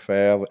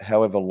for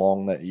however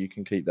long that you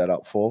can keep that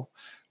up for.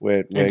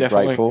 We're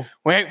grateful.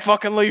 We ain't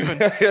fucking leaving.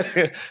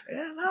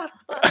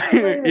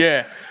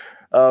 Yeah.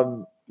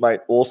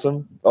 Mate,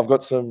 awesome. I've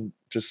got some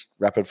just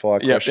rapid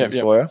fire questions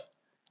for you.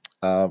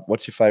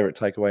 What's your favorite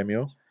takeaway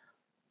meal?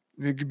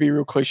 It could be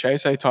real cliche,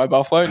 say Thai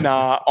buffalo.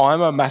 Nah,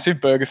 I'm a massive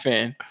burger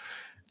fan.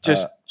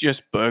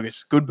 Just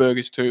burgers, good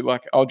burgers too.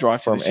 Like I'll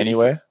drive to the city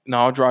anywhere.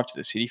 I'll drive to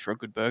the city for a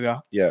good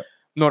burger. Yeah.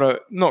 Not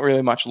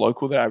really much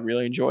local that I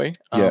really enjoy.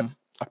 Like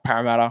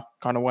Parramatta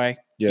kind of way.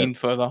 In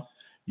further.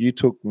 You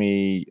took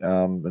me,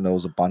 and there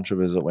was a bunch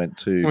of us that went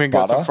to we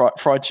got some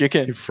fried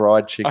chicken.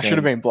 Fried chicken. I should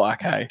have been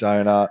black, hey.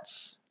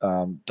 Donuts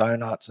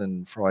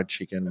and fried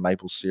chicken,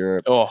 maple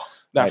syrup. Oh,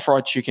 that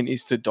fried chicken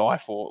is to die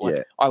for.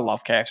 Like, I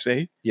love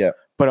KFC. Yeah.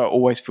 But I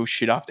always feel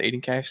shit after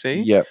eating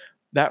KFC. Yeah.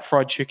 That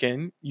fried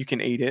chicken, you can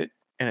eat it,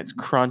 and it's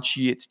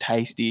crunchy, it's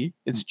tasty,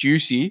 it's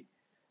juicy,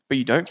 but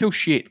you don't feel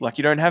shit. Like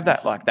you don't have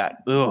that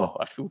ugh,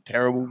 I feel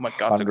terrible. My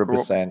guts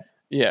 100%. are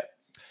Yeah.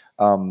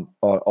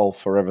 I'll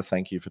forever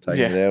thank you for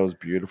taking me there. It was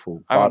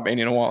beautiful. I haven't been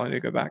in a while. I need to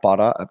go back.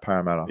 Butter at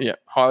Parramatta. Yeah.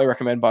 Highly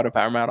recommend Butter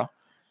Parramatta.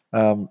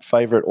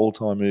 Favorite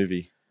all-time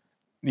movie?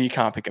 You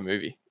can't pick a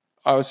movie.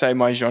 I would say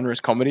my genre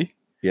is comedy.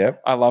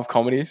 Yep. I love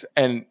comedies,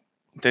 and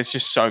there's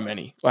just so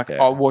many. Like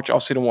I'll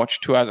sit and watch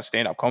 2 hours of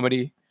stand-up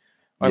comedy.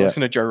 I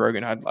listen to Joe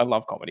Rogan. I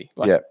love comedy.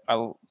 Like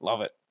I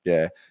love it.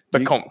 Yeah.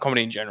 But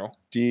comedy in general.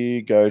 Do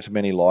you go to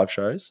many live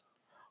shows?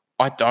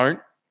 I don't.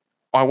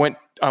 I went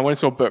and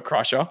saw Burt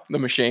Kreischer, The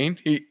Machine.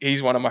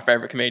 He's one of my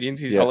favorite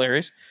comedians. He's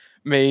hilarious.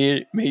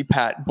 Me,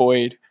 Pat,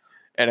 Boyd,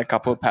 and a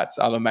couple of Pat's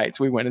other mates,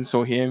 we went and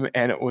saw him,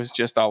 and it was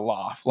just a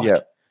laugh.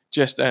 Like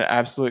just an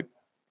absolute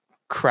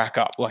crack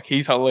up. Like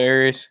he's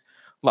hilarious.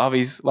 Love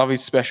his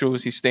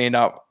specials, his stand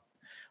up.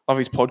 Love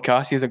his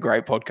podcast. He has a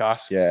great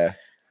podcast. Yeah.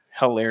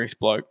 Hilarious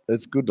bloke.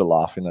 It's good to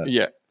laugh, isn't it?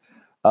 Yeah.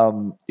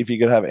 If you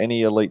could have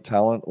any elite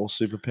talent or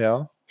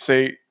superpower,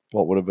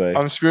 what would it be?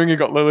 I'm spewing you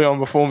got Lily on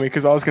before me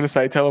because I was going to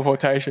say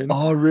teleportation.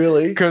 Oh,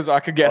 really? Because I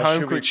could get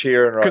home quicker.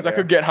 Cheering right now. I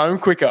could get home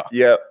quicker.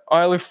 Yeah.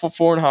 I live for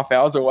 4.5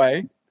 hours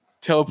away.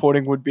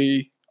 Teleporting would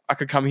be, I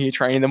could come here,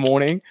 train in the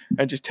morning,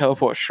 and just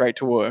teleport straight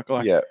to work.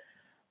 Like,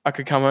 I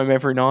could come home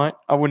every night.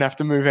 I wouldn't have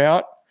to move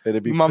out.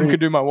 It'd be Mum could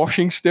do my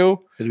washing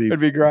still. It'd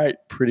be great.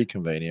 Pretty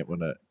convenient,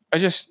 wouldn't it? I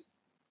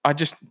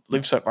just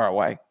live so far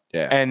away.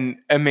 Yeah. And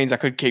it means I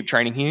could keep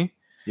training here.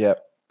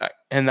 Yep.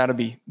 And that'd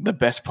be the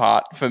best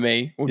part for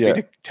me would be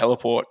to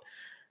teleport.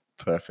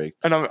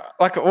 Perfect. And I'm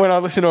like, when I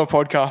listened to a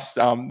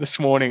podcast this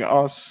morning, I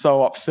was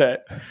so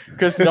upset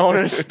because no one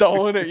has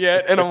stolen it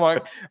yet. And I'm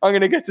like, I'm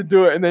going to get to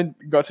do it. And then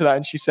got to that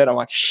and she said, I'm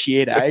like,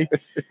 shit, eh?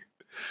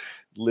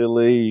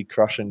 Lily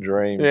crushing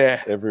dreams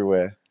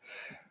everywhere.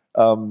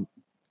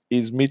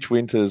 Is Mitch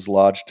Winter's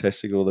large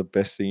testicle the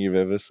best thing you've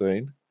ever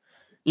seen?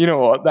 You know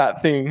what?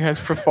 That thing has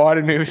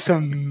provided me with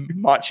some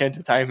much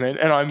entertainment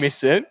and I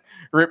miss it.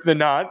 Rip the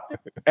nut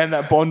and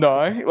that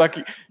Bondi. Like,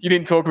 you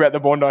didn't talk about the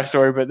Bondi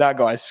story, but that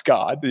guy's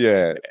scarred.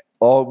 Yeah.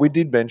 Oh, we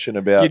did mention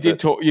about you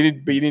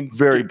didn't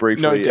very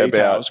briefly no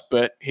details, about,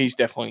 but he's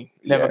definitely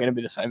never going to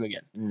be the same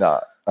again.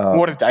 No.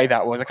 What a day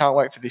that was. I can't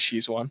wait for this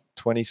year's one.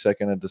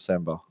 22nd of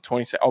December.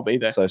 I'll be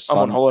there. So I'm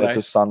on holidays.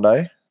 It's a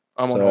Sunday.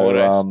 I'm on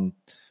holidays.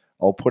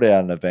 I'll put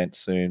out an event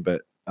soon,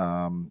 but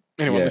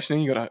anyone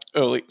listening, you got an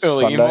early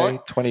Sunday,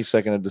 invite.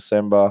 22nd of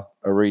December,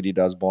 Aridi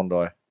does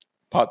Bondi.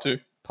 Part 2.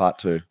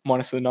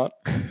 Minus the nut.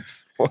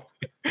 What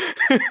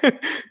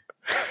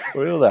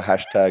are the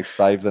hashtags?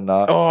 Save the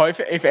nut. Oh,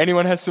 if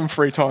anyone has some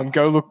free time,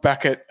 go look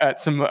back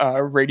at some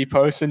Reedy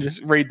posts and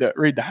just read the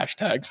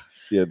hashtags.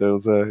 Yeah, there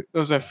was a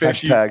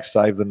hashtag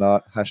save the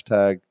nut,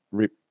 hashtag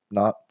rip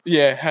nut.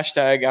 Yeah,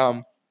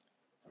 hashtag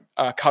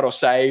cut or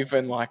save,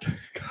 and like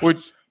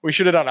we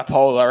should have done a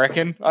poll, I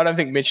reckon. I don't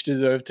think Mitch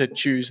deserved to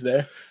choose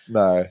there.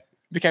 No.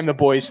 Became the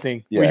boys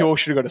thing. Yeah. We all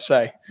should have got a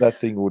say. That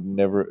thing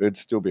it'd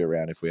still be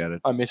around if we had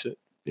it. I miss it.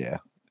 Yeah.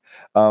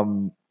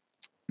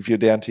 If you're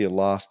down to your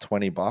last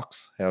 $20,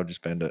 how would you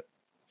spend it?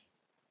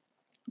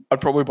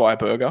 I'd probably buy a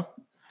burger.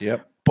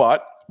 Yep.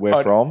 But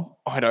from?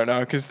 I don't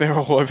know because they're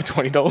all over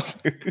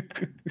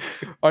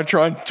 $20. I'd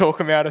try and talk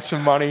them out of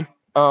some money.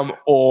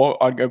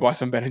 Or I'd go buy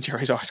some Ben &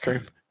 Jerry's ice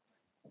cream.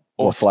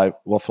 What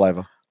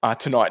flavor?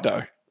 Tonight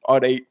dough.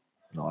 I'd eat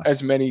nice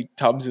as many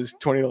tubs as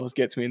 $20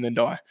 gets me and then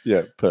die.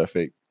 Yeah,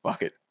 perfect.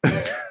 Fuck it.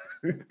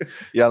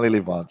 You only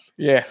live once.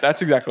 Yeah,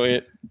 that's exactly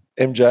it.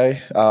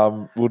 MJ,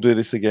 we'll do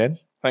this again.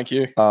 Thank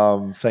you.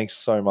 Thanks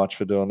so much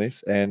for doing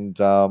this. And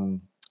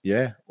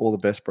yeah, all the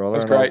best, brother.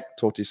 That's great. I'll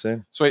talk to you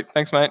soon. Sweet.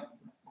 Thanks, mate.